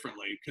do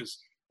differently, because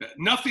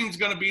nothing's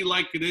going to be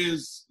like it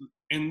is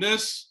in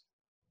this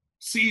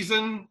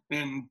season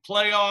and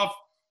playoff.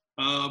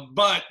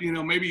 But, you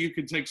know, maybe you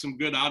could take some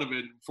good out of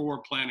it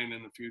for planning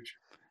in the future.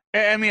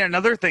 I mean,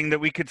 another thing that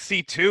we could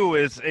see too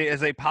is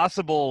a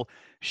possible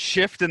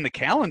shift in the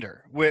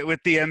calendar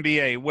with the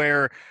NBA,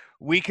 where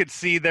we could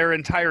see their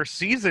entire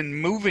season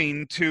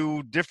moving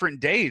to different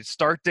days,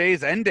 start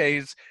days, end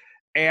days,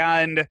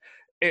 and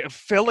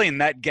filling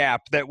that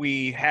gap that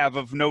we have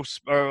of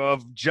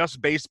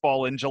just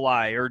baseball in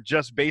July or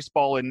just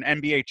baseball in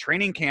NBA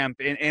training camp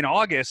in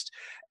August.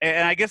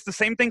 And I guess the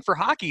same thing for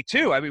hockey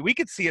too. I mean, we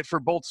could see it for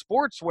both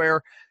sports,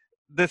 where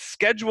the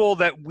schedule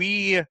that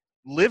we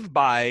live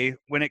by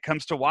when it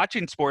comes to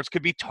watching sports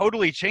could be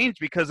totally changed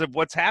because of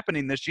what's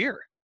happening this year.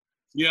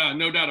 Yeah,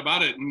 no doubt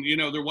about it. And, you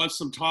know, there was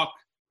some talk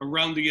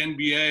around the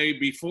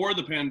NBA before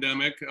the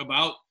pandemic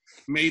about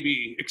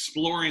maybe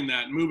exploring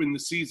that, moving the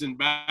season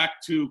back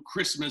to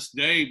Christmas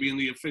Day being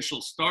the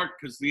official start,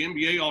 because the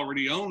NBA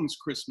already owns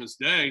Christmas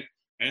Day.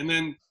 And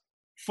then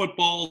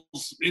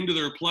football's into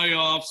their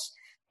playoffs.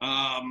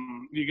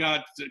 You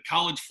got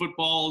college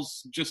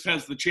football's just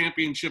has the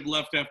championship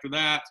left after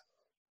that.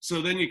 So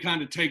then you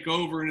kind of take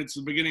over, and it's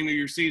the beginning of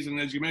your season,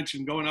 as you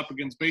mentioned, going up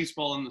against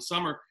baseball in the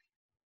summer.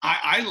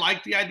 I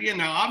like the idea.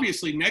 Now,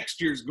 obviously, next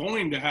year's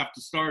going to have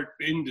to start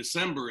in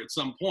December at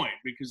some point,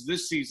 because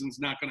this season's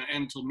not going to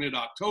end till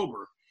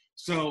mid-October.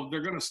 So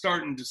they're going to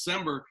start in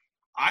December.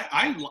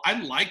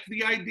 I like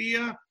the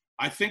idea.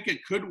 I think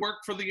it could work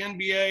for the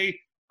NBA,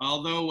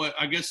 although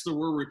I guess there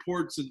were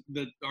reports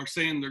that are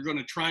saying they're going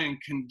to try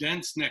and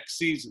condense next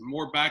season,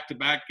 more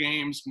back-to-back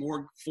games,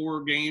 more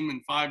 4-game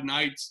and 5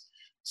 nights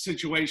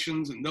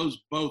situations, and those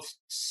both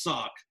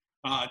suck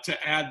to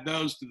add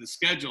those to the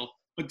schedule.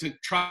 But to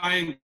try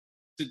and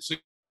to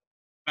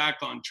back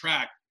on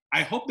track,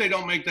 I hope they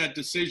don't make that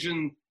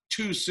decision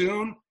too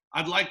soon.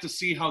 I'd like to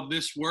see how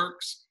this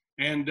works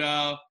and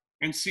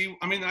see.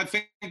 I mean, I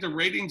think the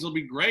ratings will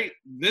be great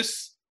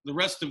the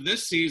rest of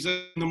this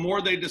season. The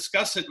more they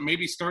discuss it,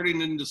 maybe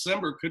starting in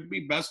December, could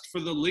be best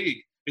for the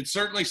league. It's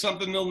certainly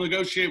something they'll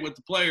negotiate with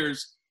the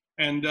players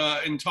and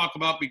talk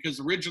about, because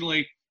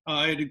originally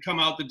it had come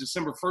out that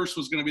December 1st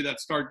was going to be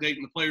that start date,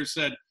 and the players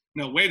said,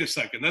 no, wait a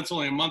second, that's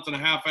only a month and a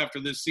half after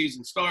this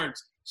season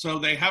starts. So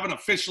they haven't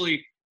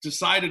officially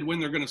decided when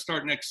they're going to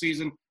start next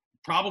season.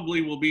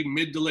 Probably will be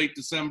mid to late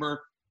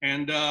December.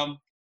 And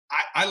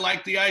I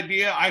like the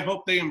idea. I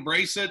hope they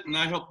embrace it, and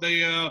I hope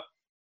they,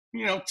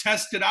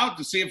 test it out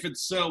to see if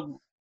it's schedule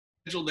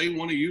they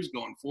want to use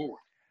going forward.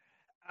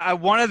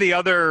 One of the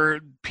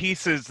other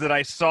pieces that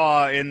I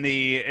saw in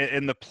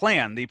the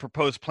plan, the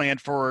proposed plan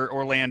for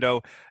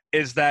Orlando,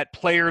 is that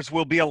players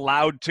will be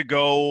allowed to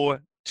go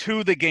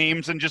to the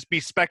games and just be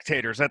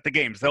spectators at the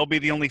games. They'll be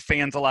the only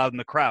fans allowed in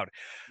the crowd.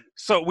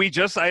 So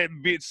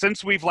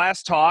since we've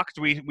last talked,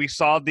 we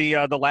saw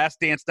the Last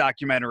Dance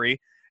documentary,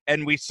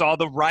 and we saw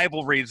the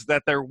rivalries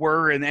that there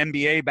were in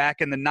NBA back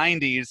in the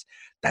 90s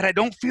that I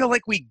don't feel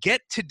like we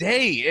get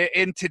today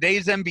in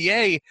today's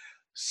NBA.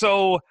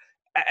 So,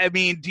 I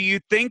mean, do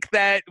you think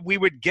that we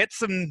would get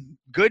some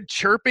good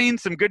chirping,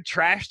 some good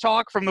trash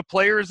talk from the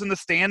players in the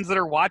stands that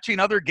are watching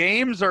other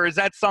games? Or is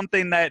that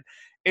something that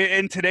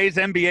in today's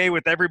NBA,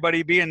 with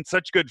everybody being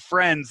such good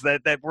friends,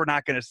 that we're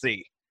not going to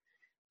see?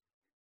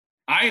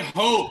 I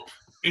hope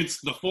it's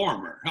the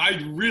former.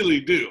 I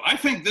really do. I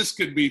think this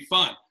could be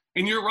fun.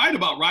 And you're right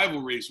about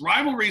rivalries.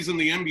 Rivalries in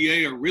the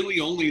NBA are really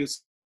only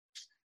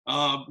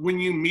when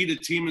you meet a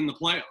team in the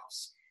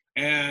playoffs.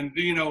 And,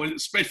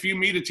 especially if you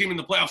meet a team in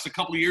the playoffs a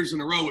couple of years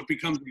in a row, it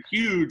becomes a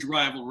huge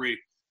rivalry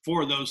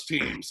for those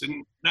teams.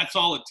 And that's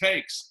all it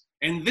takes.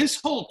 And this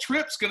whole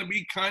trip's going to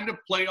be kind of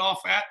playoff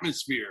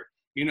atmosphere.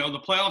 You know, the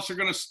playoffs are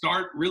going to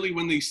start really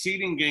when these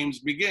seeding games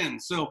begin.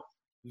 So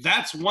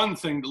that's one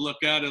thing to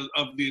look at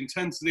of the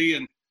intensity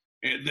and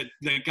that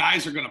the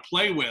guys are going to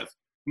play with.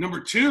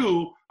 Number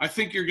two, I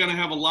think you're going to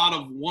have a lot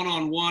of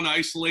one-on-one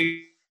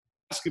isolated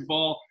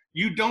basketball.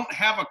 You don't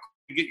have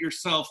to get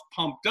yourself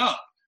pumped up.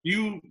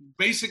 You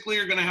basically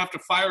are going to have to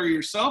fire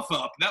yourself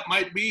up. That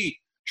might be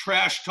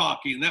trash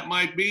talking. That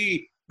might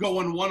be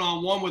going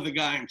one-on-one with a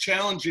guy and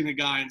challenging a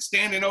guy and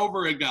standing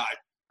over a guy.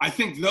 I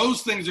think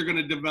those things are going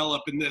to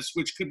develop in this,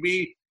 which could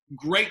be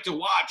great to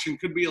watch and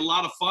could be a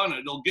lot of fun.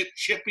 It'll get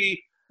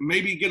chippy,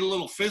 maybe get a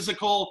little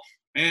physical,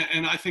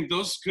 and I think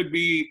those could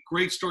be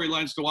great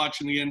storylines to watch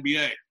in the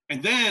NBA.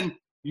 And then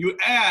you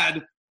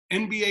add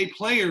NBA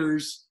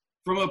players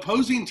from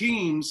opposing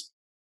teams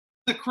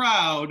in the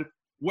crowd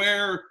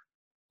where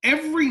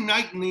every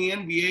night in the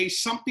NBA,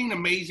 something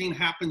amazing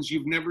happens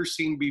you've never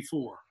seen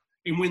before.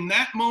 And when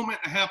that moment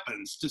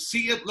happens, to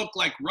see it look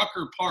like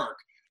Rucker Park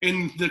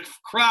and the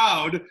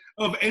crowd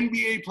of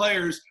NBA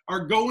players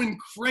are going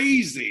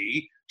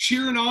crazy,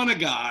 cheering on a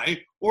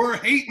guy or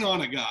hating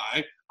on a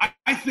guy,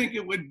 I think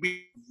it would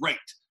be great.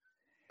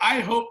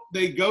 I hope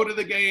they go to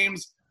the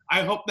games.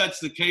 I hope that's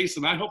the case,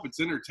 and I hope it's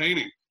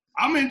entertaining.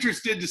 I'm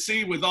interested to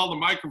see, with all the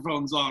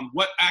microphones on,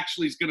 what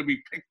actually is going to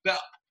be picked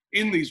up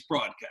in these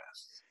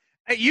broadcasts.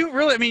 You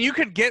really, I mean, you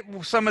could get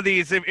some of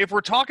these, if we're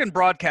talking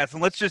broadcast,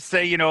 and let's just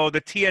say, you know, the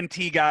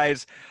TNT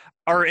guys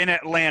are in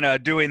Atlanta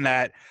doing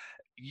that.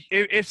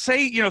 If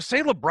say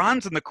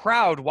LeBron's in the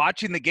crowd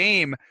watching the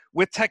game,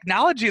 with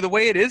technology the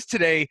way it is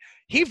today,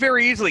 he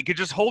very easily could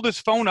just hold his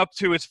phone up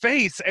to his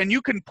face and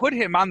you can put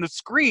him on the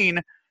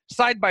screen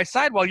side by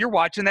side while you're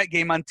watching that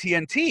game on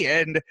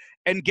TNT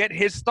and get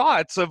his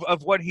thoughts of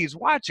what he's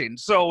watching.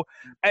 So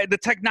the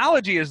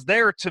technology is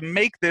there to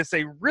make this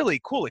a really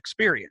cool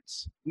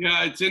experience.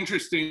 Yeah, it's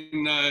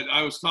interesting.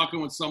 I was talking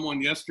with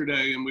someone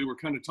yesterday and we were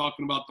kind of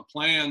talking about the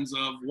plans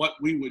of what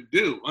we would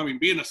do. I mean,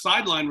 being a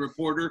sideline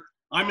reporter,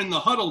 I'm in the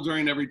huddle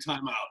during every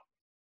timeout.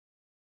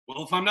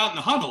 Well, if I'm not in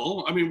the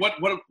huddle, I mean, what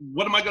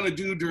am I going to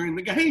do during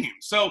the game?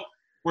 So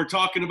we're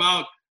talking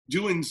about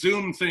doing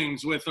Zoom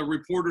things with a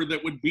reporter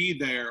that would be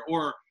there,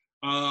 or,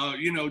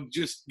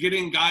 just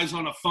getting guys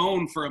on a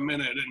phone for a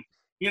minute.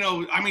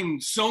 And, I mean,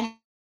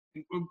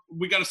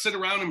 we got to sit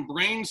around and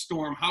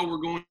brainstorm how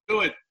we're going to do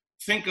it.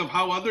 Think of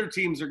how other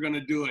teams are going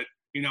to do it.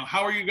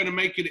 How are you going to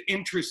make it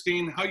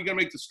interesting? How are you going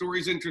to make the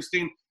stories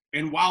interesting?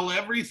 And while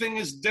everything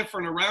is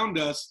different around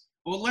us,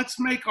 well, let's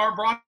make our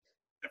broadcast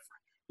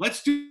different.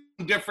 Let's do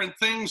different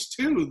things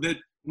too that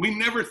we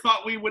never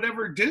thought we would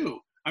ever do.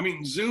 I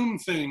mean, Zoom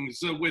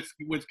things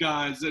with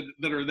guys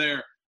that are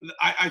there.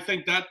 I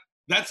think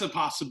that's a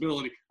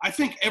possibility. I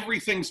think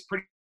everything's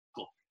pretty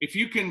cool. If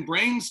you can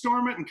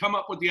brainstorm it and come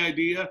up with the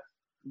idea,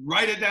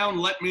 write it down,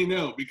 let me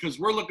know, because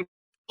we're looking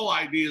for all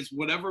ideas,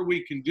 whatever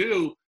we can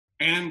do.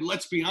 And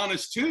let's be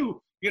honest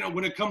too,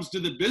 when it comes to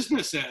the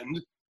business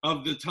end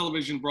of the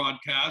television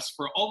broadcast,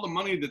 for all the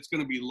money that's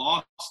going to be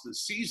lost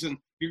this season,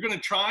 you're going to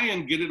try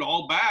and get it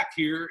all back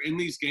here in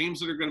these games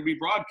that are going to be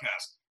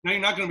broadcast. Now,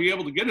 you're not going to be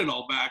able to get it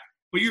all back,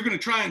 but you're going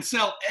to try and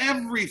sell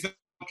everything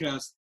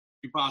broadcast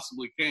you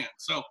possibly can.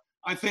 So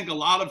I think a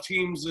lot of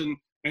teams, and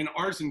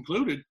ours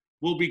included,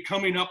 will be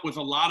coming up with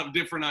a lot of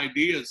different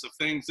ideas of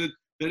things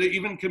that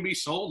even can be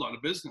sold on a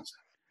business.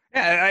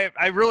 Yeah,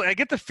 I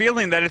get the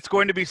feeling that it's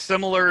going to be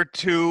similar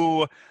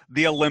to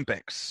the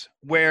Olympics,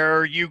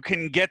 where you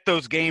can get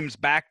those games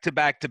back to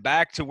back to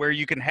back, to where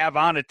you can have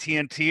on a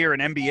TNT or an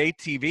NBA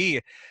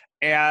TV,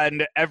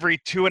 and every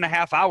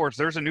 2.5 hours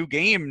there's a new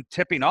game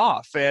tipping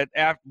off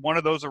at one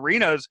of those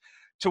arenas,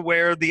 to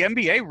where the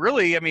NBA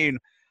really, I mean,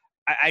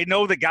 I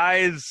know the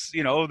guys,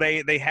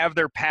 they have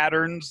their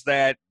patterns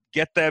that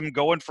get them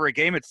going for a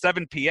game at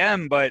 7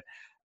 p.m., but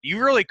you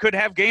really could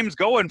have games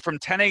going from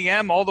 10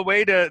 a.m. all the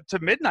way to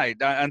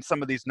midnight on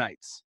some of these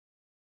nights.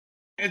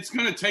 It's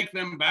going to take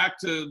them back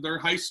to their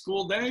high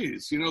school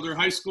days, their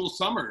high school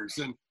summers.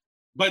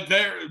 But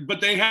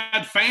they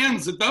had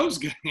fans at those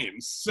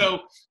games.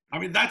 So, I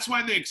mean, that's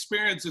why the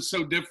experience is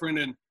so different.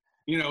 And,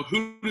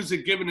 who does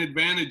it give an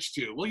advantage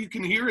to? Well, you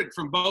can hear it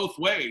from both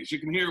ways. You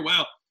can hear,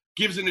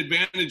 gives an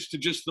advantage to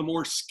just the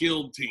more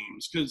skilled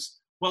teams because,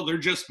 they're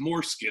just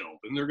more skilled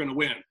and they're going to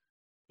win.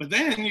 But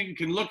then you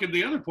can look at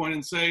the other point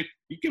and say,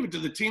 you give it to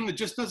the team that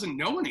just doesn't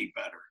know any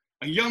better.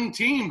 A young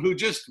team who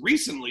just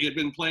recently had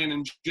been playing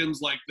in gyms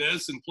like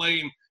this and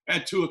playing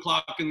at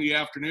 2:00 in the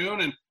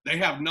afternoon, and they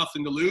have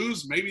nothing to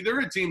lose. Maybe they're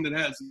a team that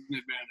has an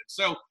advantage.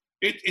 So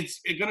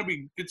it's going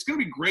to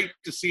be great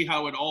to see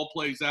how it all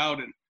plays out.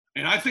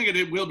 And I think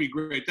it will be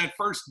great. That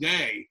first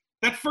day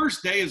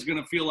is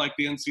going to feel like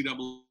the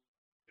NCAA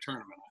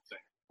tournament, I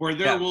think, where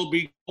there will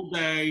be all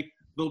day,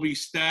 they'll be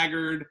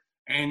staggered,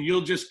 and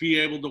you'll just be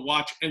able to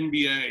watch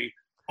NBA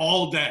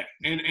all day.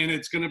 And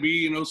it's going to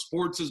be,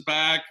 sports is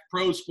back,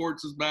 pro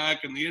sports is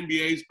back, and the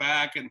NBA's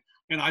back. And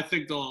I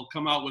think they'll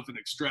come out with an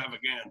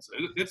extravaganza.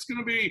 It's going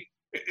to be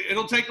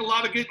it'll take a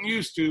lot of getting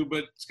used to,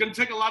 but it's going to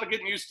take a lot of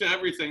getting used to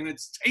everything. And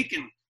it's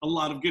taken a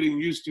lot of getting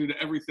used to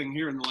everything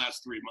here in the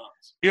last 3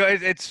 months.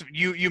 It's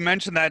you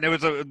mentioned that, and it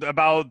was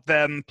about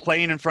them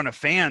playing in front of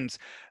fans.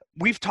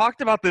 We've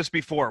talked about this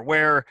before,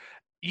 where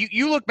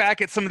you look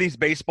back at some of these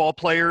baseball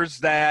players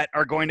that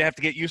are going to have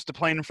to get used to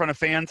playing in front of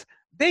fans.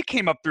 They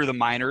came up through the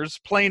minors,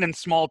 playing in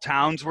small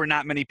towns where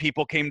not many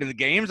people came to the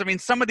games. I mean,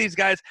 some of these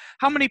guys,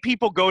 how many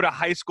people go to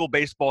high school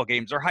baseball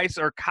games or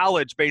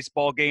college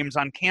baseball games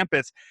on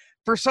campus?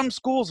 For some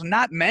schools,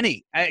 not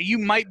many. You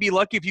might be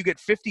lucky if you get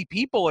 50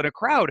 people in a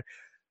crowd.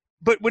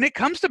 But when it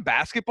comes to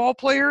basketball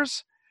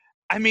players,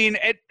 I mean,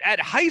 at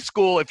high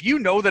school, if you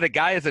know that a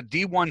guy is a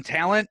D1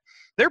 talent,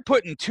 they're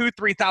putting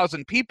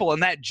 2,000-3,000 people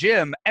in that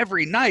gym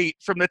every night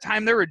from the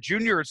time they're a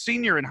junior or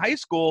senior in high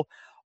school.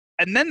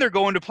 And then they're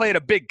going to play at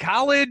a big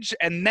college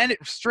and then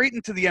straight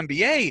into the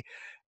NBA.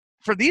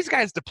 For these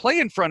guys to play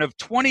in front of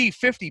 20,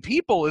 50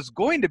 people is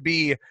going to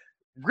be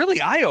really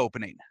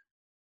eye-opening.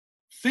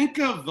 Think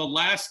of the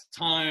last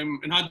time,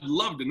 and I'd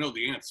love to know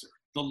the answer,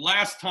 the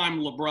last time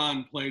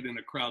LeBron played in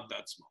a crowd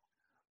that small.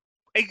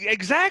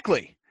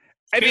 Exactly.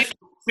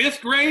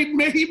 Fifth grade,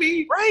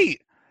 maybe? Right.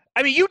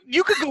 I mean,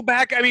 you could go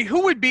back. I mean,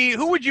 who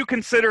would you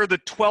consider the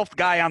 12th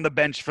guy on the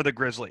bench for the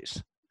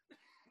Grizzlies?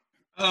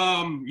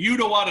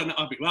 Yuta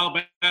Watanabe. Well,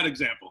 bad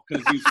example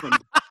because he's from.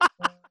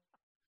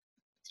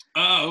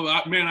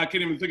 Oh man, I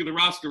can't even think of the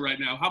roster right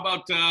now. How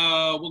about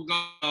we'll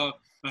go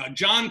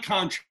John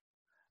Conchar.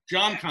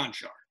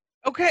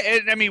 Okay,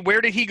 and I mean, where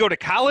did he go to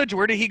college?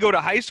 Where did he go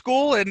to high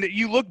school? And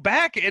you look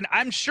back, and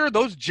I'm sure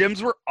those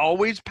gyms were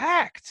always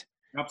packed.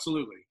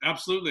 Absolutely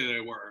they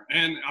were.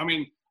 And I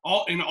mean,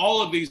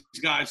 all of these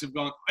guys have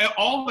gone.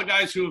 All the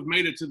guys who have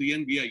made it to the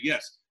NBA,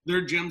 yes,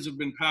 their gyms have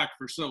been packed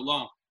for so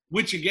long.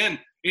 Which again,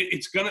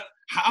 it's gonna.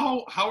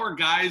 How are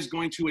guys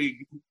going to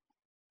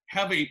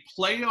have a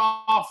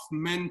playoff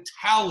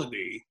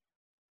mentality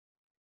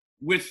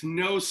with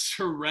no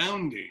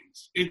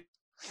surroundings?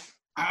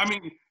 I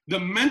mean, the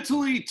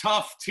mentally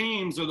tough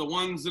teams are the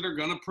ones that are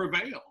going to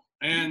prevail.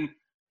 And,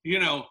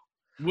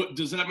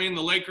 does that mean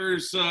the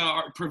Lakers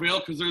prevail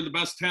because they're the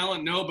best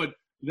talent? No, but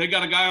they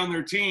got a guy on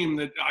their team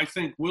that I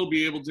think will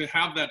be able to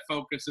have that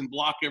focus and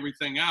block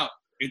everything out.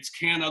 It's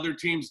can other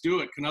teams do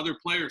it? Can other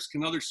players,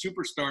 can other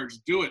superstars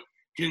do it?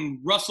 Can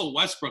Russell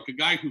Westbrook, a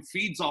guy who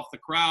feeds off the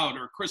crowd,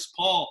 or Chris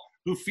Paul,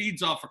 who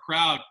feeds off a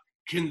crowd,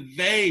 can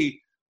they,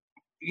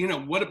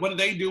 what do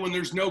they do when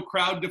there's no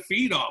crowd to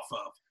feed off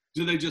of?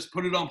 Do they just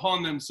put it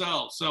upon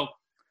themselves? So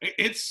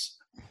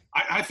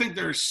I think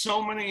there's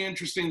so many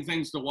interesting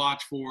things to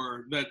watch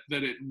for that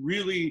it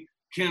really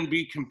can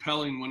be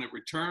compelling when it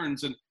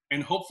returns.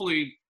 And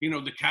hopefully,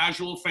 the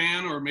casual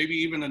fan or maybe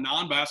even a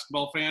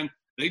non-basketball fan,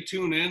 they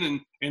tune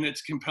in and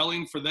it's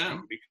compelling for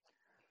them because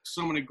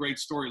so many great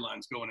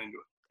storylines going into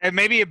it. And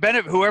maybe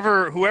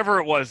whoever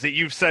it was that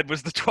you've said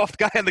was the 12th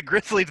guy on the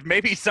Grizzlies,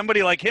 maybe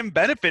somebody like him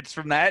benefits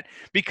from that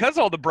because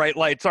all the bright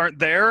lights aren't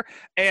there.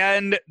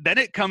 And then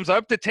it comes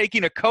up to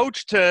taking a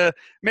coach to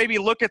maybe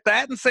look at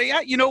that and say,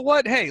 yeah, you know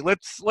what? Hey,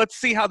 let's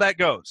see how that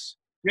goes.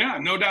 Yeah,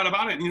 no doubt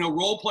about it.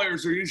 Role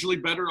players are usually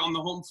better on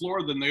the home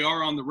floor than they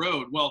are on the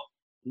road. Well,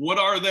 what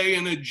are they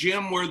in a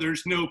gym where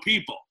there's no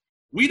people?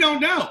 We don't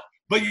know.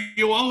 But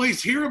you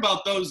always hear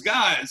about those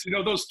guys,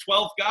 those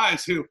 12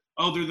 guys who,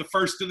 they're the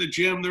first to the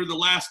gym, they're the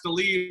last to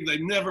leave, they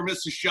never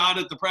miss a shot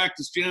at the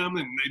practice gym,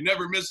 and they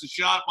never miss a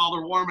shot while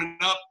they're warming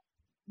up.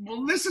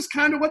 Well, this is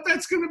kind of what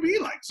that's going to be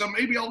like. So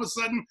maybe all of a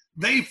sudden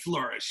they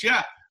flourish.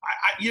 Yeah,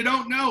 you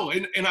don't know.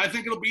 And I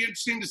think it'll be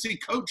interesting to see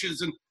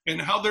coaches and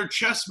how their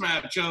chess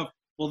match of,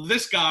 well,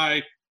 this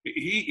guy,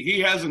 he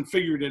hasn't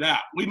figured it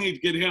out. We need to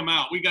get him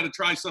out. We got to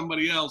try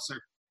somebody else or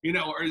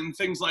and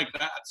things like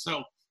that.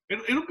 So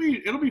it'll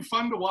be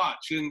fun to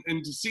watch and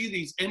to see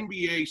these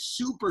NBA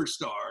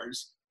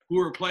superstars who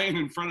are playing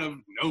in front of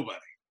nobody.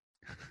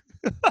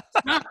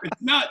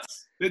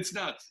 It's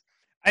nuts.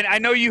 And I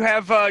know you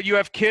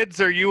have kids.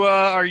 Are you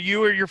or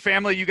your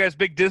family? You guys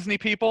big Disney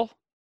people?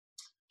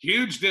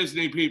 Huge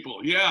Disney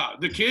people. Yeah,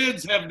 the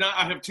kids have not.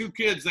 I have 2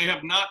 kids. They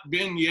have not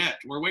been yet.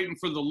 We're waiting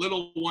for the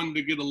little one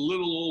to get a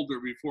little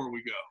older before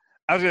we go.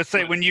 I was gonna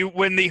say when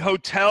the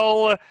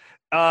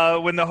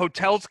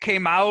hotels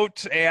came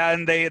out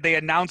and they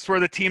announced where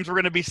the teams were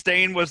going to be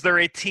staying, was there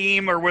a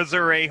team or was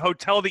there a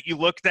hotel that you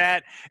looked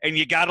at and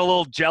you got a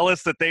little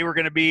jealous that they were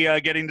going to be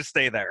getting to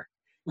stay there?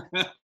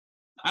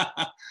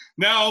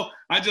 No,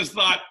 I just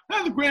thought,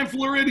 the Grand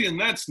Floridian,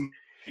 that's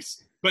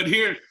nice. But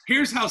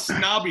here's how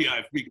snobby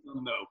I've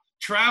become, though.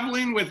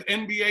 Traveling with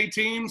NBA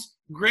teams,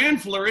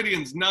 Grand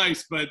Floridian's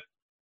nice, but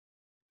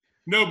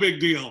no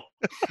big deal.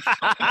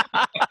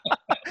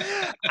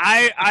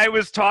 I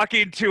was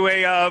talking to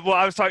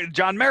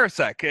John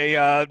Marisek,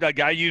 a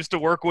guy I used to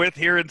work with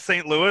here in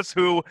St. Louis,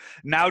 who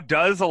now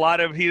does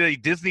he's a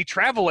Disney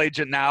travel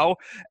agent now,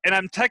 and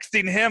I'm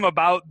texting him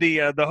about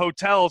the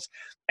hotels,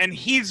 and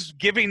he's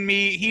giving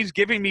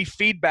me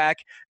feedback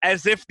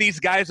as if these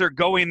guys are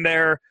going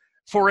there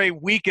for a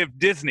week of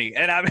Disney.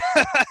 And I'm,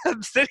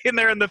 I'm sitting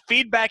there, and the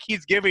feedback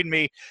he's giving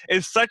me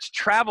is such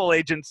travel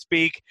agent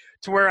speak,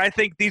 to where I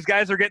think these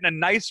guys are getting a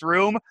nice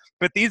room,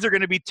 but these are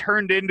going to be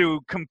turned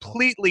into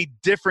completely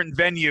different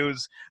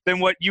venues than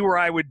what you or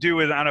I would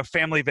do on a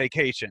family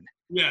vacation.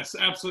 Yes,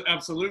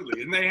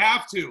 absolutely. And they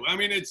have to. I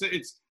mean,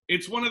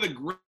 it's one of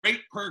the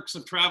great perks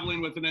of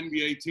traveling with an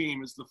NBA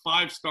team is the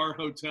 5-star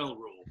hotel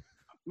rule.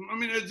 I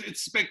mean,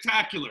 it's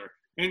spectacular.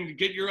 And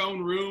get your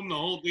own room, the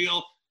whole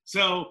deal.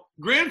 So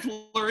Grand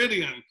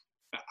Floridian,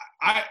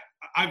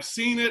 I've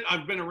seen it.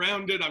 I've been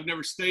around it. I've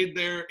never stayed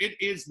there. It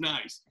is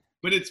nice,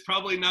 but it's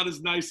probably not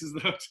as nice as the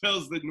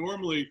hotels that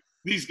normally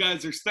these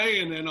guys are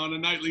staying in on a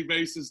nightly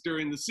basis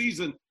during the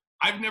season.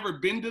 I've never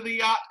been to the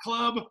yacht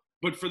club,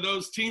 but for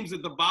those teams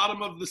at the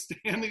bottom of the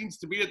standings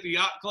to be at the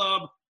yacht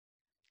club,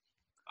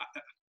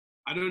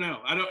 I don't know.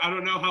 I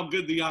don't know how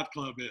good the yacht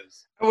club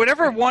is.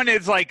 Whatever one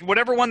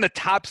the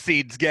top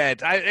seeds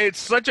get, it's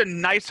such a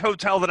nice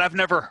hotel that I've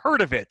never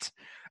heard of it.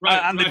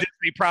 On the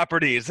Disney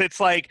properties. It's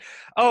like,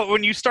 oh,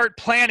 when you start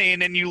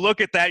planning and you look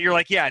at that, you're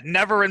like, yeah,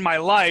 never in my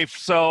life.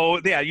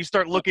 So yeah, you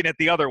start looking at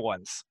the other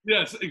ones.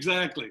 Yes,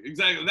 exactly.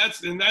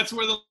 That's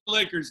where the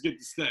Lakers get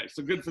to stay.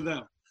 So good for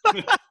them.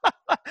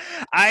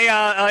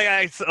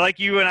 I like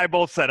you and I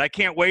both said, I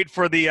can't wait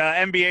for the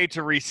NBA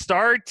to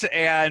restart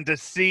and to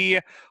see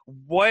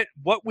what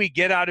we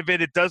get out of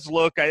it. It does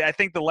look, I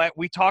think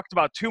we talked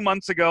about 2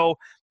 months ago,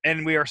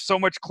 and we are so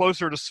much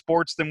closer to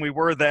sports than we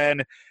were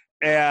then.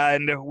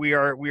 And we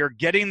are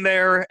getting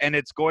there, and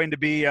it's going to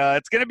be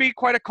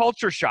quite a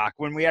culture shock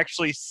when we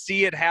actually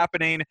see it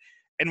happening,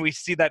 and we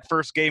see that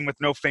first game with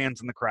no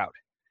fans in the crowd.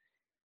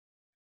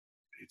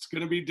 It's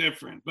going to be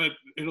different, but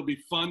it'll be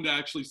fun to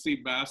actually see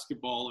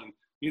basketball. And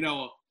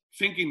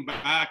thinking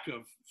back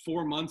of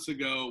 4 months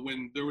ago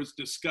when there was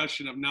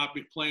discussion of not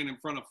be playing in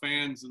front of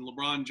fans, and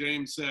LeBron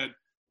James said,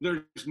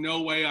 "There's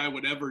no way I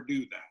would ever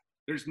do that.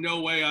 There's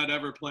no way I'd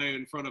ever play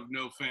in front of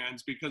no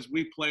fans because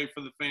we play for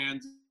the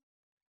fans."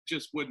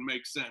 Just wouldn't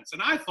make sense.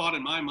 And I thought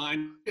in my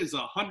mind is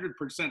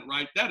 100%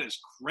 right. That is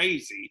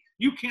crazy.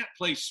 You can't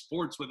play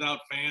sports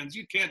without fans.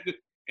 You can't do.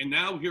 And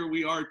now here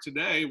we are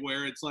today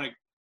where it's like,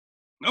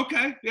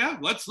 okay, yeah,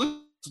 let's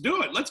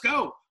do it. Let's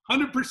go.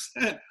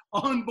 100%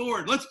 on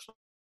board. Let's play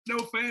no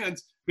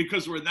fans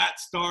because we're that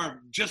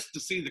starved just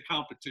to see the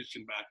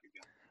competition back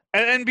again.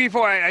 And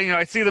before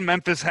I see the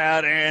Memphis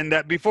hat,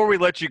 and before we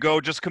let you go,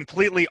 just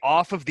completely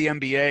off of the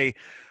NBA,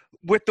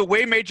 with the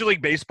way Major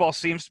League Baseball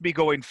seems to be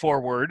going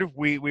forward,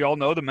 we all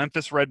know the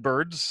Memphis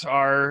Redbirds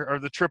are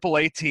the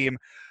AAA team.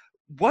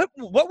 What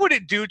would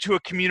it do to a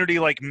community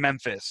like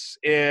Memphis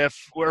if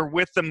we're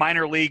with the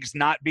minor leagues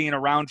not being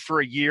around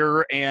for a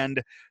year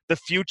and the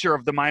future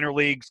of the minor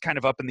leagues kind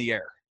of up in the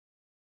air?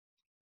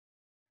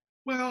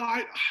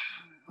 Well,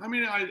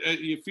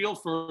 you feel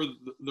for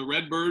the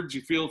Redbirds.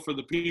 You feel for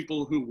the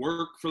people who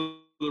work for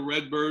the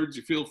Redbirds.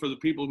 You feel for the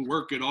people who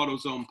work at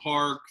AutoZone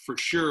Park, for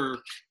sure.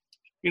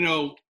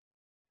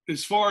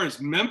 As far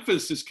as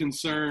Memphis is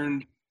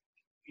concerned,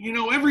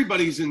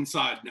 everybody's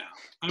inside now.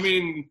 I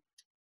mean,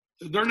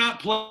 they're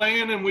not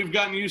playing, and we've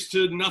gotten used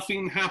to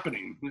nothing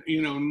happening,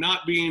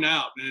 not being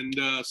out, and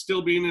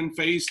still being in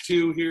phase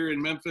 2 here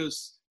in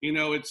Memphis.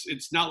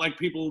 It's not like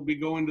people will be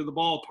going to the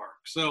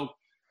ballpark. So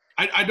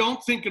I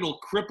don't think it'll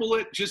cripple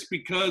it, just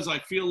because I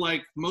feel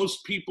like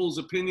most people's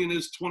opinion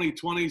is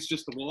 2020 is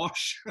just a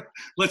wash.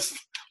 Let's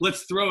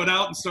throw it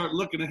out and start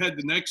looking ahead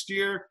to next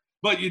year.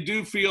 But you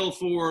do feel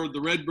for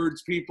the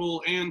Redbirds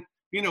people, and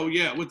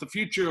with the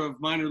future of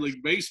minor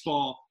league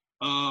baseball,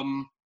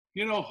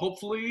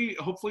 hopefully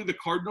the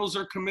Cardinals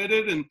are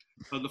committed, and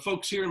the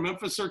folks here in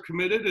Memphis are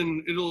committed,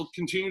 and it'll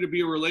continue to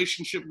be a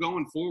relationship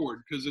going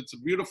forward because it's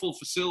a beautiful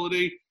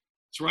facility.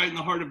 It's right in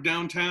the heart of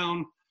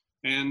downtown,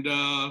 and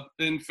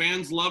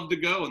fans love to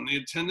go, and the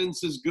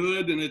attendance is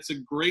good, and it's a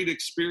great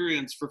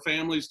experience for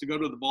families to go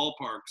to the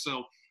ballpark.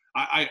 So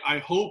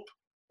I hope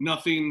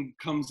nothing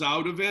comes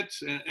out of it,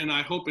 and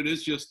I hope it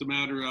is just a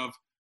matter of,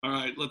 all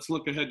right, let's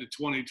look ahead to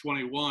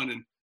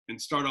 2021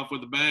 and start off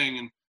with a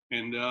bang,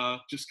 and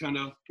just kind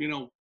of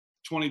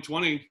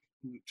 2020,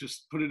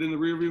 just put it in the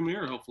rearview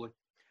mirror, hopefully.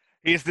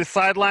 He's the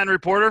sideline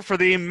reporter for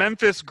the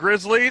Memphis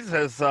Grizzlies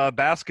as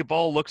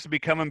basketball looks to be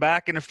coming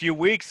back in a few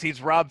weeks.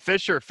 He's Rob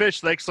Fischer.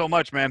 Fish, thanks so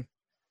much, man.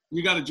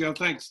 You got it, Joe.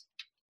 Thanks.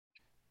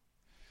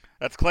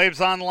 That's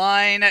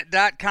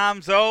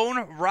ClavesOnline.com's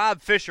own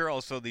Rob Fischer,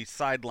 also the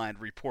sideline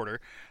reporter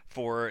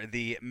for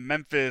the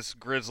Memphis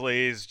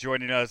Grizzlies,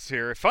 joining us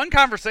here. Fun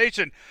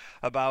conversation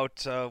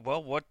about,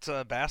 what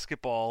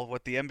basketball,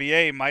 what the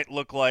NBA might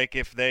look like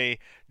if they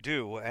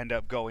do end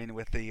up going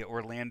with the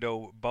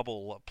Orlando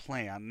bubble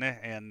plan.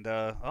 And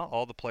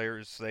all the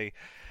players, they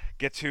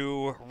get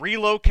to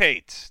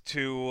relocate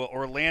to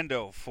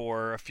Orlando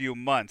for a few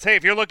months. Hey,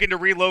 if you're looking to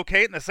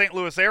relocate in the St.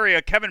 Louis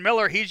area, Kevin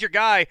Miller, he's your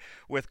guy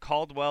with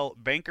Caldwell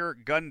Banker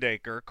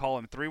Gundaker. Call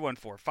him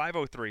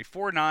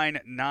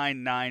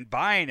 314-503-4999.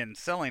 Buying and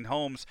selling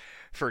homes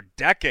for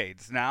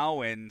decades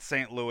now in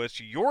St.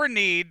 Louis. Your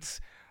needs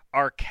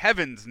are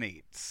Kevin's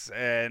needs,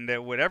 and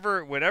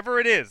whatever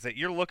it is that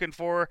you're looking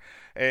for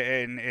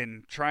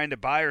in trying to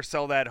buy or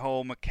sell that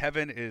home,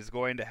 Kevin is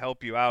going to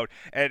help you out.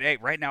 And hey,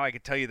 right now I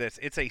can tell you this: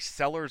 it's a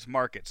seller's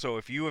market. So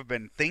if you have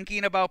been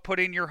thinking about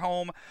putting your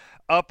home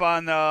up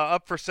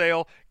for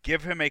sale,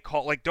 give him a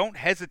call. Like, don't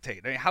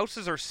hesitate. I mean,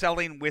 houses are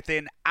selling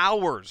within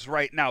hours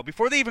right now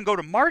before they even go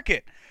to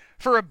market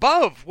for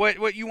above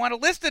what you want to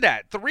list it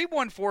at.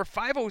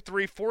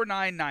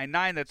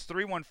 314-503-4999. That's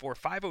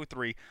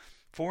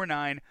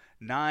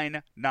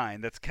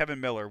 314-503-4999. That's Kevin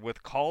Miller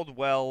with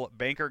Caldwell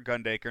Banker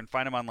Gundaker, and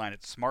find him online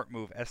at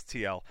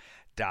smartmovestl.com.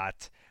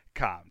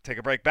 Take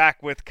a break.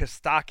 Back with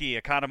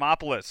Costaki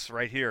Economopouls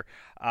right here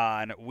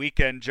on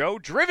Weekend Joe,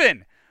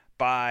 driven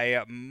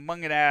by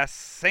Mungenast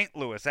St.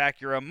 Louis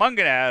Acura,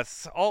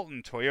 Mungenast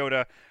Alton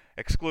Toyota,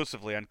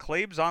 exclusively on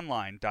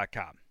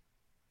ClaibsOnline.com.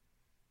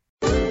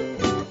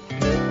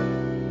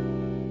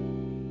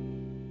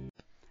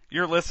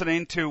 You're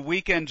listening to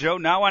Weekend Joe,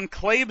 now on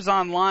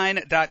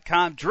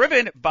ClaibsOnline.com,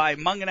 driven by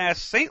Mungenast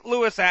St.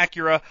 Louis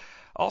Acura,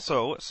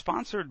 also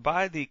sponsored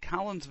by the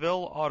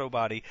Collinsville Auto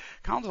Body.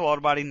 Collinsville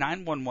Auto Body,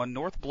 911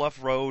 North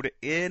Bluff Road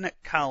in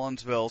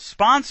Collinsville.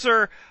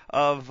 Sponsor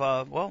of,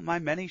 my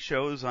many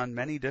shows on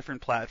many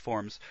different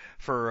platforms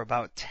for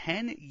about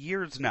 10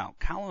 years now.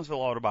 Collinsville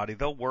Auto Body,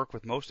 they'll work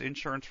with most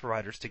insurance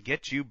providers to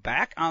get you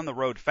back on the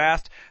road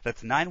fast.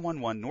 That's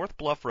 911 North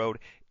Bluff Road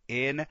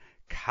in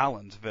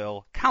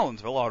Collinsville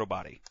Auto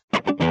Body.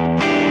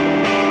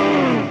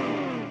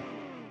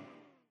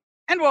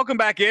 And welcome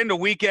back into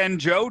Weekend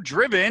Joe,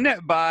 driven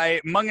by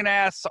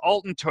Mungenast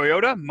Alton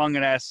Toyota,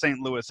 Mungenast St.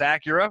 Louis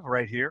Acura,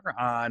 right here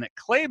on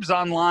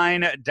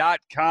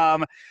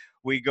ClaibsOnline.com.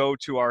 We go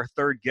to our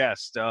third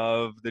guest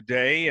of the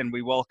day, and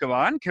we welcome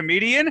on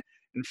comedian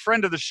and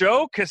friend of the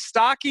show,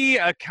 Costaki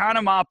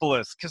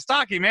Economopouls.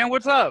 Costaki, man,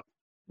 what's up?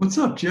 What's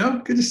up,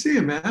 Joe? Good to see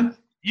you, man.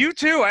 You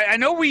too. I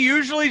know we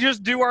usually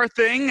just do our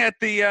thing at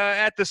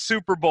the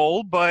Super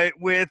Bowl, but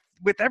with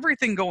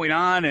everything going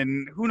on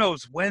and who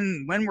knows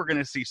when we're going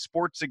to see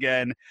sports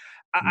again,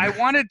 I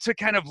wanted to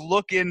kind of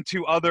look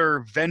into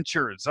other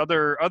ventures,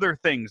 other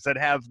things that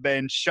have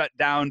been shut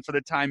down for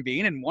the time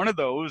being, and one of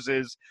those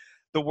is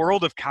the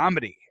world of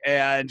comedy,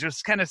 and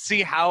just kind of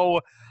see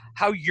how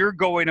you're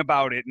going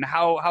about it and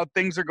how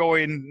things are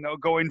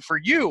going for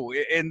you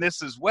in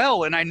this as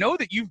well. And I know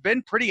that you've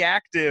been pretty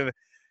active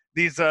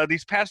these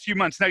past few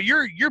months. Now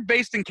you're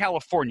based in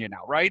California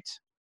now, right?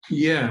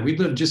 Yeah, we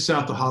live just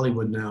south of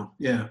Hollywood now.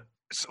 Yeah.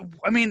 So,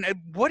 I mean,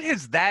 what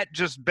has that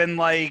just been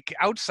like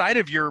outside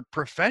of your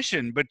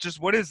profession, but just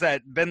what has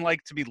that been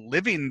like to be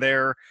living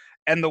there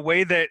and the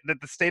way that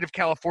the state of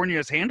California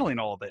is handling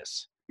all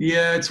this?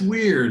 Yeah, it's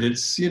weird.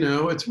 It's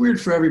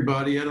weird for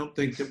everybody. I don't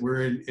think that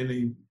we're in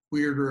any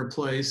weirder a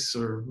place,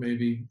 or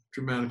maybe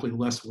dramatically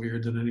less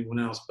weird than anyone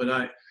else,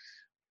 but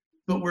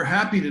we're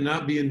happy to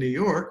not be in New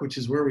York, which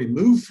is where we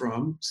moved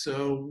from.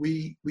 So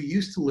we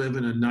used to live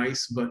in a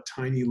nice but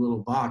tiny little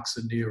box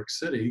in New York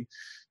City,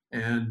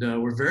 and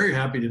we're very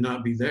happy to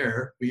not be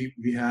there. We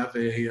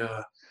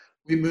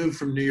moved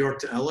from New York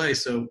to LA,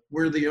 so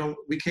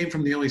we came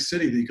from the only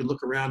city that you could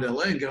look around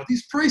LA and go,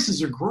 these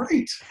prices are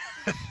great.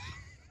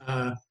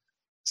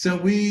 So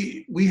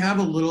we have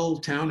a little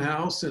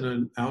townhouse and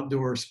an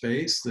outdoor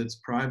space that's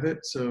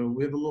private. So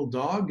we have a little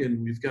dog,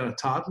 and we've got a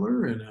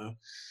toddler and a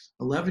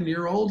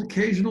 11-year-old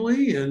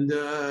occasionally, and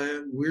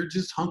we're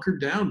just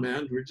hunkered down,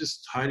 man. We're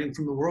just hiding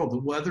from the world. The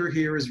weather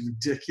here is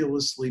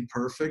ridiculously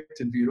perfect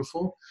and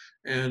beautiful,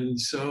 and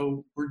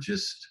so we're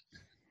just,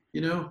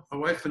 my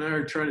wife and I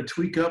are trying to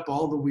tweak up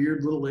all the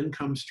weird little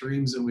income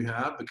streams that we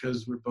have,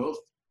 because we're both,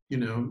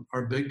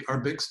 our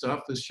big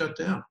stuff is shut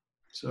down.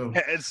 So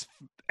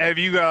have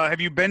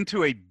you been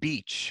to a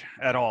beach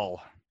at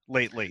all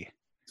lately?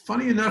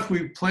 Funny enough,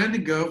 we planned to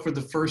go for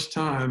the first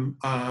time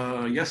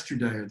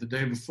yesterday or the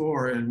day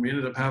before, and we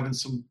ended up having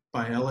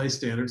by LA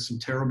standards, some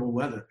terrible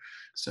weather.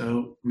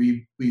 So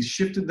we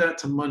shifted that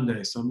to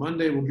Monday. So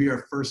Monday will be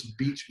our first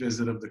beach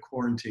visit of the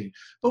quarantine.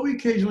 But we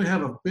occasionally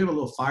have a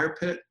little fire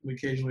pit. We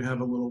occasionally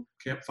have a little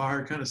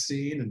campfire kind of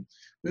scene, and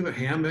we have a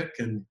hammock.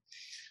 And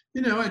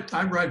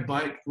I ride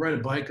a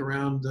bike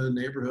around the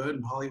neighborhood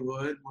in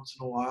Hollywood once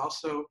in a while.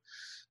 So,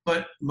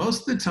 but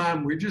most of the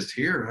time we're just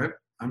here.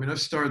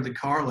 I've started the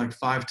car like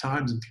 5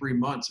 times in 3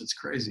 months. It's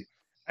crazy.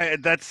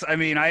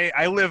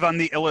 I live on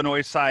the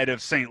Illinois side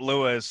of St.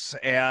 Louis,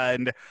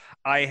 and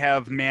I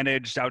have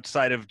managed,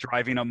 outside of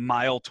driving a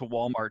mile to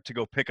Walmart to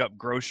go pick up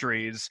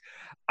groceries,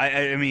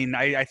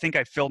 I think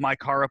I fill my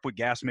car up with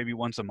gas maybe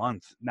once a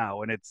month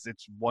now, and it's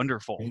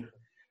wonderful.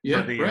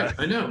 Yeah, right.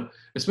 I know,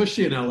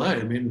 especially in LA.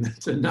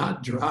 To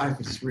not drive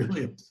is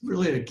really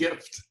a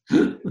gift.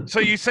 So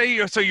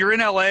you're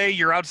in LA,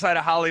 you're outside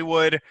of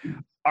Hollywood.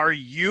 Are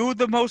you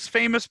the most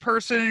famous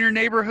person in your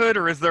neighborhood,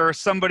 or is there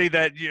somebody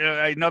that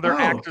another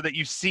actor that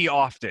you see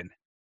often?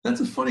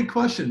 That's a funny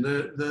question.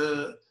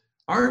 We're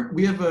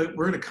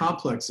in a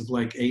complex of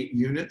like 8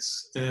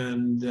 units,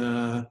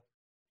 and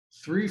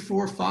 3,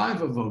 4,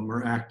 5 of them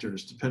are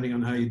actors, depending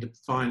on how you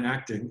define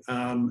acting.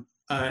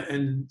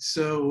 And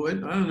so I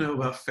don't know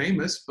about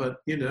famous, but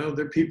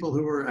they're people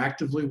who are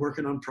actively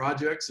working on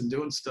projects and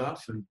doing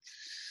stuff. And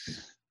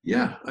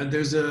yeah,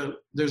 there's a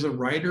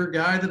writer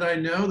guy that I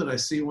know that I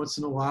see once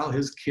in a while.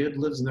 His kid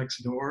lives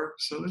next door.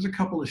 So there's a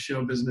couple of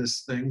show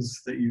business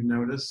things that you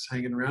notice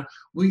hanging around.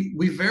 We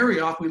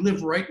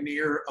live right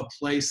near a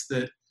place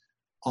that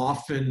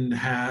often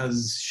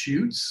has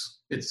shoots.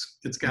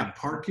 It's got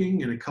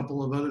parking and a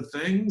couple of other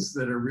things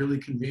that are really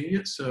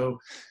convenient. So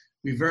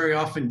we very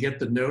often get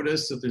the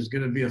notice that there's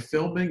going to be a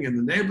filming in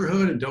the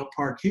neighborhood and don't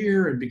park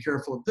here and be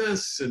careful of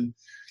this. And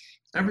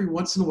every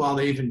once in a while,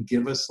 they even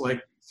give us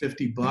like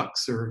 $50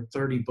 or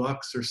 $30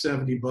 or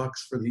 $70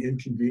 for the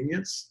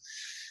inconvenience.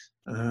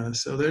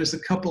 So there's a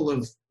couple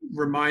of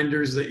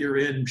reminders that you're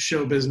in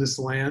show business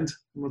land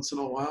once in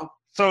a while.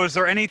 So is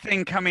there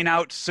anything coming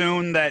out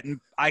soon that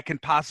I can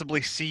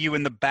possibly see you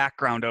in the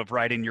background of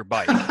riding your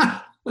bike?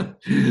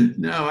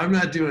 No, I'm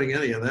not doing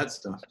any of that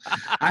stuff.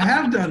 I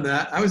have done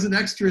that. I was an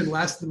extra in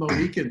Last of the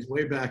Mohicans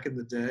way back in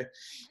the day.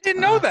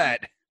 Didn't know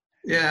that.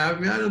 Yeah, I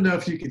mean, I don't know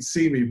if you can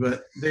see me,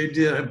 but they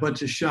did a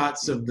bunch of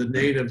shots of the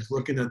natives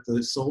looking at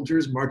the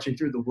soldiers marching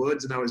through the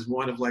woods, and I was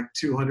one of like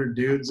 200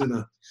 dudes in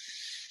a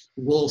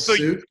wool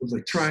suit with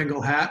a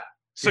triangle hat.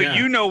 So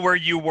you know where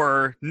you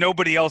were.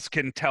 Nobody else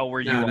can tell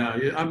where you are.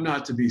 No, I'm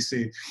not to be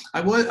seen. I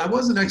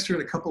was an extra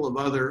in a couple of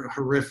other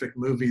horrific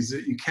movies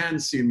that you can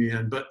see me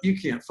in, but you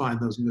can't find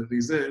those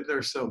movies.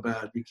 They're so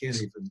bad. You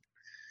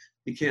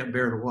can't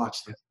bear to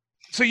watch them.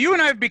 So you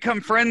and I have become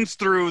friends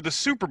through the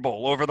Super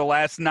Bowl over the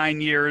last 9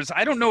 years.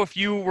 I don't know if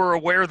you were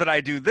aware that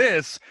I do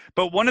this,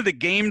 but one of the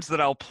games that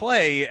I'll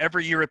play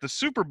every year at the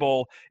Super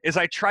Bowl is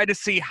I try to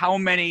see how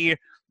many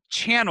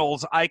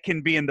channels I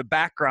can be in the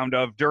background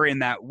of during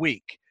that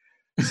week.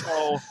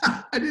 So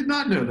I did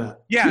not know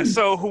that. Yeah,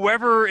 so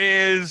whoever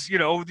is,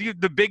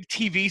 the big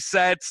TV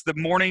sets, the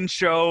morning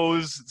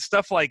shows,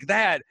 stuff like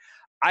that,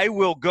 I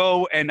will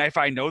go, and if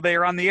I know they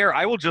are on the air,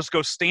 I will just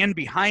go stand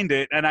behind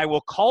it, and I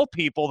will call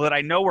people that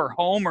I know are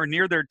home or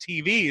near their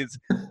TVs,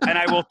 and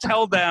I will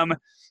tell them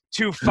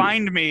to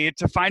find me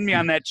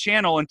on that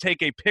channel and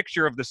take a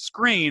picture of the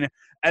screen,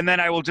 and then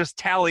I will just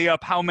tally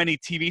up how many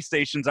TV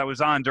stations I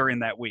was on during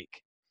that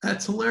week.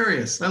 That's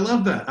hilarious. I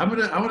love that. I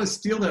want to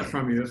steal that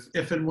from you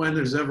if and when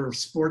there's ever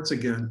sports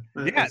again.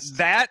 Yeah,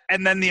 that,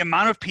 and then the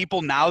amount of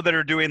people now that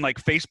are doing like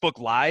Facebook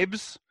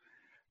Lives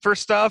for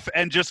stuff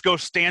and just go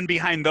stand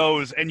behind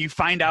those, and you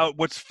find out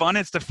what's fun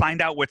is to find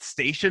out what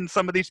station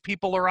some of these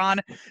people are on,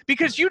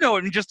 because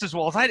just as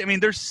well as I mean,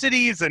 there's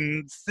cities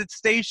and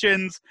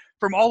stations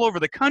from all over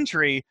the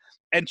country,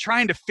 and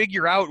trying to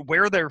figure out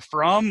where they're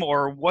from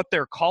or what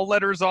their call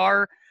letters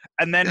are,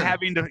 and then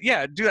having to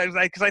do that,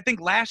 because I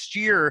think last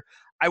year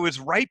I was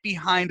right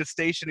behind a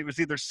station. It was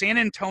either San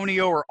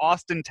Antonio or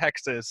Austin,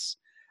 Texas,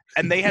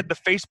 and they had the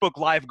Facebook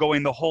Live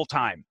going the whole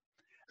time.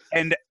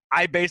 And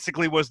I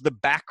basically was the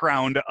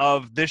background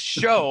of this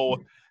show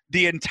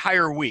the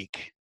entire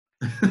week.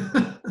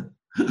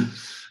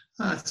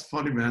 That's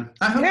funny, man.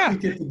 I hope we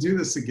get to do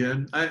this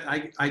again.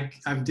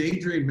 I've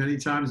daydreamed many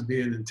times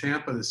being in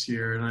Tampa this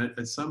year,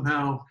 and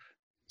somehow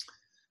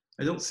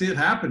I don't see it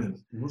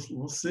happening.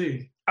 We'll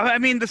see. I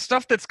mean, the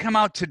stuff that's come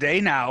out today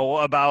now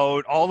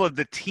about all of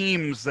the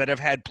teams that have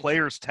had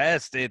players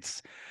test,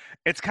 it's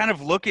kind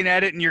of looking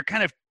at it and you're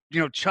kind of,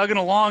 chugging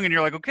along and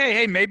you're like, okay,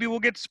 hey, maybe we'll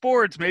get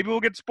sports.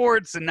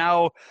 And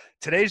now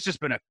today's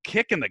just been a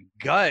kick in the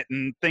gut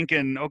and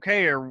thinking,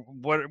 okay, or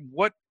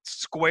what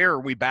square are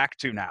we back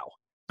to now?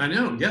 I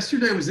know.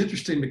 Yesterday was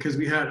interesting because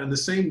on the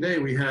same day,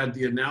 we had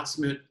the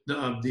announcement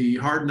of the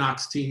Hard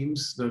Knocks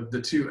teams,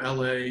 the two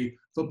LA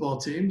football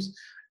teams.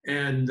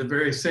 And the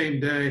very same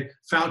day,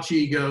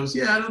 Fauci goes,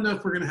 I don't know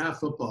if we're going to have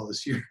football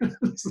this year.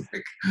 It's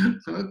like,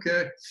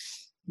 okay.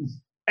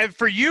 And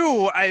for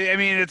you, I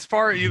mean, it's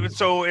far.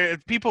 So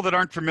people that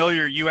aren't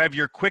familiar, you have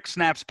your Quick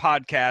Snaps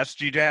podcast.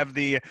 You have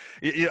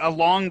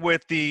along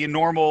with the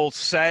normal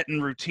set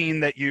and routine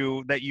that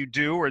you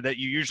do, or that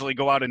you usually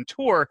go out and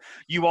tour.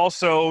 You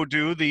also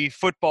do the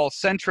football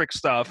centric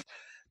stuff.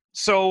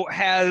 So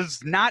has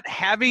not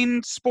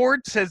having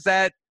sports, has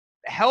that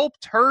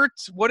helped, hurt?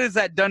 What has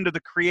that done to the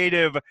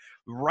creative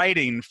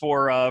writing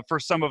for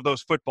some of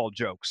those football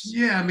jokes?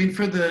 Yeah, I mean,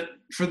 for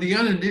the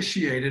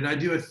uninitiated, I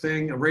do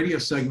a radio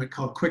segment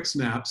called Quick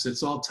Snaps.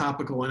 It's all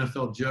topical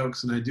NFL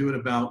jokes, and I do it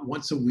about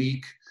once a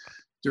week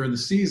during the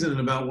season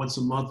and about once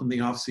a month in the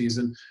off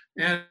season.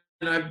 And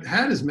I've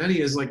had as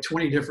many as like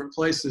 20 different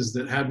places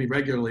that had me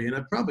regularly, and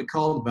I've probably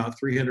called about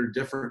 300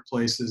 different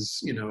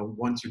places,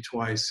 once or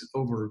twice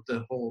over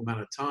the whole amount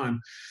of time.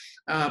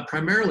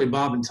 Primarily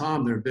Bob and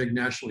Tom, they're a big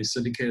nationally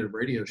syndicated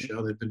radio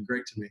show. They've been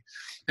great to me.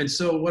 And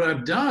so what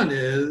I've done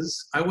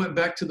is I went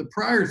back to the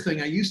prior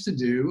thing I used to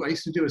do. I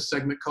used to do a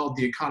segment called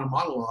the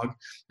Economopouls,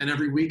 and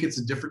every week it's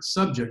a different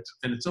subject.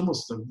 And it's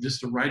almost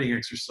just a writing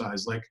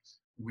exercise, like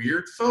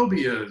weird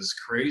phobias,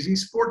 crazy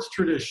sports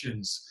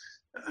traditions,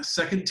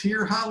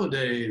 second-tier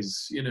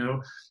holidays,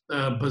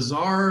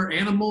 bizarre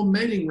animal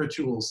mating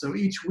rituals. So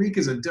each week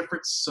is a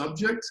different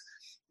subject.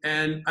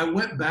 And I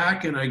went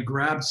back and I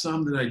grabbed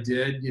some that I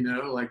did,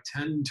 like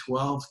 10,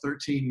 12,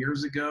 13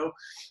 years ago.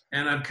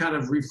 And I've kind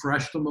of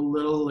refreshed them a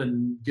little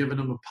and given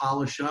them a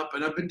polish up.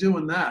 And I've been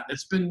doing that.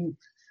 It's been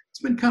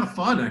kind of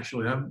fun,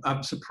 actually.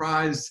 I'm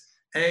surprised,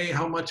 A,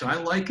 how much I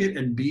like it,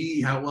 and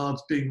B, how well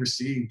it's being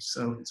received.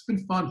 So it's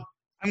been fun.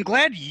 I'm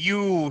glad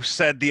you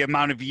said the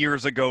amount of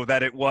years ago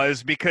that it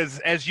was, because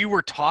as you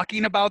were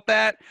talking about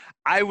that,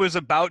 I was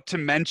about to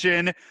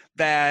mention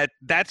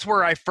that's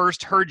where I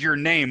first heard your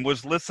name,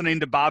 was listening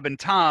to Bob and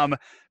Tom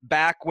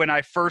back when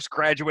I first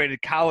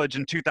graduated college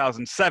in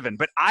 2007.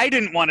 But I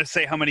didn't want to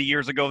say how many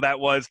years ago that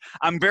was.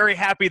 I'm very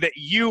happy that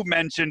you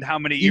mentioned how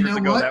many years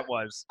ago that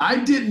was.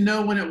 I didn't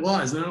know when it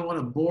was, and I don't want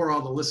to bore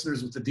all the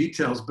listeners with the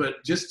details, but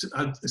just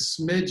a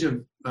smidge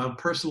of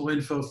personal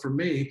info for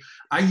me.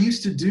 I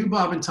used to do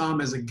Bob and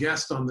Tom as a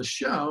guest on the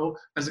show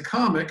as a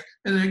comic,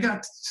 and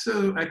I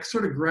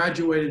sort of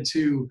graduated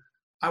to,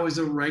 I was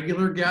a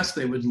regular guest.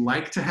 They would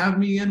like to have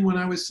me in when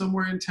I was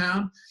somewhere in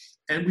town.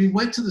 And we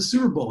went to the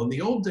Super Bowl. In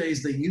the old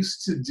days, they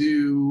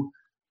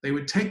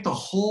would take the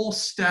whole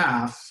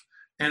staff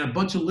and a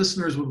bunch of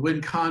listeners would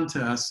win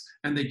contests,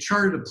 and they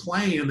chartered a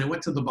plane and they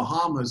went to the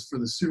Bahamas for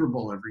the Super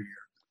Bowl every year.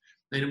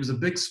 And it was a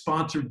big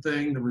sponsored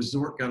thing. The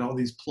resort got all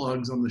these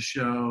plugs on the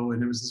show,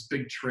 and it was this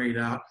big trade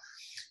out.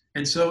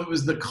 And so it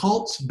was the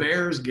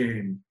Colts-Bears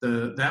game.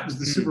 That was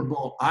the Super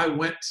Bowl I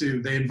went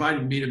to. They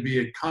invited me to be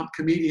a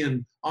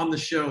comedian on the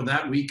show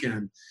that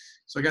weekend.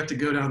 So I got to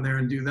go down there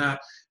and do that.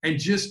 And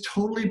just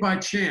totally by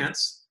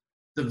chance,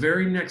 the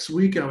very next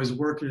week I was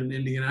working in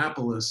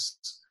Indianapolis,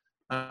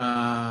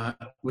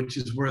 which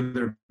is where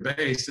they're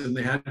based, and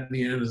they had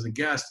me in as a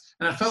guest.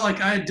 And I felt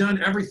like I had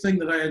done everything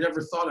that I had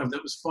ever thought of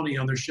that was funny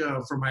on their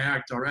show for my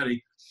act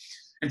already.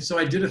 And so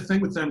I did a thing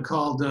with them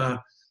called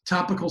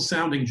topical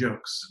sounding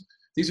jokes.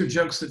 These are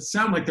jokes that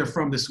sound like they're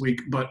from this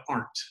week, but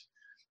aren't.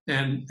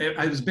 And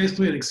it was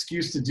basically an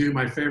excuse to do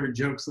my favorite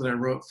jokes that I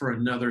wrote for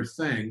another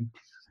thing.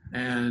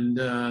 And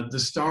the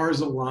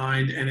stars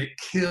aligned, and it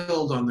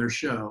killed on their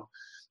show.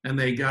 And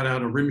they got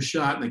out a rim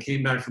shot, and they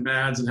came back from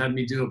ads and had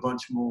me do a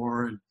bunch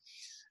more. And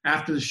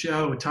after the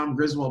show, Tom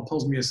Griswold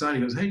pulls me aside.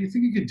 He goes, "Hey, you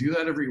think you could do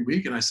that every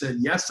week?" And I said,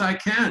 "Yes, I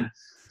can,"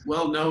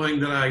 well knowing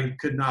that I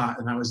could not,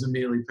 and I was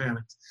immediately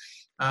panicked.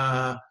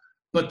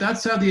 But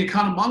that's how the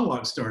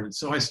Economopouls started.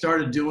 So I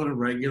started doing a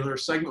regular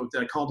segment with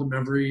that. I called them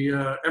every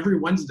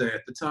Wednesday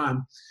at the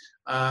time.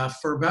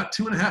 For about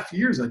 2.5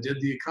 years, I did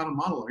the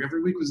Economopouls.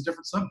 Every week was a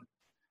different subject.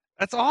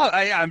 That's all.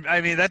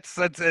 I mean, that's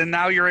and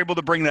now you're able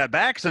to bring that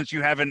back since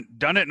you haven't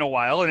done it in a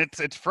while, and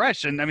it's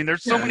fresh. And I mean,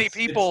 there's so many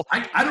people.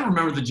 I don't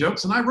remember the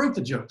jokes, and I wrote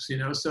the jokes,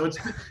 So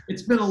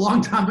it's been a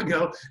long time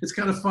ago. It's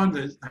kind of fun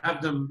to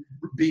have them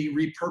be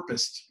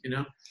repurposed,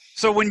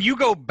 So when you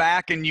go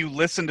back and you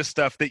listen to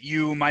stuff that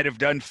you might have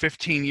done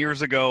 15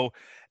 years ago,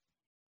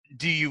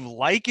 do you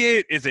like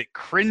it? Is it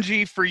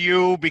cringy for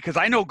you? Because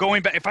I know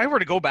going back, if I were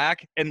to go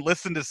back and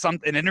listen to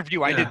an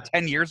interview I did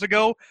 10 years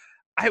ago,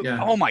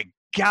 oh my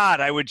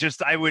God, I would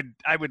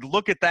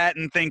look at that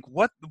and think,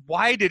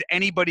 why did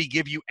anybody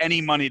give you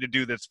any money to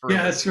do this for?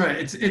 Yeah, that's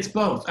right. It's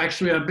both.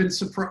 Actually,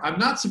 I'm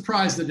not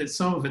surprised that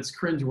some of it's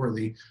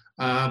cringeworthy,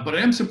 but I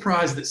am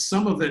surprised that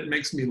some of it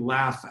makes me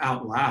laugh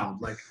out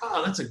loud. Like,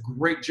 oh, that's a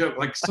great joke.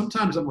 Like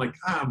sometimes I'm like,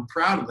 I'm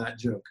proud of that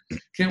joke.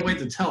 Can't wait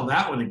to tell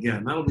that one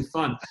again. That'll be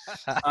fun.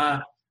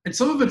 And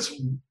some of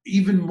it's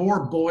even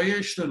more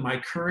boyish than my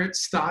current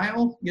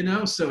style,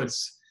 so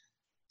it's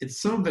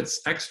some of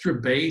it's extra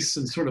bass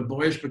and sort of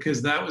boyish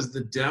because that was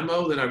the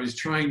demo that I was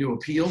trying to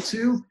appeal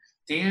to.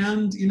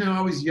 And,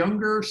 I was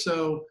younger.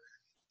 So,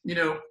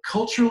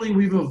 culturally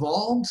we've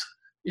evolved,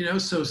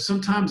 so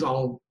sometimes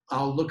I'll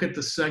look at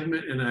the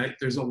segment and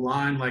there's a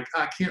line like,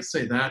 I can't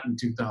say that in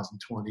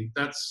 2020.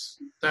 That's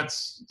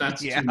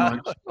too much.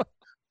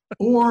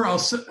 Or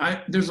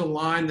there's a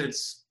line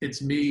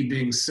it's me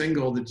being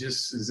single that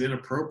just is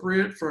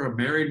inappropriate for a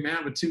married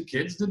man with 2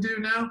 kids to do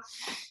now.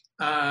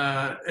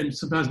 And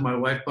sometimes my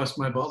wife busts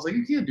my balls like,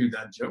 you can't do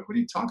that joke. What are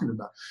you talking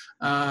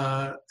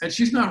about? And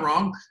she's not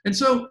wrong. And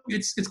so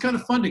it's kind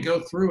of fun to go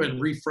through and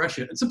refresh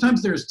it. And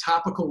sometimes there's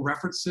topical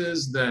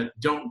references that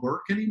don't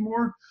work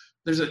anymore.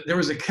 There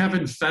was a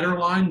Kevin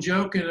Federline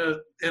joke in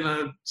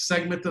a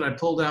segment that I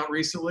pulled out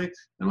recently. And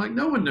I'm like,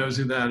 no one knows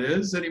who that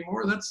is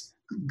anymore. That's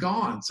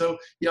gone. So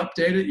you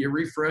update it, you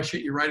refresh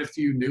it, you write a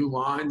few new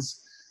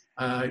lines,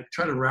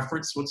 try to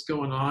reference what's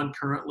going on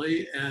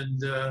currently,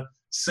 and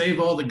save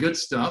all the good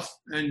stuff.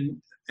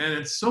 And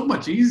it's so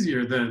much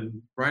easier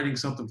than writing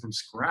something from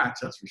scratch,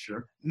 that's for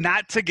sure.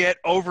 Not to get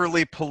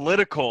overly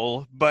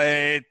political,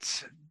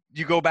 but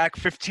you go back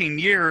 15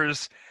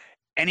 years,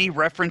 any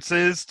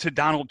references to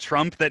Donald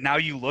Trump that now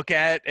you look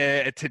at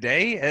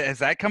today? Has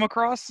that come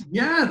across?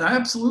 Yeah, I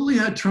absolutely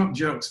had Trump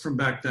jokes from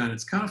back then.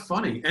 It's kind of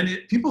funny. And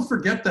people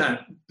forget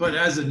that. But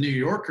as a New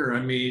Yorker,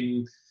 I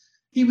mean,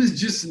 he was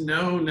just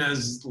known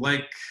as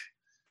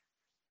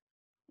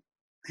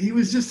he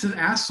was just an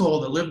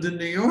asshole that lived in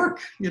New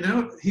York.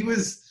 He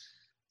was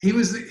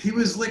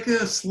like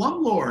a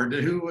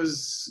slumlord who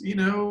was,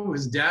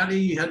 his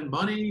daddy had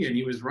money and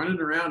he was running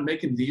around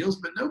making deals,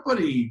 but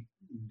nobody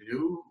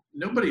knew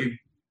nobody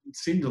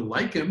seemed to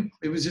like him.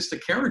 It was just a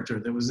character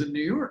that was in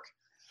New York.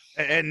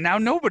 And now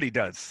nobody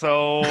does.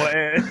 So,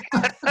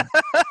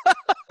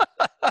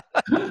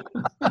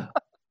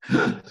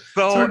 It's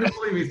hard to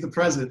believe he's the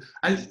president.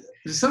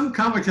 Some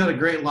comic had a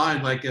great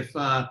line, like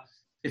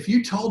if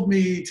you told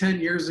me 10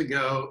 years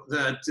ago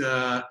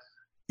that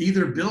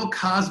either Bill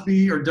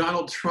Cosby or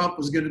Donald Trump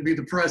was going to be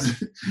the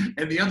president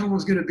and the other one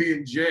was going to be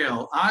in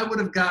jail, I would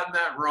have gotten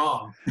that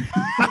wrong.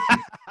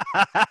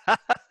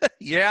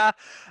 Yeah,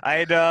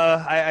 I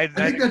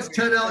think that's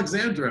Ted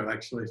Alexandro,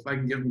 actually, if I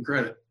can give him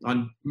credit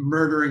on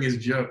murdering his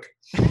joke.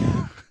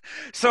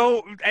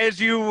 So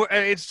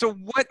so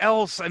what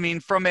else? I mean,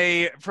 from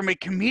a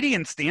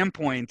comedian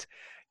standpoint,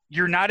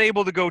 you're not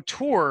able to go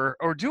tour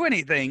or do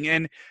anything.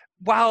 And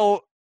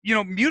while,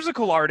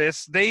 musical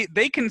artists, they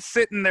can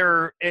sit in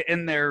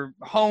their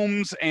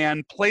homes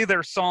and play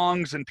their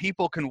songs and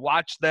people can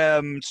watch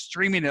them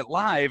streaming it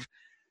live.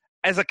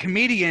 As a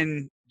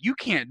comedian, you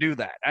can't do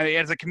that. I mean,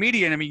 as a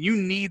comedian, you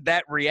need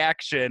that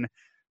reaction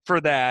for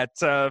that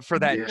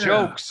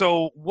joke.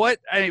 So what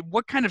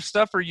kind of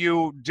stuff are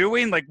you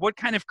doing? Like, what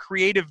kind of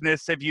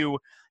creativeness have you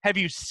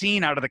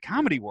seen out of the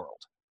comedy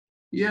world?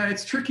 Yeah,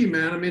 it's tricky,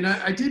 man. I mean,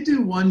 I did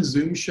do one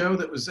Zoom show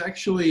that was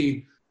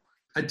actually,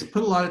 I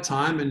put a lot of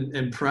time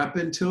and prep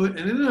into it,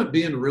 and it ended up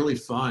being really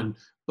fun.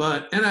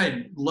 And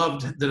I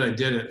loved that I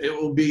did it. It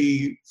will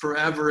be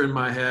forever in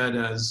my head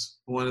as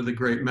one of the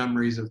great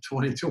memories of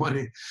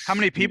 2020. How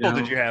many people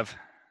did you have?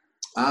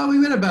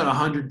 We had about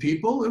 100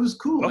 people. It was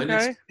cool.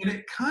 Okay. And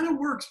it kind of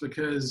works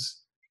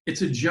because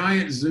it's a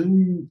giant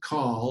Zoom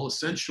call,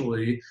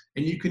 essentially,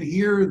 and you can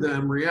hear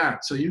them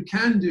react. So you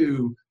can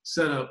do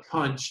setup,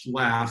 punch,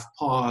 laugh,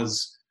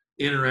 pause,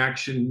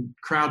 interaction,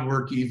 crowd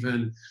work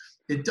even.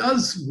 It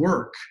does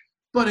work,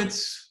 but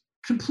it's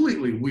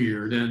completely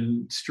weird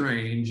and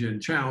strange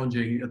and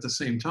challenging at the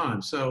same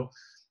time. So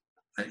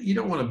you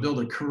don't want to build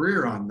a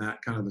career on that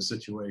kind of a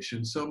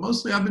situation. So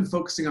mostly I've been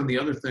focusing on the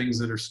other things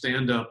that are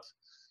stand-up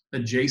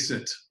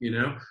adjacent.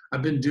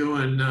 I've been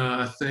doing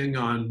a thing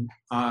on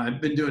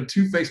I've been doing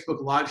 2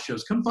 Facebook live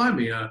shows. Come find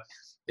me.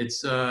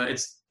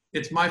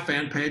 It's my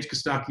fan page,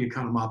 Costaki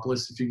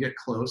Economopouls. If you get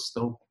close,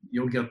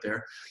 you'll get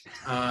there.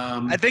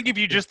 I think if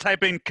you just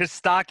type in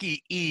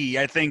Costaki E,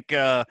 I think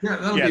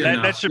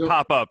that should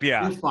pop up.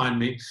 Yeah, you'll find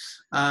me.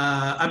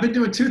 I've been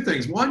doing 2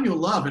 things. One you'll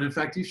love, and in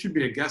fact you should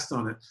be a guest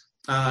on it.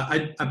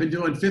 I've been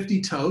doing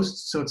 50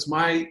 toasts, so it's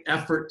my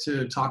effort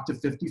to talk to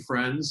 50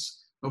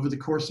 friends over the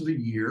course of a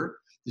year.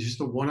 It's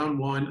just a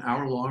one-on-one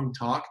hour-long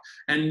talk.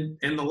 And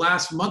in the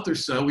last month or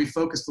so, we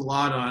focused a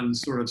lot on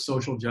sort of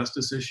social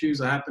justice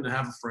issues. I happen to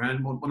have a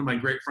friend, one of my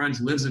great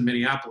friends lives in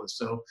Minneapolis.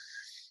 So,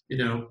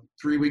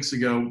 3 weeks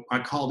ago, I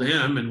called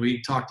him and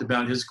we talked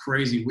about his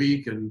crazy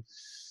week, and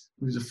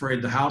he was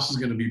afraid the house was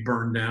going to be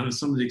burned down and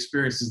some of the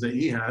experiences that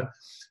he had.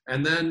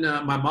 And then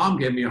my mom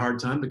gave me a hard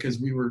time because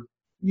we were,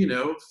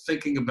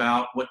 thinking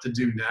about what to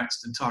do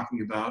next and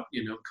talking about,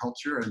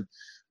 culture. And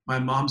my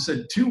mom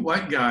said, 2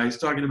 white guys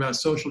talking about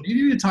social, you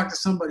need to talk to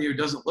somebody who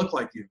doesn't look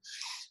like you.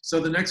 So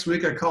the next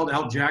week I called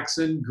Al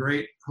Jackson,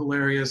 great,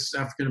 hilarious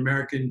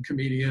African-American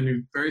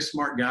comedian, very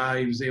smart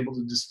guy. He was able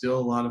to distill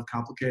a lot of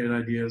complicated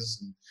ideas.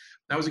 And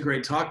that was a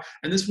great talk.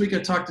 And this week I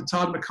talked to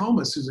Todd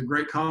McComas, who's a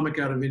great comic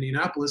out of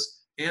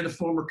Indianapolis and a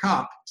former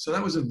cop. So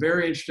that was a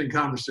very interesting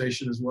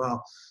conversation as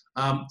well.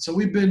 So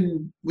we've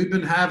been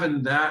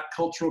having that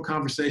cultural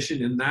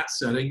conversation in that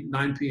setting,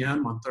 9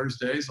 p.m. on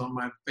Thursdays on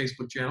my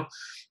Facebook channel.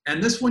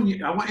 And this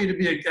one, I want you to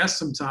be a guest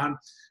sometime.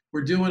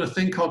 We're doing a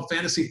thing called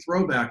Fantasy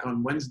Throwback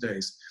on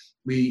Wednesdays.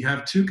 We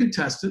have 2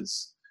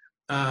 contestants.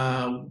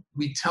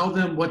 We tell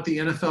them what the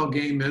NFL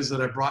game is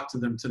that I brought to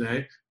them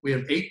today. We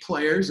have 8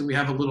 players, and we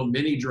have a little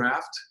mini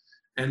draft.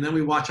 And then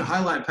we watch a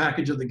highlight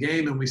package of the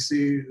game, and we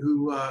see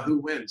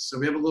who wins. So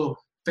we have a little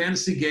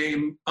fantasy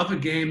game of a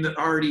game that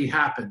already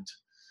happened.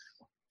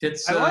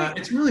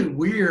 It's really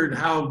weird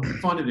how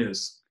fun it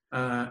is.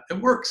 It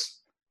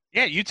works.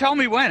 Yeah, you tell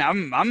me when.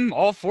 I'm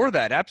all for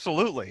that.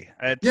 Absolutely.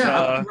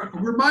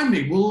 Remind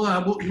me.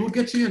 We'll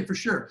get you in for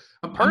sure.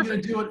 I'm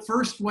going to do it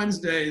first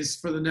Wednesdays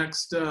for the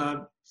next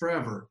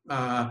forever.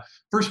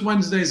 First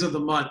Wednesdays of the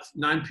month,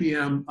 9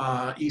 p.m.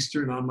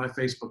 Eastern on my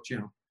Facebook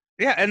channel.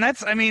 Yeah, and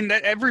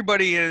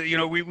everybody,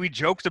 we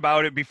joked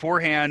about it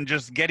beforehand,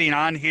 just getting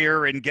on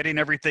here and getting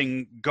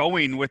everything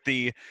going with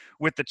the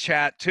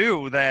chat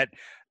too, that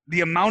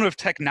the amount of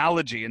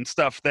technology and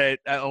stuff that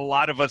a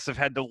lot of us have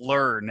had to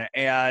learn,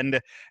 and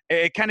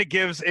it kind of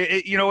gives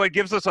it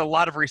gives us a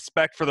lot of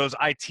respect for those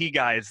IT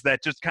guys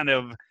that just kind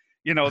of,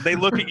 they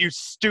look at you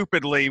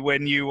stupidly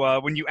when you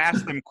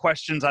ask them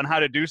questions on how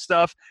to do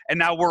stuff, and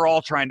now we're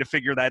all trying to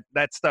figure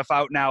that stuff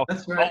out now.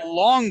 That's right.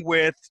 Along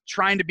with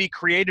trying to be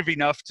creative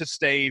enough to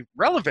stay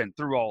relevant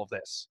through all of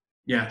this.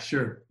 Yeah,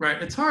 sure.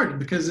 Right. It's hard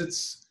because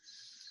it's,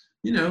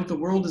 the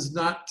world is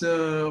not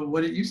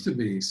what it used to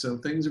be. So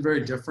things are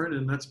very different,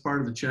 and that's part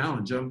of the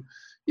challenge.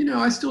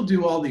 I still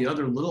do all the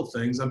other little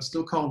things. I'm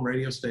still calling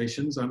radio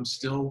stations. I'm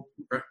still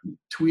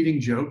tweeting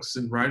jokes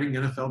and writing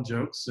NFL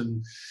jokes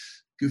and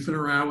goofing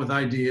around with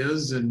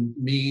ideas and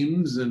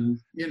memes. And,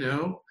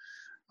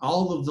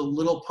 all of the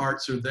little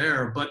parts are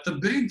there. But the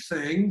big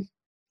thing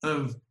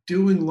of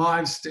doing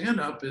live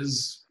stand-up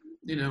is,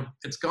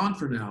 it's gone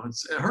for now.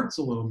 It hurts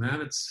a little,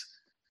 man.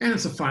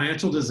 It's a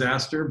financial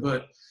disaster,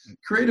 but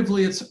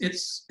creatively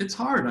it's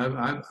hard.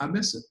 I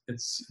miss it.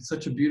 It's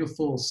such a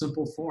beautiful,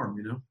 simple form.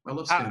 I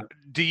love stand-up.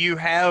 Do you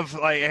have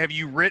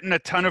you written a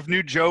ton of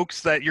new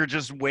jokes that you're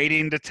just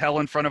waiting to tell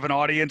in front of an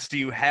audience? Do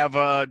you have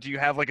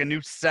like a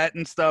new set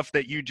and stuff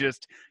that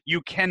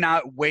you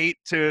cannot wait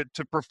to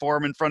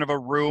perform in front of a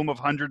room of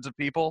hundreds of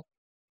people?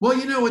 Well,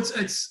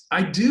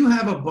 I do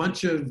have a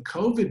bunch of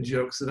COVID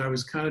jokes that I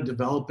was kind of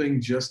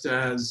developing just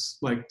as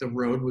like the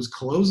road was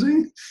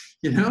closing,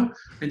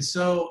 and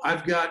so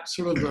I've got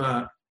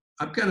about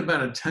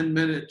a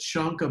 10-minute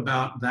chunk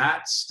about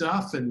that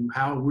stuff and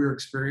how we're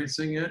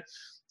experiencing it.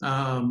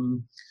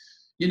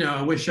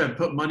 I wish I'd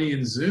put money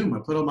in Zoom. I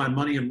put all my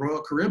money in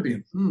Royal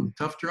Caribbean.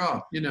 Tough draw,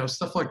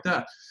 stuff like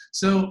that.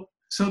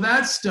 So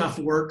that stuff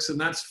works,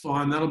 and that's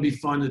fun. That'll be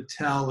fun to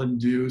tell and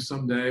do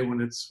someday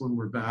when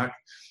we're back.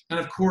 And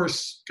of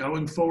course,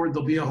 going forward,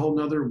 there'll be a whole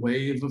nother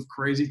wave of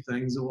crazy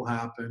things that will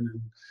happen and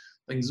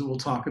things that we'll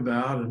talk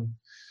about. And,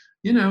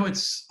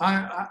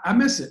 I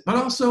miss it. But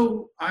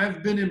also,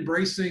 I've been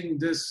embracing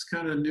this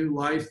kind of new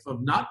life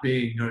of not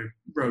being a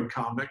road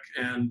comic.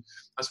 And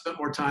I spent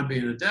more time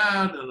being a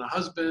dad and a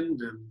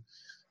husband.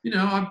 And,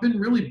 I've been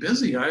really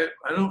busy. I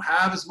don't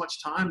have as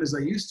much time as I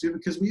used to,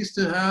 because we used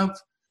to have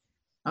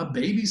a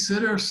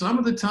babysitter some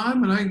of the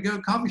time, and I can go to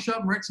a coffee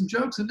shop and write some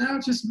jokes. And now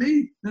it's just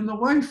me and the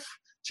wife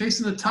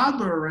chasing a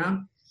toddler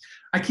around.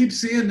 I keep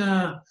seeing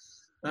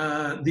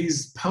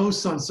these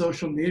posts on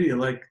social media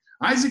like,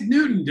 Isaac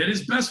Newton did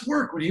his best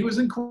work when he was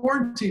in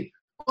quarantine.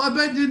 Well, I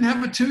bet he didn't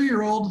have a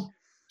 2-year-old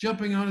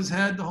jumping on his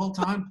head the whole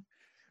time.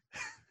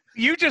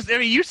 You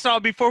saw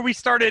before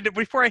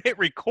I hit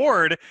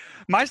record,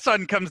 my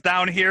son comes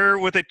down here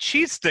with a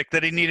cheese stick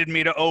that he needed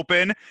me to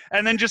open,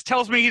 and then just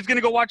tells me he's going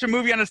to go watch a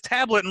movie on his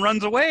tablet and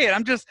runs away. And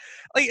I'm just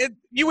like,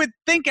 you would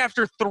think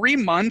after 3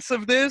 months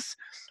of this,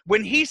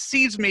 when he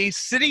sees me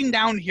sitting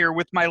down here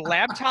with my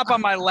laptop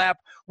on my lap,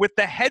 with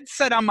the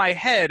headset on my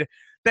head,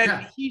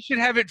 that he should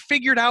have it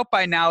figured out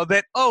by now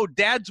that,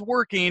 Dad's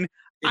working.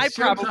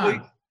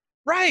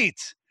 Right.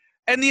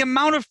 And the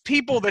amount of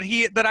people that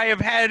I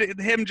have had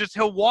him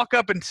he'll walk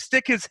up and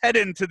stick his head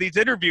into these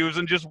interviews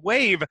and just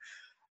wave.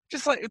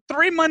 Just like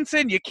 3 months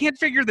in, you can't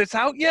figure this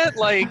out yet?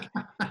 Like,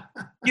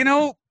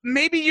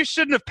 maybe you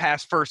shouldn't have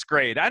passed first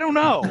grade. I don't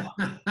know.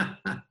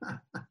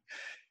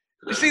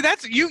 You see,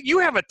 that's you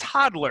have a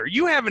toddler.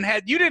 You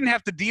didn't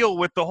have to deal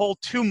with the whole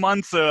 2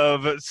 months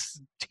of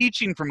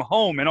teaching from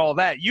home and all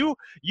that. You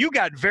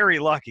got very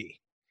lucky.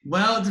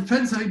 Well, it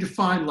depends how you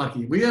define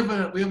lucky. We have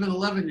an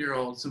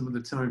 11-year-old some of the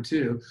time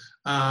too.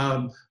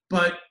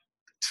 But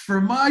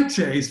for my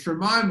taste, for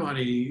my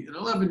money, an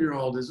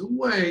 11-year-old is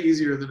way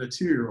easier than a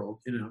 2-year-old.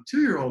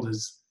 2-year-old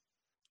is,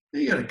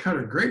 you got to cut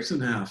her grapes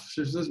in half.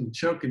 She doesn't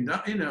choke and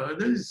die.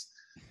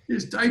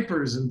 There's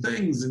diapers and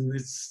things, and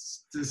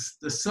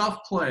the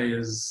self-play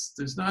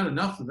there's not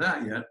enough of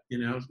that yet.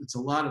 It's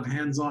a lot of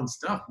hands-on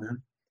stuff,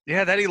 man.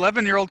 Yeah, that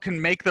 11-year-old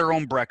can make their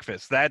own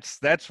breakfast.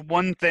 That's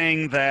one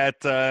thing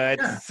that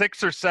at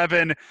 6 or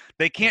 7,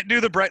 they can't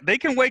do they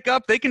can wake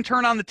up, they can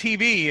turn on the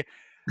TV.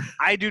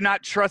 I do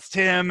not trust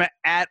him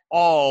at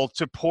all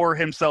to pour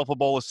himself a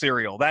bowl of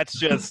cereal. That's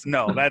just,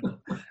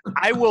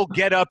 I will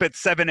get up at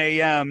 7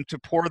 a.m. to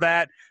pour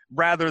that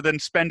rather than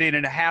spending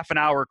a half an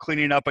hour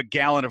cleaning up a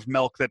gallon of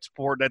milk that's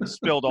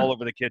spilled all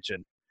over the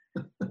kitchen.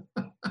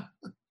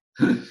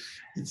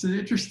 It's an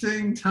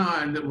interesting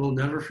time that we'll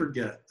never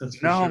forget. That's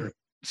for sure.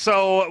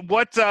 So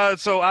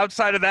so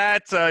outside of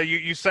that,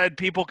 you said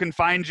people can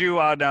find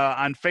you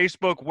on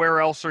Facebook. Where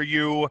else are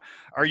you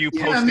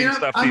posting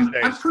stuff these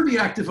days? I'm pretty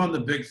active on the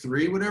big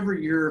three, whatever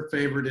your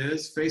favorite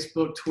is: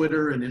 Facebook,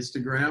 Twitter, and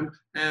Instagram.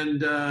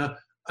 And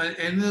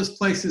those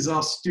places,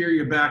 I'll steer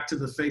you back to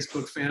the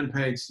Facebook fan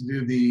page to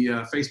do the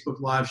Facebook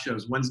live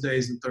shows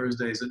Wednesdays and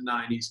Thursdays at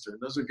 9 Eastern.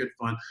 Those are good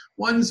fun.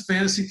 One's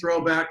Fantasy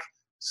Throwback.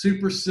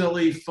 Super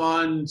silly,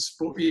 fun.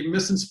 You're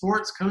missing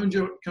sports? Come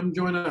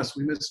join us.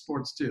 We miss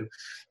sports too.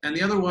 And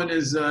the other one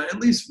is, at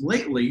least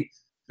lately,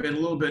 been a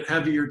little bit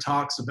heavier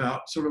talks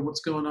about sort of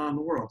what's going on in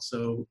the world.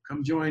 So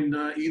come join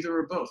either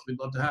or both. We'd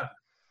love to have you.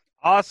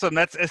 Awesome.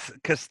 That's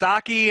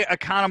Costaki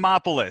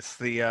Economopouls,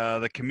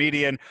 the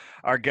comedian,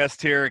 our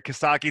guest here at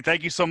Costaki.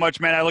 Thank you so much,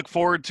 man. I look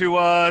forward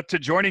to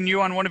joining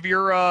you on one of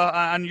your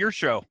on your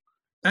show.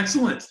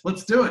 Excellent.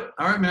 Let's do it.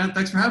 All right, man.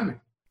 Thanks for having me.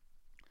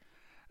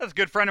 That's a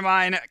good friend of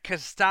mine,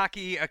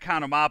 Costaki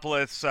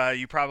Economopouls.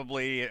 You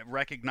probably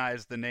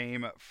recognize the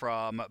name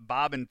from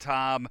Bob and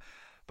Tom,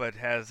 but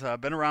has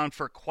been around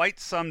for quite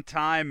some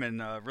time,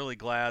 and really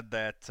glad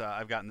that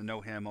I've gotten to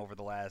know him over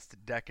the last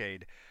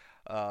decade.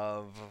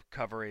 of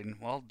covering,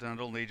 well, not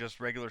only just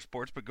regular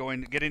sports, but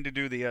getting to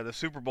do the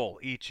Super Bowl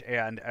each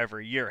and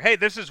every year. Hey,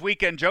 this is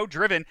Weekend Joe,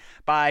 driven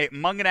by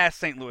Mungenast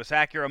St Louis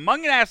Acura,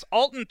 Mungenast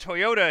Alton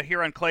Toyota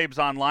here on Claibs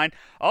Online,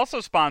 also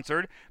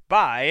sponsored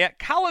by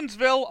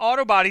Collinsville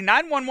Auto Body.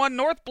 911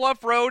 North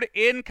Bluff Road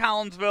in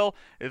Collinsville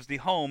is the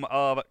home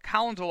of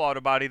Collinsville Auto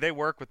Body. They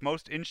work with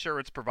most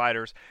insurance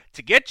providers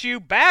to get you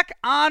back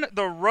on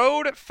the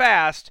road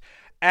fast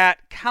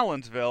at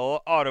Collinsville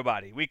Auto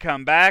Body. We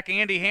come back.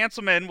 Andy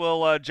Hanselman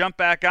will jump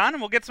back on,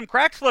 and we'll get some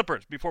crack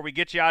slippers before we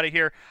get you out of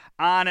here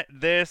on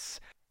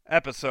this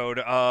episode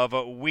of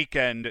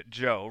Weekend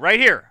Joe, right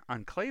here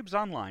on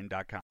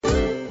ClaibsOnline.com.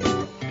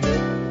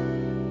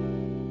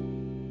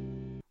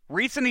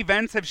 Recent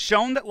events have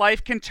shown that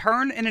life can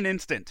turn in an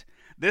instant.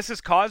 This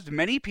has caused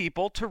many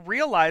people to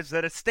realize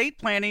that estate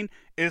planning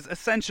is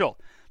essential.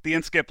 The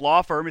Inskip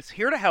Law Firm is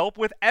here to help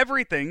with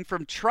everything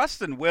from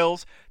trusts and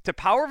wills to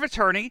power of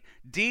attorney,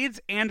 deeds,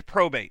 and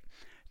probate.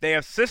 They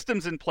have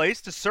systems in place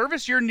to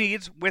service your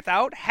needs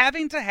without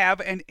having to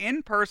have an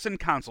in-person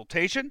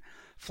consultation,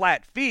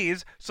 flat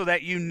fees so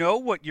that you know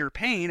what you're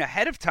paying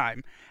ahead of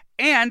time,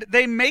 and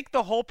they make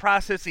the whole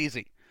process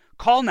easy.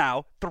 Call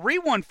now,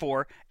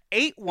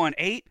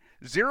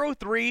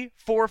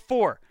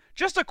 314-818-0344.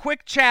 Just a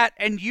quick chat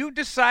and you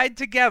decide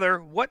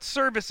together what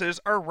services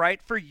are right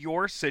for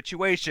your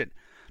situation.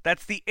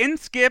 That's the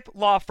Inskip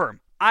Law Firm,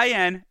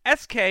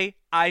 INSKIP.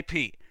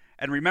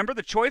 And remember,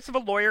 the choice of a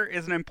lawyer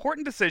is an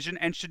important decision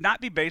and should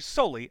not be based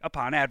solely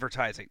upon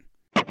advertising.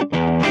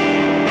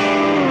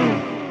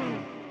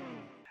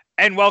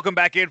 And welcome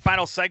back in.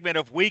 Final segment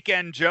of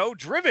Weekend Joe,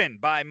 driven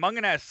by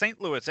Mungenast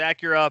St. Louis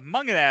Acura,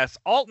 Mungenast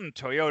Alton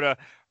Toyota,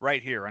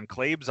 right here on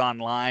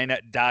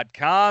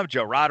ClaibsOnline.com.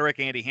 Joe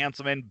Roderick, Andy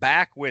Hanselman,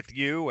 back with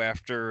you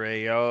after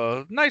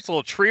a nice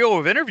little trio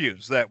of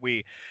interviews that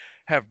we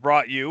have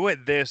brought you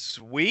this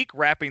week,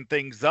 wrapping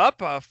things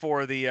up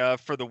for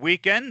the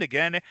weekend.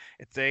 Again,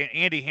 it's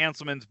Andy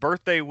Hanselman's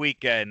birthday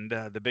weekend,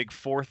 the big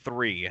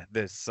 4-3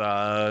 this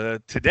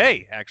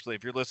today. Actually,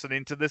 if you're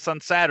listening to this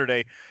on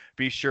Saturday,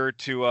 be sure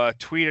to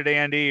tweet at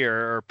Andy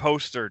or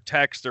post or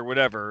text or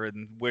whatever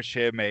and wish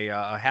him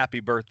a happy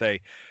birthday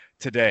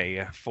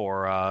today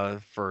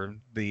for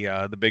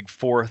the big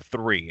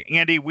 4-3.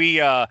 Andy, we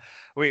had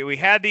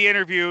the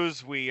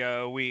interviews. We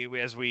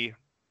as we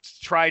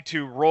try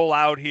to roll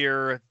out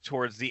here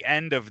towards the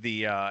end of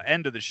the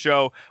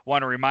show,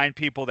 want to remind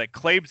people that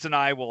Claibs and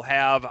I will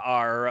have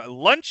our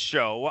lunch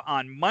show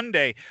on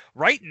Monday.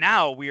 Right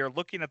now, we are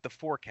looking at the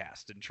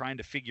forecast and trying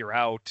to figure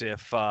out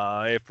if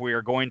we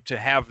are going to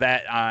have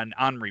that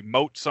on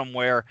remote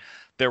somewhere.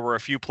 There were a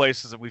few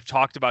places that we've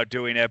talked about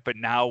doing it, but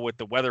now with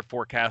the weather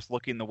forecast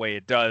looking the way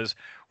it does,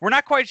 we're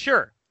not quite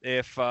sure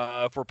if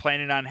we're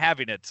planning on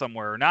having it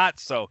somewhere or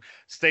not. So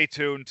stay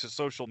tuned to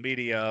social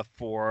media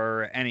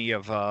for any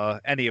of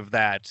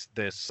that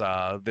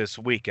this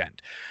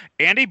weekend.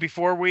 Andy,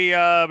 before we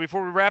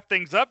wrap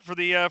things up for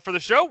the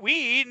show,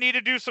 we need to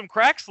do some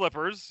crack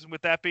slippers.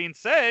 With that being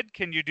said,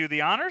 can you do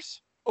the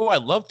honors? Oh,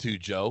 I'd love to,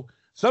 Joe.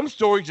 Some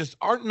stories just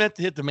aren't meant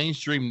to hit the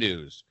mainstream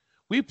news.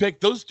 We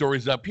picked those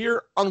stories up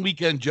here on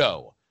Weekend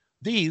Joe.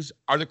 These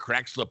are the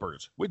crack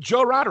slippers with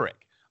Joe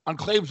Roderick on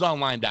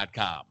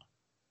ClaibsOnline.com.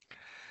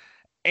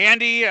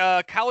 Andy,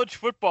 college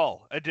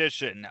football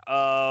edition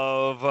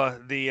of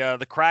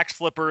the crack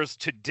slippers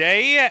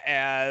today,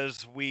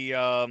 as we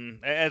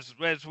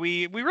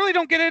really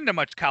don't get into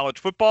much college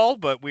football,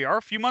 but we are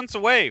a few months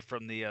away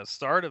from the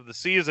start of the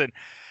season.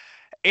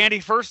 Andy,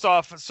 first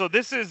off, so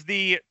this is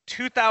the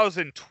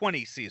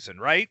 2020 season,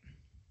 right?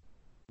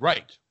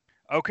 Right.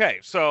 Okay,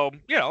 so,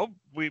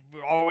 we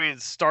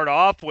always start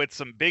off with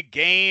some big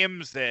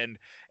games, and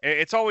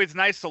it's always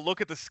nice to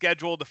look at the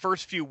schedule the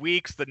first few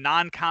weeks, the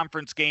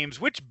non-conference games,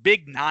 which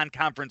big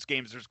non-conference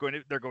games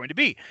they're going to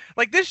be.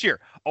 Like this year,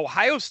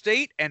 Ohio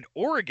State and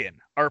Oregon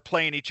are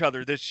playing each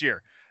other this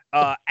year.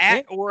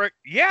 At Oregon,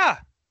 yeah.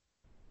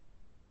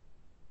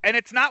 And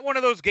it's not one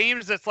of those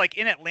games that's like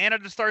in Atlanta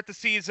to start the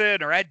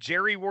season or at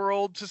Jerry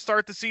World to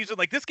start the season.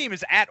 Like this game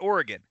is at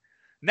Oregon.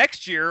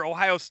 Next year,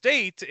 Ohio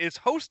State is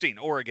hosting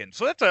Oregon.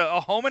 So that's a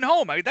home and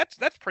home. I mean,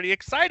 that's pretty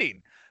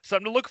exciting.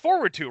 Something to look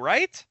forward to,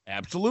 right?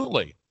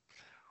 Absolutely.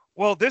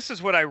 Well, this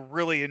is what I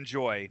really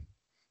enjoy,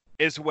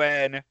 is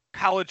when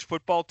college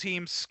football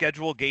teams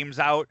schedule games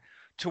out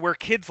to where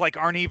kids like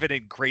aren't even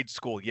in grade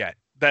school yet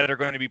that are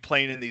going to be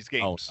playing in these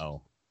games.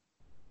 Oh,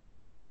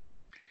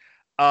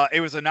 no.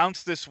 It was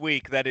announced this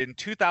week that in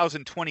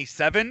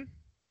 2027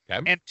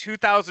 and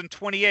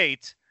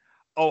 2028,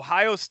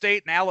 Ohio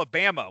State and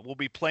Alabama will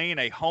be playing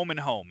a home and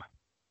home.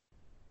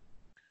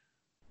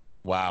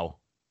 Wow.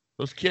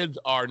 Those kids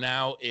are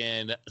now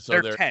in...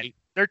 So they're 10.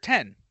 They're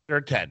 10.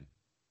 They're 10.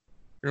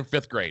 They're in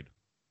 5th grade.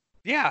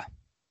 Yeah.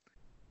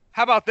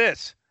 How about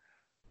this?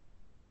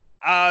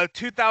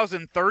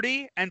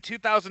 2030 and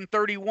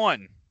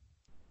 2031.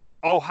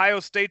 Ohio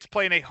State's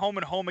playing a home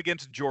and home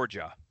against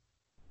Georgia.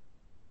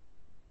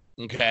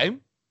 Okay.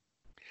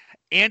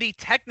 Andy,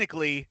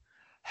 technically,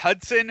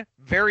 Hudson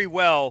very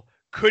well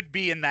could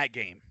be in that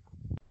game.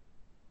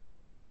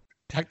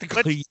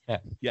 Technically,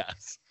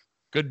 yes.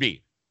 Could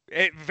be.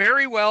 It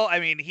very well.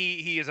 I mean,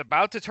 he is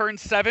about to turn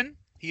 7.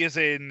 He is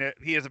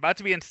about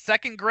to be in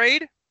 2nd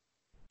grade.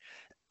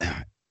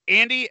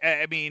 Andy,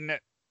 I mean,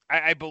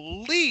 I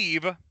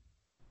believe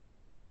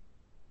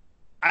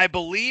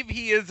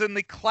he is in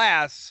the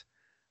class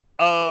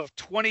of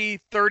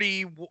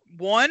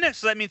 2031.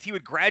 So that means he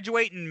would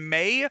graduate in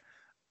May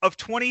of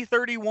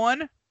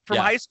 2031 from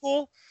high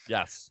school.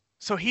 Yes.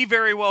 So he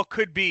very well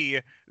could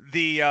be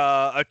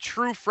a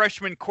true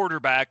freshman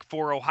quarterback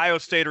for Ohio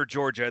State or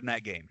Georgia in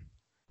that game.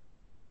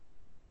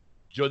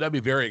 Joe, that'd be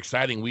very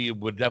exciting. We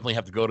would definitely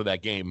have to go to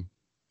that game.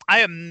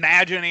 I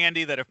imagine,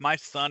 Andy, that if my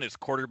son is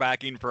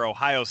quarterbacking for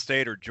Ohio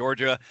State or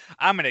Georgia,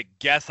 I'm going to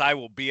guess I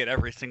will be at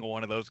every single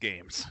one of those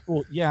games.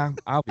 Well, yeah,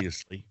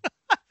 obviously.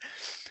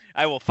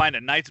 I will find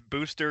a nice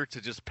booster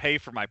to just pay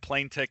for my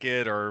plane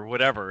ticket or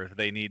whatever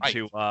they need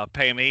to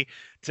pay me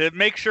to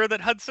make sure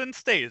that Hudson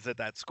stays at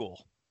that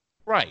school.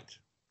 Right.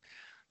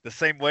 The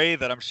same way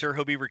that I'm sure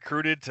he'll be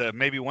recruited to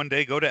maybe one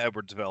day go to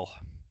Edwardsville.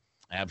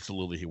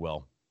 Absolutely, he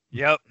will.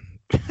 Yep.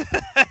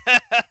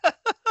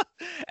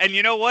 And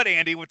you know what,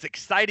 Andy? What's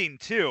exciting,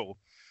 too,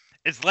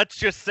 is let's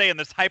just say in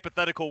this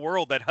hypothetical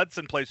world that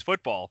Hudson plays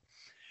football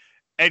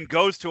and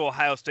goes to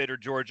Ohio State or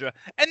Georgia,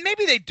 and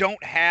maybe they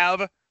don't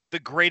have the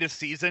greatest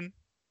season.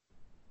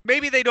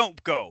 Maybe they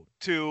don't go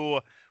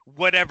to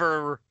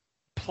whatever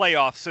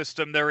playoff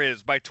system there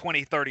is by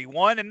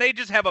 2031, and they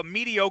just have a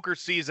mediocre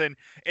season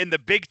in the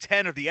Big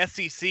Ten or the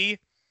SEC.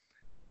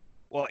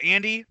 Well,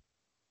 Andy,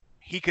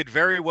 he could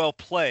very well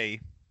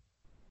play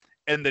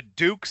in the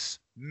Duke's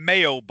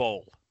Mayo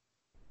Bowl.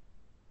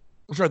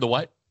 I'm sorry, the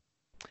what?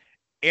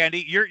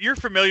 Andy, you're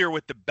familiar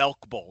with the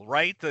Belk Bowl,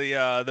 right?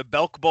 The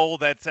Belk Bowl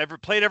that's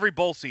played every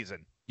bowl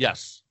season.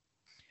 Yes.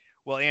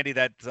 Well, Andy,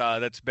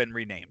 that's been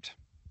renamed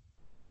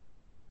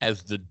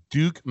As the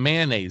Duke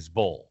Mayonnaise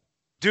Bowl.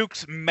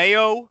 Duke's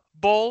Mayo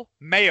Bowl.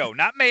 Mayo,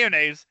 not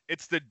mayonnaise.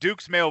 It's the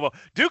Duke's Mayo Bowl.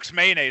 Duke's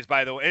mayonnaise,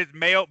 by the way, it's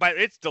mayo, but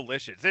it's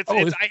delicious.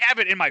 I have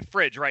it in my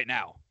fridge right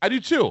now. I do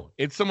too.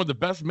 It's some of the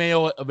best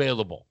mayo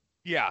available.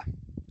 Yeah.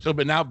 So,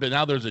 but now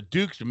there's a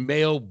Duke's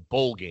Mayo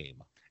Bowl game.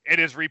 It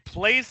has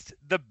replaced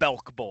the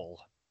Belk Bowl.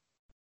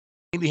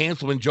 Andy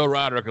Hanselman, Joe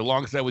Roderick,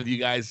 alongside with you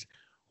guys.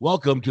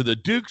 Welcome to the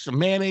Duke's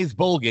Mayonnaise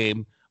Bowl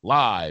game,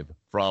 live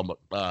from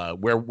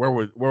where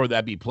would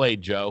that be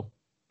played, Joe?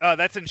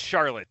 That's in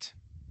Charlotte.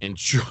 In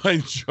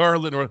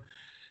Charlotte.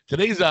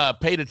 Today's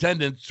paid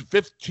attendance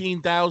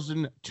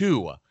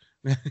 15,002.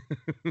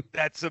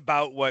 That's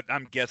about what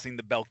I'm guessing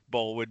the Belk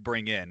Bowl would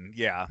bring in.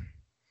 Yeah.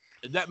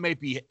 That may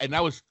be, and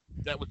that was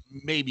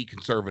maybe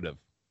conservative.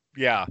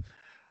 Yeah.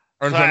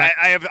 So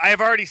I have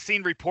already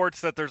seen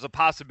reports that there's a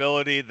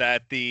possibility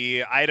that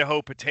the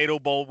Idaho Potato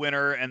Bowl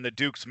winner and the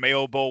Duke's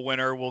Mayo Bowl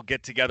winner will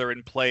get together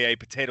and play a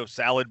potato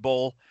salad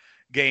bowl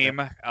game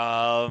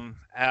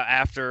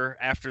after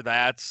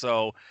that.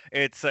 So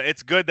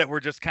it's good that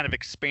we're just kind of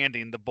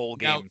expanding the bowl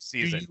game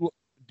season.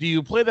 Do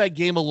you play that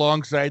game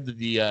alongside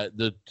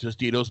the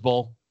Tostitos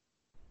Bowl?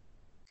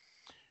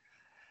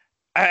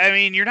 I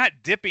mean, you're not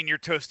dipping your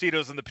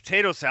Tostitos in the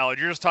potato salad.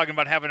 You're just talking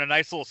about having a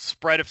nice little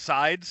spread of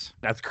sides.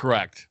 That's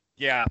correct.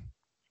 Yeah.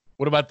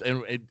 What about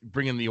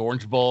bringing the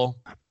Orange Bowl?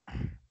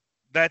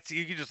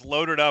 You can just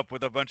load it up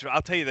with a bunch of.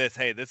 I'll tell you this.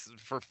 Hey, this is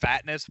for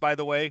fatness, by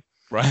the way.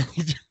 Right.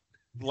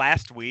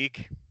 Last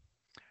week,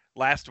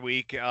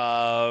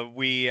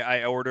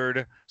 I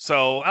ordered.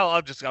 So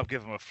I'll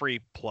give them a free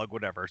plug,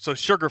 whatever. So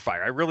Sugar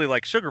Fire. I really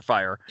like Sugar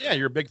Fire. Yeah,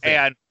 you're a big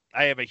fan. And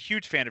I am a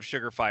huge fan of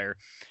Sugar Fire.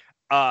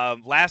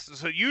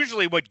 So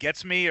usually what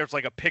gets me is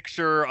like a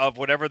picture of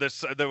whatever the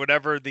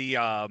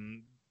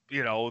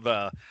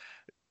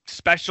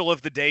special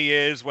of the day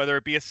is, whether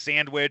it be a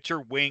sandwich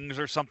or wings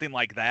or something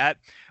like that.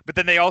 But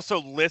then they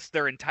also list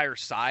their entire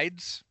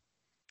sides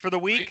for the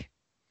week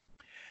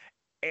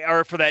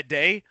or for that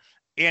day.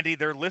 Andy,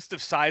 their list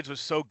of sides was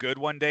so good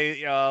one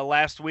day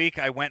last week.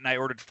 I went and I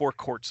ordered 4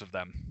 quarts of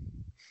them.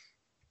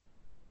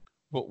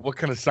 What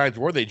kind of sides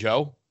were they,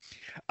 Joe?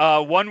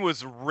 One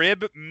was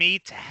rib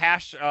meat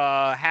hash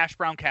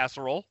brown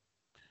casserole.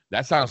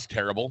 That sounds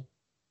terrible.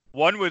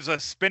 One was a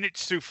spinach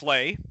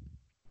souffle.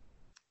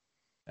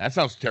 That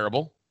sounds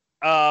terrible.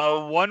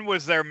 One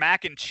was their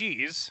mac and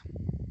cheese.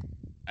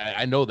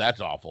 I know that's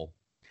awful.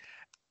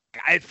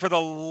 For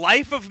the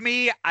life of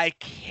me, I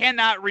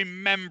cannot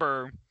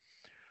remember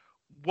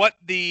what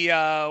the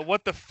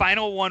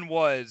final one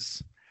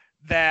was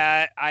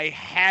that I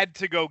had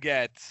to go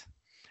get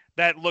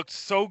that looked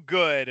so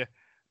good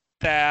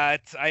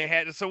that I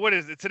had. So what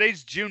is it?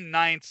 Today's June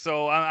 9th,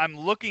 so I'm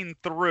looking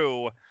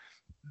through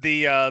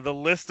the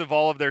list of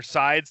all of their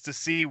sides to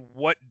see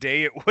what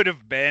day it would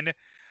have been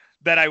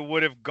that I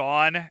would have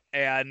gone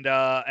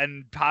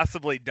and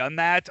possibly done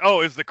that.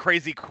 Oh, it was the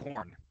crazy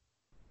corn.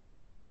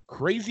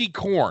 Crazy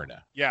corn.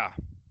 Yeah.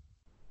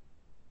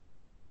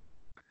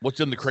 What's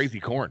in the crazy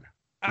corn?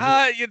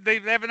 They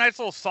have a nice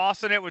little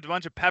sauce in it with a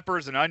bunch of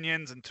peppers and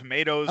onions and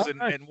tomatoes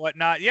and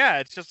whatnot. Yeah,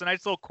 it's just a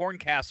nice little corn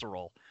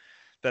casserole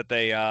that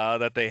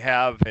they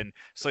have. And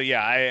so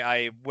yeah,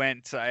 I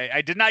went.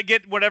 I did not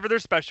get whatever their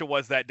special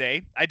was that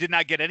day. I did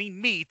not get any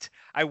meat.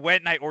 I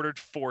went and I ordered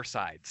 4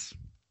 sides.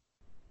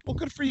 Well,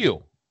 good for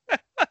you.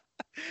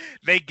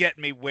 They get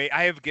me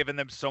I have given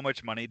them so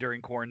much money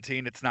during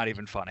quarantine. It's not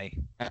even funny.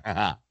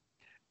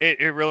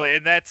 It really,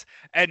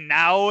 and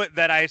now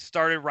that I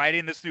started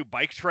riding this new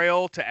bike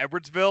trail to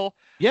Edwardsville,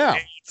 yeah,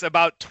 it's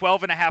about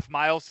 12.5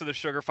 miles to the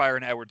Sugar Fire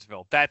in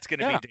Edwardsville. That's going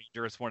to be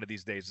dangerous one of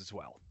these days as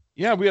well.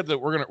 Yeah, we're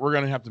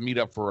gonna have to meet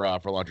up for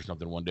lunch or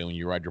something one day when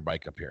you ride your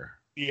bike up here.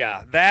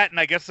 Yeah, that, and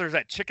I guess there's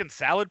that chicken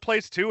salad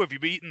place too. Have you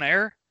eaten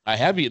there? I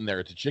have eaten there.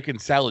 It's a chicken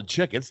salad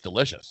chick. It's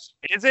delicious.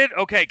 Is it?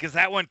 Okay, because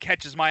that one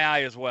catches my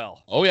eye as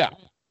well. Oh yeah.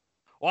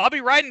 Well, I'll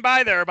be riding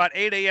by there about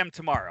 8 a.m.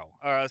 tomorrow,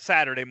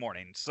 Saturday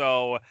morning.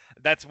 So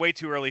that's way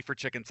too early for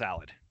chicken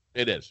salad.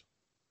 It is.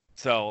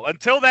 So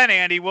until then,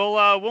 Andy,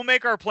 we'll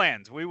make our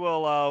plans.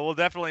 We'll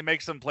definitely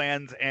make some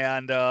plans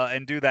and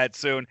do that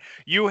soon.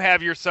 You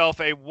have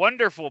yourself a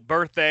wonderful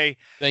birthday.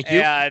 Thank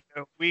you. And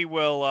we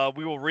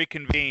will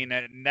reconvene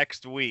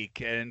next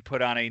week and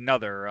put on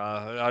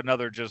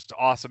another just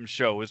awesome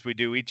show as we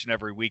do each and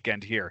every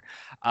weekend here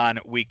on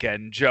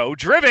Weekend Joe,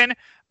 driven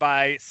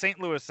by St.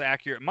 Louis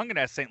Acura,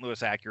 Mungenast St. Louis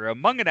Acura,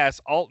 Mungenast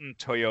Alton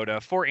Toyota.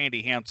 For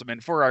Andy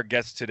Hanselman, for our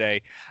guest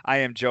today, I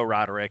am Joe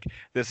Roderick.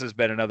 This has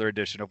been another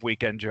edition of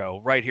Weekend Joe,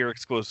 right here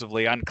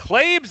exclusively on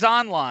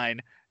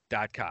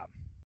ClaibsOnline.com.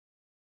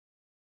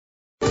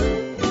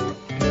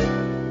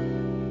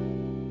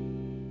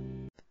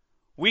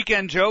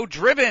 Weekend Joe,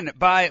 driven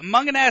by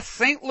Mungenast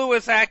St.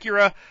 Louis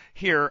Acura,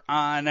 here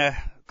on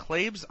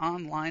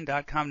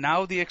ClaibsOnline.com,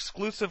 now the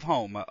exclusive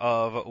home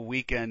of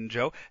Weekend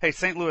Joe. Hey,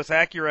 St. Louis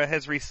Acura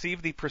has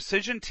received the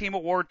Precision Team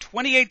Award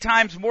 28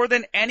 times, more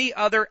than any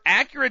other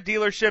Acura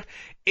dealership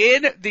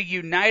in the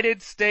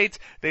United States.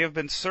 They have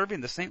been serving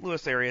the St.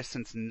 Louis area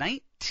since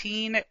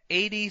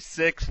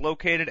 1986,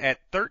 located at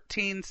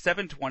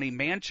 13720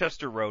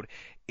 Manchester Road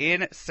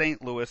in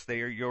St. Louis. They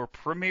are your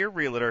premier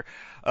realtor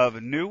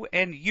of new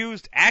and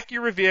used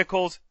Acura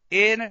vehicles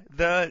in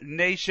the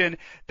nation.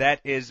 That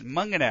is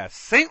Mungenast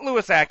St.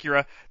 Louis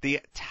Acura,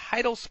 the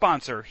title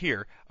sponsor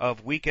here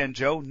of Weekend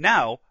Joe,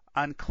 now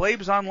on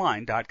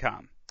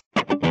ClaibsOnline.com.